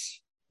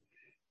things.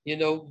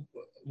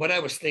 What I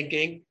was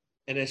thinking,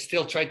 and I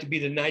still try to be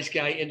the nice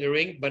guy in the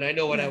ring, but I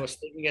know what I was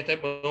thinking at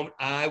that moment.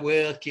 I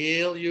will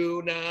kill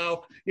you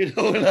now.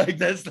 Like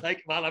that's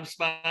like while I'm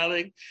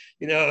smiling,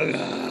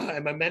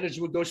 and my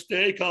manager would go,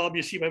 stay calm.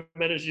 You see my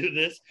manager do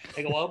this.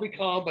 I go, I'll be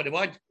calm, but if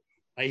I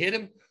hit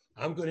him,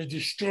 I'm going to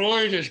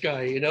destroy this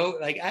guy,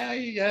 like,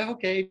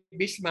 okay,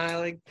 be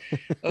smiling.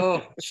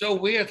 Oh, so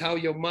weird how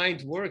your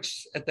mind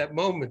works at that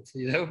moment,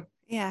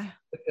 Yeah.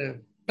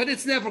 But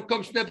it's never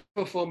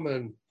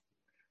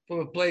from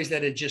a place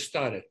that it just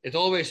started. It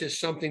always is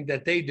something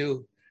that they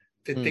do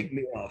to tick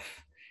me off.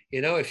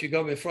 If you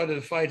go in front of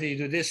the fighter, you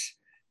do this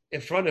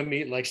in front of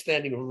me, like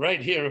standing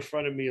right here in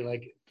front of me,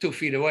 like 2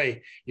 feet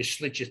away, you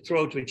slit your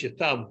throat with your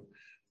thumb.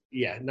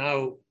 Yeah,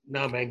 now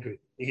I'm angry.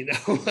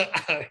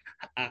 I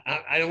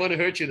don't want to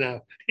hurt you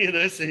now.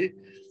 See?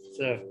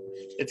 So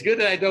it's good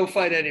that I don't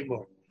fight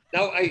anymore.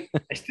 Now I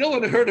still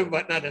want to hurt him,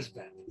 but not as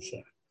bad.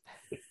 So.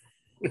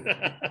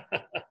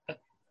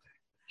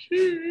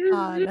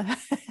 Oh, no.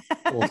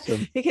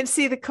 Awesome. You can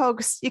see the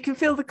cogs. You can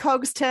feel the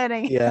cogs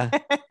turning. Yeah.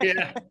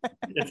 Yeah.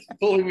 It's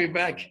pulling me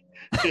back.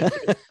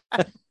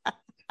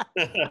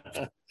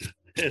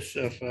 It's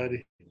so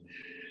funny.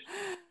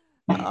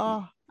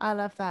 Oh, I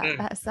love that.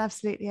 That's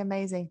absolutely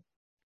amazing.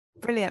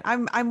 Brilliant.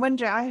 I'm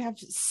wondering, I have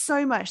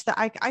so much that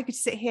I could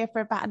sit here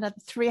for about another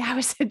 3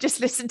 hours and just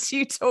listen to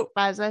you talk,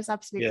 Bas. That's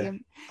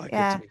absolutely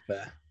to be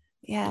fair.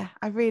 Yeah,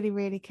 I really,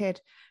 really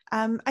could.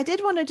 I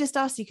did want to just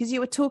ask you, because you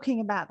were talking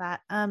about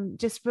that,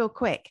 just real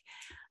quick.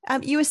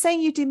 You were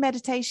saying you do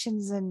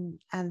meditations and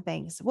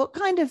things. What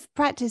kind of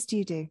practice do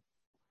you do?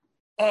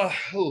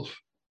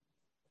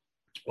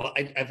 Well,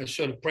 I have a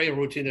sort of prayer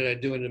routine that I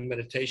do in a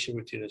meditation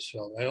routine as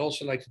well. I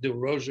also like to do a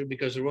rosary,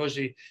 because the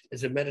rosary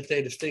is a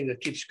meditative thing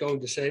that keeps going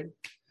the same.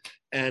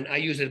 And I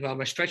use it about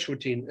my stretch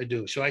routine I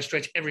do. So I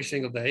stretch every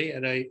single day,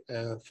 and I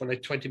for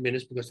like 20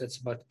 minutes, because that's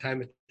about the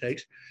time it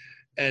takes.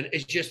 And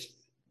it's just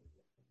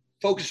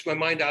focus my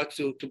mind out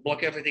to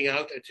block everything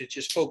out and to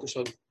just focus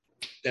on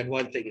that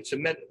one thing. It's a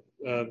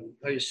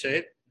how you say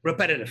it?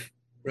 Repetitive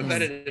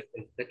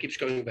thing that keeps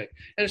going back.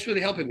 And it's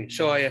really helping me.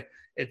 So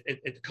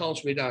it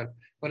calms me down.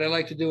 What I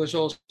like to do is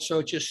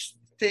also just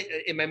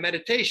in my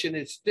meditation,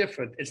 it's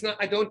different. It's not,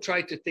 I don't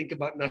try to think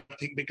about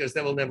nothing, because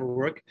that will never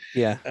work.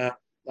 Yeah.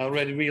 I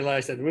already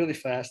realized that really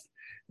fast.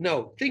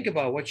 No, think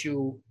about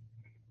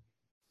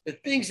the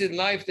things in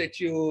life that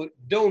you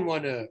don't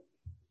want to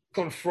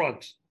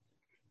confront.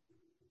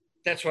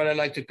 That's what I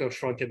like to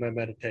confront in my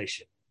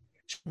meditation.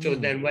 So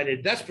then when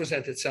it does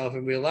present itself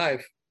in real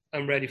life,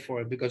 I'm ready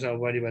for it, because I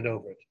already went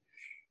over it.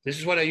 This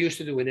is what I used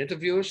to do in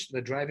interviews.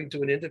 The driving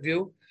to an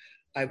interview,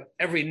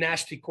 every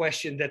nasty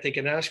question that they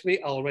can ask me,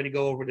 I'll already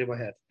go over it in my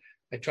head.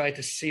 I try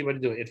to see what to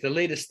do. If the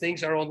latest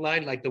things are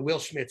online, like the Will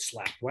Smith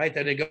slap, right?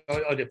 Then they go,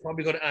 oh, they're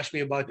probably going to ask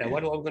me about that.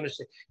 What am I going to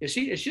say? You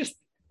see, it's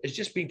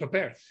just being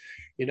prepared,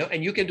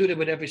 and you can do that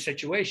with every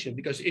situation,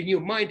 because in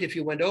your mind, if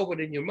you went over it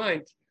in your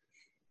mind,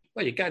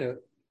 well, you kind of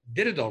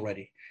did it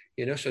already,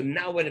 So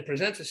now when it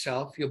presents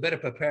itself, you're better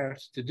prepared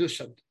to do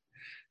something.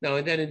 Now,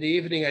 and then in the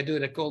evening,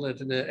 I call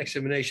it an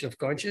examination of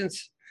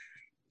conscience.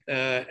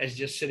 As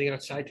just sitting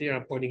outside here.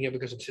 I'm pointing here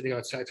because I'm sitting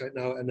outside right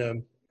now.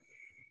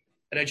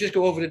 And I just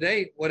go over the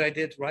day, what I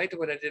did right and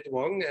what I did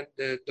wrong. And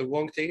the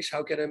wrong things,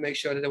 how can I make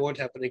sure that it won't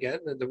happen again?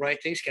 And the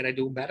right things, can I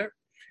do better?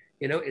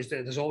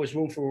 There's always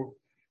room for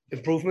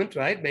improvement,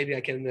 right? Maybe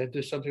I can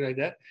do something like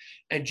that.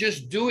 And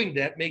just doing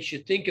that makes you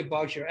think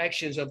about your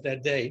actions of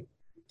that day.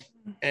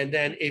 And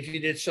then if you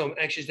did some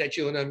actions that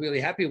you're not really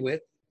happy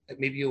with,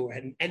 maybe you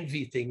had an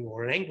envy thing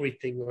or an angry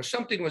thing, or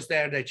something was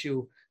there that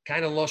you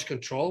kind of lost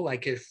control.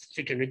 Like if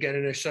you can get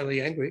in there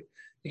suddenly angry,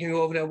 you can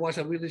go over there. Was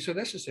that really so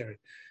necessary?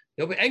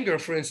 But anger,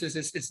 for instance,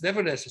 it's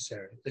never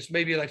necessary. It's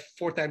maybe like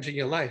 4 times in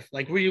your life.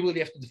 Like really, really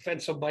have to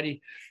defend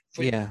somebody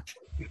for your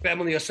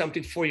family or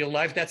something for your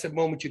life. That's a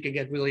moment you can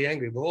get really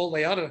angry. But all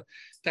the other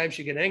times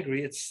you get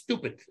angry, it's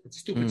stupid. It's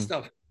stupid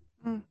stuff.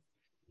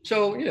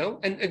 So,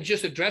 and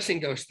just addressing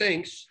those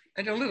things,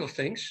 and they're little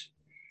things,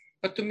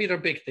 but to me, they're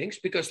big things,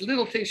 because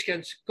little things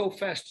can go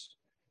fast.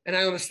 And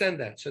I understand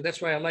that. So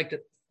that's why I like to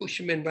push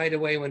them in right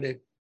away when they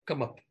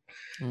come up.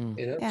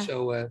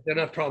 So they're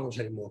not problems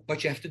anymore,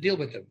 but you have to deal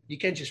with them. You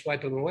can't just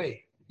wipe them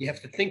away. You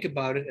have to think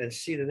about it and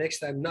see the next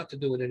time not to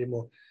do it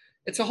anymore.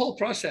 It's a whole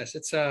process.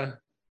 It's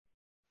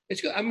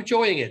good. I'm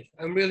enjoying it.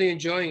 I'm really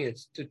enjoying it,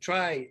 to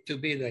try to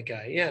be that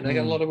guy. Yeah, and I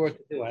got a lot of work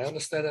to do. I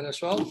understand that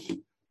as well.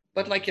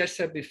 But like I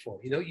said before,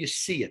 you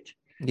see it.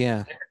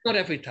 Yeah. Not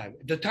every time.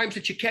 The times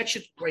that you catch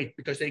it, great,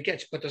 because they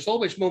catch. But there's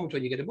always moments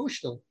when you get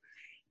emotional.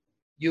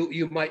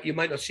 You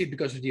might not see it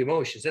because of the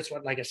emotions. That's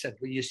what, like I said,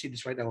 you see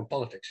this right now in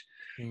politics,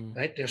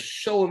 right? They're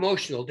so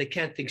emotional, they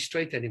can't think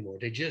straight anymore.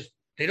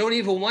 They don't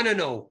even want to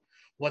know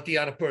what the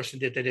other person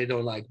did that they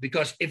don't like,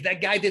 because if that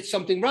guy did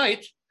something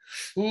right,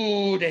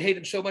 they hate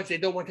him so much they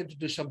don't want him to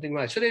do something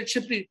right. So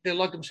they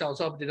lock themselves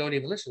up. They don't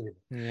even listen to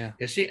him. Yeah.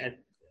 You see, and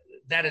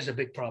that is a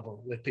big problem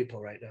with people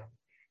right now.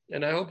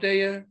 And I hope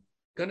they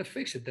gonna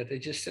fix it. That they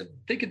just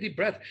take a deep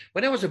breath.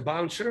 When I was a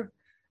bouncer,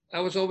 I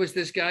was always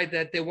this guy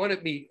that they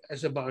wanted me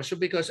as a bouncer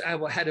because I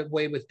had a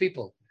way with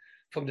people.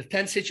 From the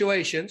 10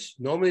 situations,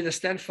 normally the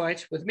stand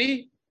fights with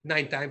me,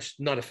 9 times,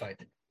 not a fight,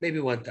 maybe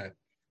 1 time,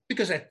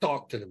 because I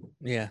talked to them.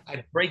 Yeah.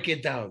 I'd break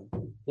it down.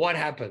 What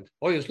happened?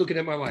 Oh, he was looking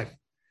at my wife.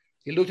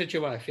 He looked at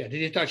your wife. Yeah.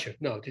 Did he touch her?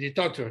 No. Did he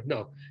talk to her?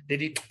 No.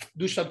 Did he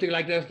do something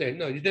like that?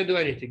 No, he didn't do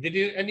anything. Did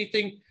he do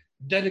anything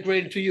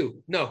denigrating to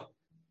you? No.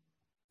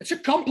 It's a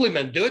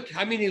compliment, dude.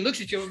 I mean, he looks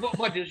at you.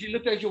 What? He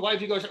looked at your wife.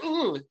 He goes,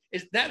 "Oh,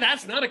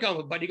 that's not a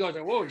compliment." But he goes,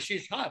 "Whoa,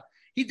 she's hot."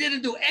 He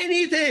didn't do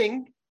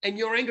anything, and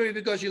you're angry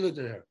because you looked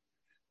at her.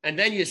 And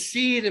then you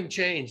see them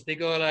change. They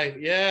go like,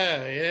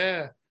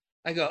 "Yeah."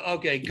 I go,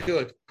 "Okay,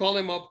 good. Call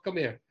him up. Come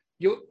here.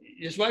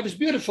 His wife is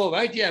beautiful,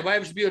 right? Yeah,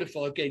 wife is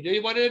beautiful. Okay. Do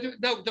you want to do?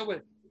 No, don't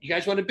worry. You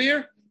guys want a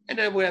beer?" And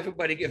then we'll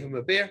everybody give him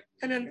a beer,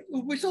 and then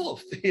we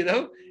solved.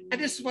 And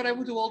this is what I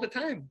would do all the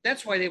time.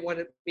 That's why they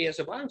wanted me as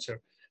a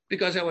bouncer.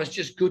 Because I was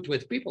just good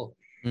with people.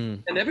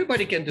 And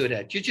everybody can do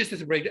that. You just have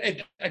to break.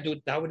 I do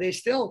it nowadays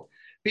still.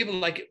 People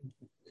like,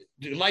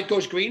 the light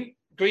goes green,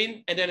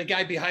 and then a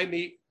guy behind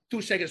me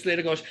 2 seconds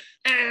later goes,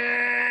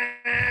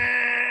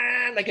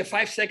 like a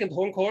 5-second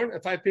honk horn.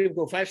 And 5 people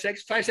go 5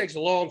 seconds. 5 seconds is a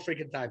long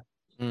freaking time.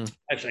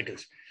 5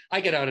 seconds. I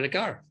get out of the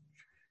car.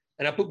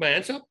 And I put my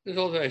hands up.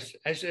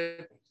 I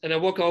said, and I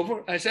walk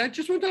over. I said, "I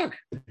just want to talk."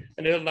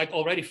 And they're like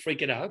already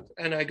freaking out.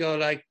 And I go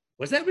like,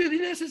 "Was that really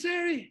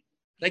necessary?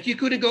 Like you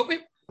couldn't go,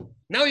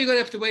 now you're going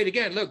to have to wait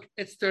again. Look,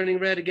 it's turning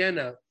red again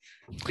now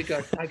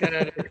because I got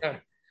out of the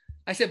car.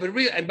 I said,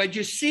 but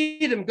you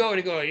see them go and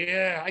they go,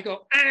 yeah. I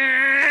go,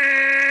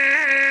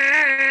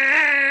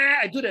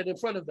 I do that in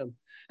front of them.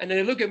 And then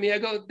they look at me, I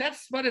go,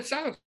 that's what it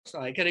sounds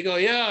like. And they go,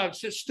 yeah, it's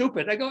just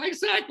stupid. I go,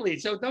 exactly.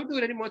 So don't do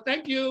it anymore.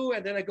 Thank you.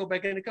 And then I go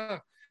back in the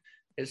car.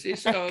 You see,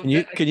 so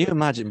can you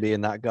imagine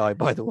being that guy,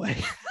 by the way?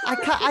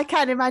 I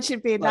can't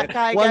imagine being that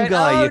guy. One going,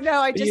 guy, oh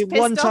no, I just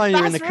pissed one time off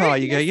you're in the Baz car,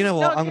 Rutten. you go, you know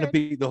what, I'm going to good.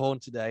 beat the horn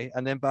today.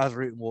 And then Baz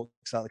Rutten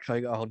walks out the car,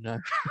 you go, oh no.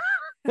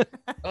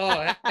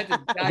 I had to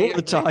die All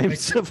the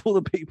times of all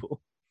the people.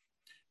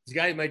 This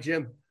guy in my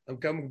gym, I'm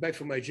coming back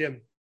from my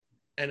gym,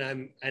 and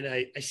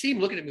I see him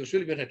looking at me. It was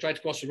really good. I tried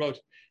to cross the road,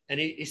 and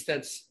he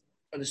stands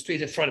on the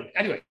street in front of me.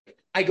 Anyway,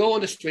 I go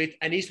on the street,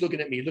 and he's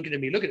looking at me, and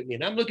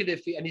I'm looking at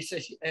him, and he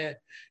says,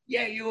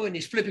 yeah, you, and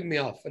he's flipping me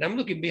off. And I'm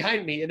looking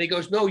behind me, and he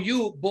goes, no,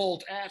 you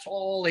bald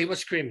asshole. He was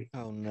screaming.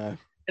 Oh, no.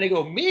 And I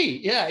go, me?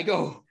 Yeah. I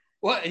go,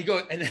 what?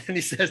 And then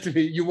he says to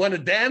me, you want to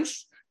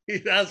dance?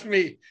 He asked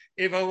me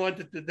if I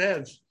wanted to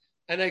dance.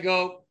 And I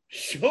go,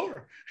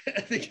 sure.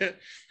 I think,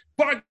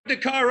 park the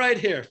car right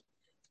here.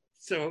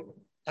 So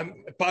I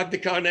parked the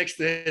car next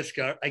to his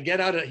car. He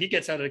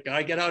gets out of the car.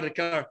 I get out of the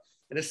car.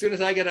 And as soon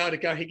as I get out of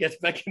the car, he gets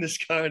back in his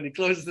car and he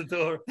closes the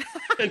door.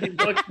 And he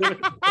locks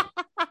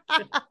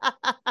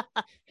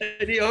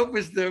and he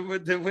opens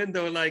the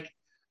window like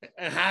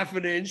a half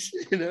an inch,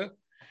 you know.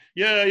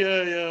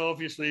 Yeah.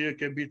 Obviously, you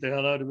can beat the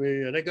hell out of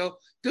me. And I go,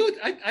 dude,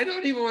 I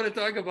don't even want to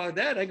talk about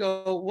that. I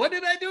go, what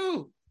did I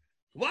do?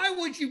 Why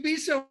would you be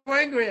so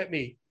angry at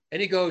me?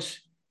 And he goes,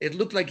 it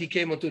looked like he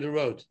came onto the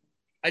road.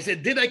 I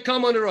said, did I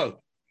come on the road?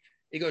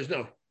 He goes,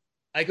 no.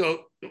 I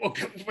go,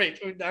 okay, wait,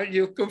 now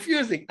you're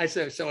confusing. I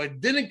said, so I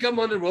didn't come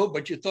on the road,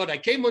 but you thought I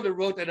came on the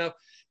road, and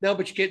now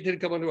but you didn't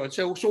come on the road.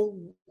 So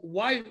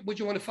why would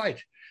you want to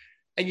fight?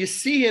 And you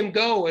see him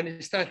go, and you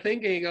start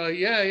thinking, you go,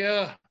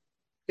 yeah,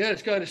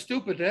 it's kind of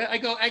stupid. Eh? I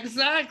go,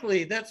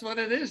 exactly, that's what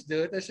it is,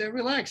 dude. I said,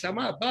 relax, I'm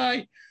out,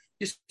 bye.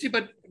 You see,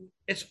 but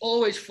it's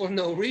always for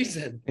no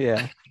reason.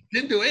 Yeah.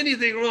 Didn't do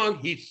anything wrong,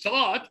 he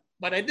thought,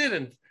 but I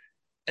didn't.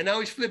 And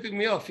now he's flipping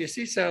me off, you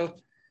see? So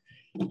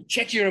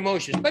check your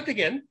emotions. But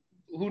again,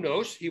 who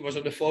knows? He was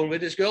on the phone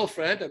with his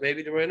girlfriend, or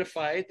maybe they were in a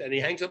fight, and he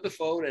hangs up the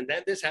phone, and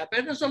then this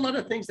happened. There's a lot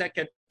of things that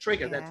can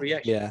trigger that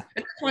reaction. Yeah.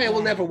 And that's why I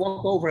will never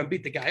walk over and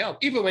beat the guy up.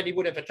 Even when he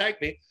would have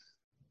attacked me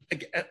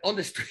on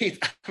the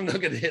street, I'm not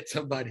going to hit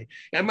somebody.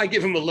 I might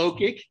give him a low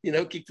kick,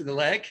 kick to the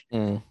leg,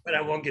 but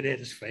I won't get hit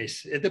his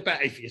face. It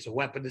depends. If he has a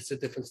weapon, it's a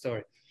different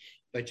story.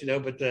 But,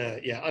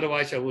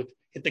 otherwise I would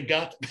hit the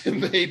gut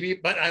maybe,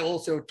 but I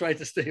also try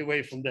to stay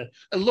away from that.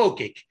 A low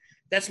kick.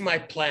 That's my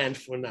plan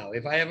for now.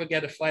 If I ever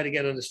get a fight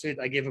again on the street,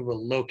 I give him a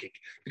low kick.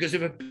 Because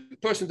if a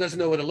person doesn't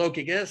know what a low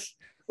kick is,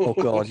 oh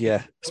God,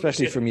 yeah,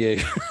 especially from you.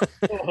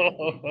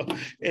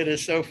 It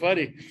is so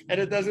funny, and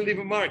it doesn't leave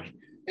a mark.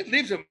 It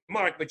leaves a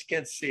mark, but you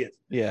can't see it.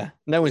 Yeah,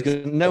 no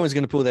one's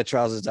gonna pull their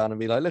trousers down and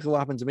be like, "Look at what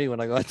happened to me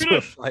when I got into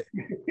a fight."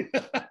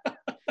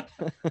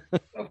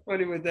 How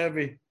funny would that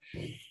be?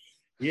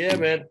 Yeah,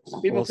 man.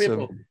 People.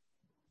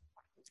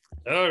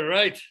 All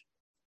right.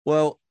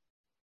 Well,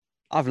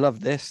 I've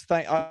loved this.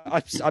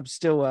 I'm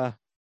still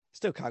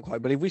can't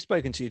quite believe we've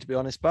spoken to you, to be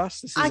honest,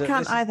 Bas. I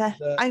can't either.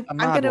 I'm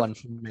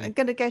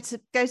gonna go to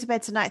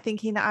bed tonight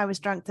thinking that I was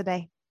drunk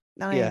today.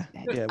 I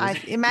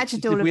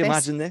imagined all of this. We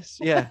imagined this,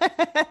 yeah.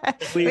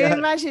 we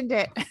imagined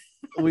it.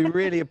 We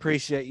really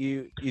appreciate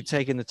you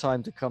taking the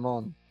time to come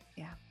on.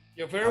 Yeah,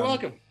 you're very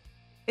welcome.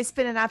 It's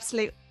been an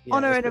absolute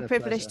honor and a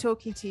privilege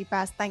talking to you,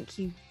 Baz. Thank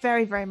you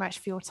very, very much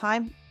for your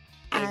time.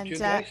 Thank you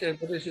guys.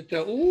 What is it?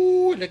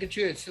 Look at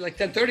you. It's like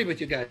 10:30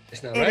 with you guys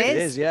now, right? It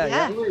is,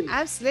 yeah.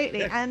 Absolutely.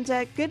 Yeah. And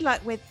good luck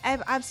with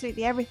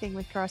absolutely everything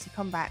with Karate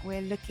Combat.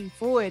 We're looking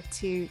forward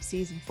to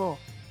season 4.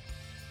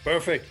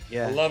 Perfect.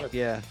 Yeah. I love it.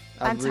 Yeah.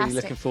 I'm really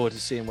looking forward to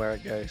seeing where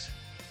it goes.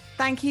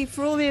 Thank you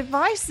for all the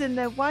advice and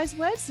the wise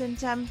words, and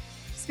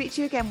speak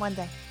to you again one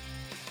day.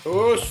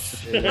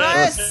 Oos.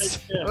 Oos.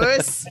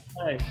 Oos.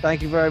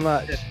 Thank you very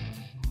much.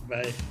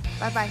 Bye.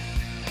 Bye-bye.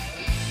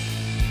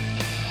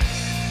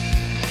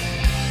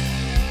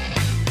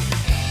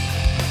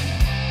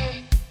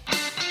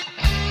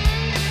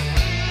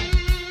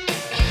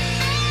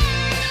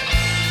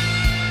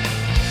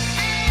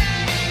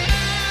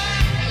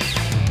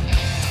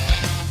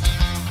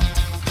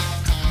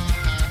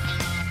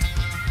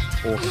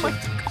 Awesome. Oh my God.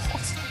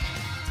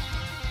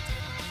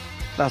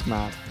 That's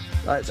mad.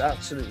 That's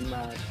absolutely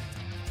mad.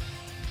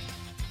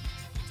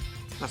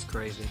 That's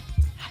crazy.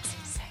 That's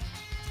insane.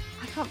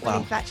 I can't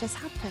believe that just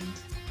happened.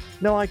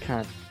 No, I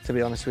can't, to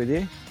be honest with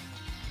you.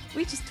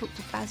 We just talked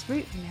to Baz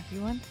Rutten,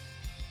 everyone.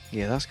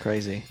 Yeah, that's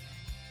crazy.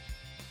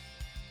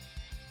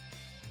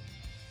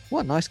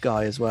 What a nice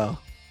guy as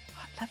well.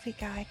 What a lovely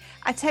guy.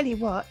 I tell you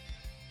what,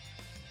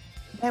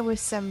 there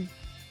was all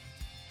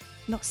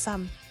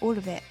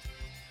of it,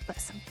 but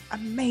some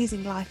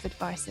amazing life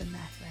advice in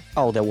there.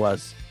 Oh, there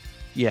was.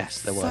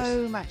 Yes, there was.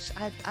 So much.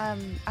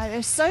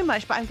 There's so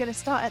much, but I'm going to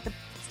start at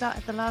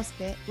the last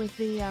bit with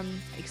the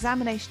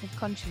examination of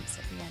conscience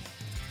at the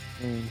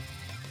end.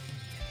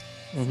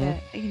 So,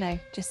 you know,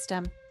 just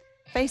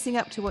facing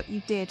up to what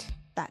you did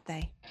that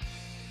day.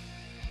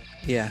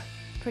 Yeah.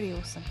 Pretty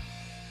awesome.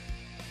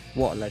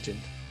 What a legend.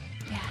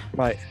 Yeah.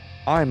 Right.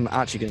 I'm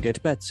actually going to go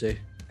to bed too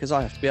because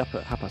I have to be up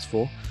at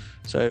 4:30.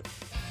 So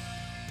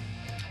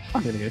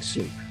I'm going to go to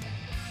sleep.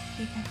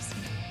 You go to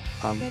sleep.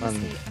 Go to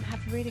sleep and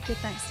have a really good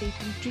night's sleep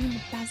and dream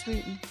of Baz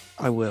Rutten.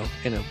 I will,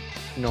 in a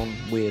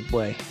non-weird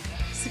way.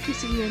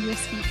 Supporting you in your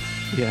sleep.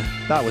 Yeah,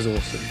 that was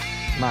awesome.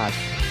 Mad.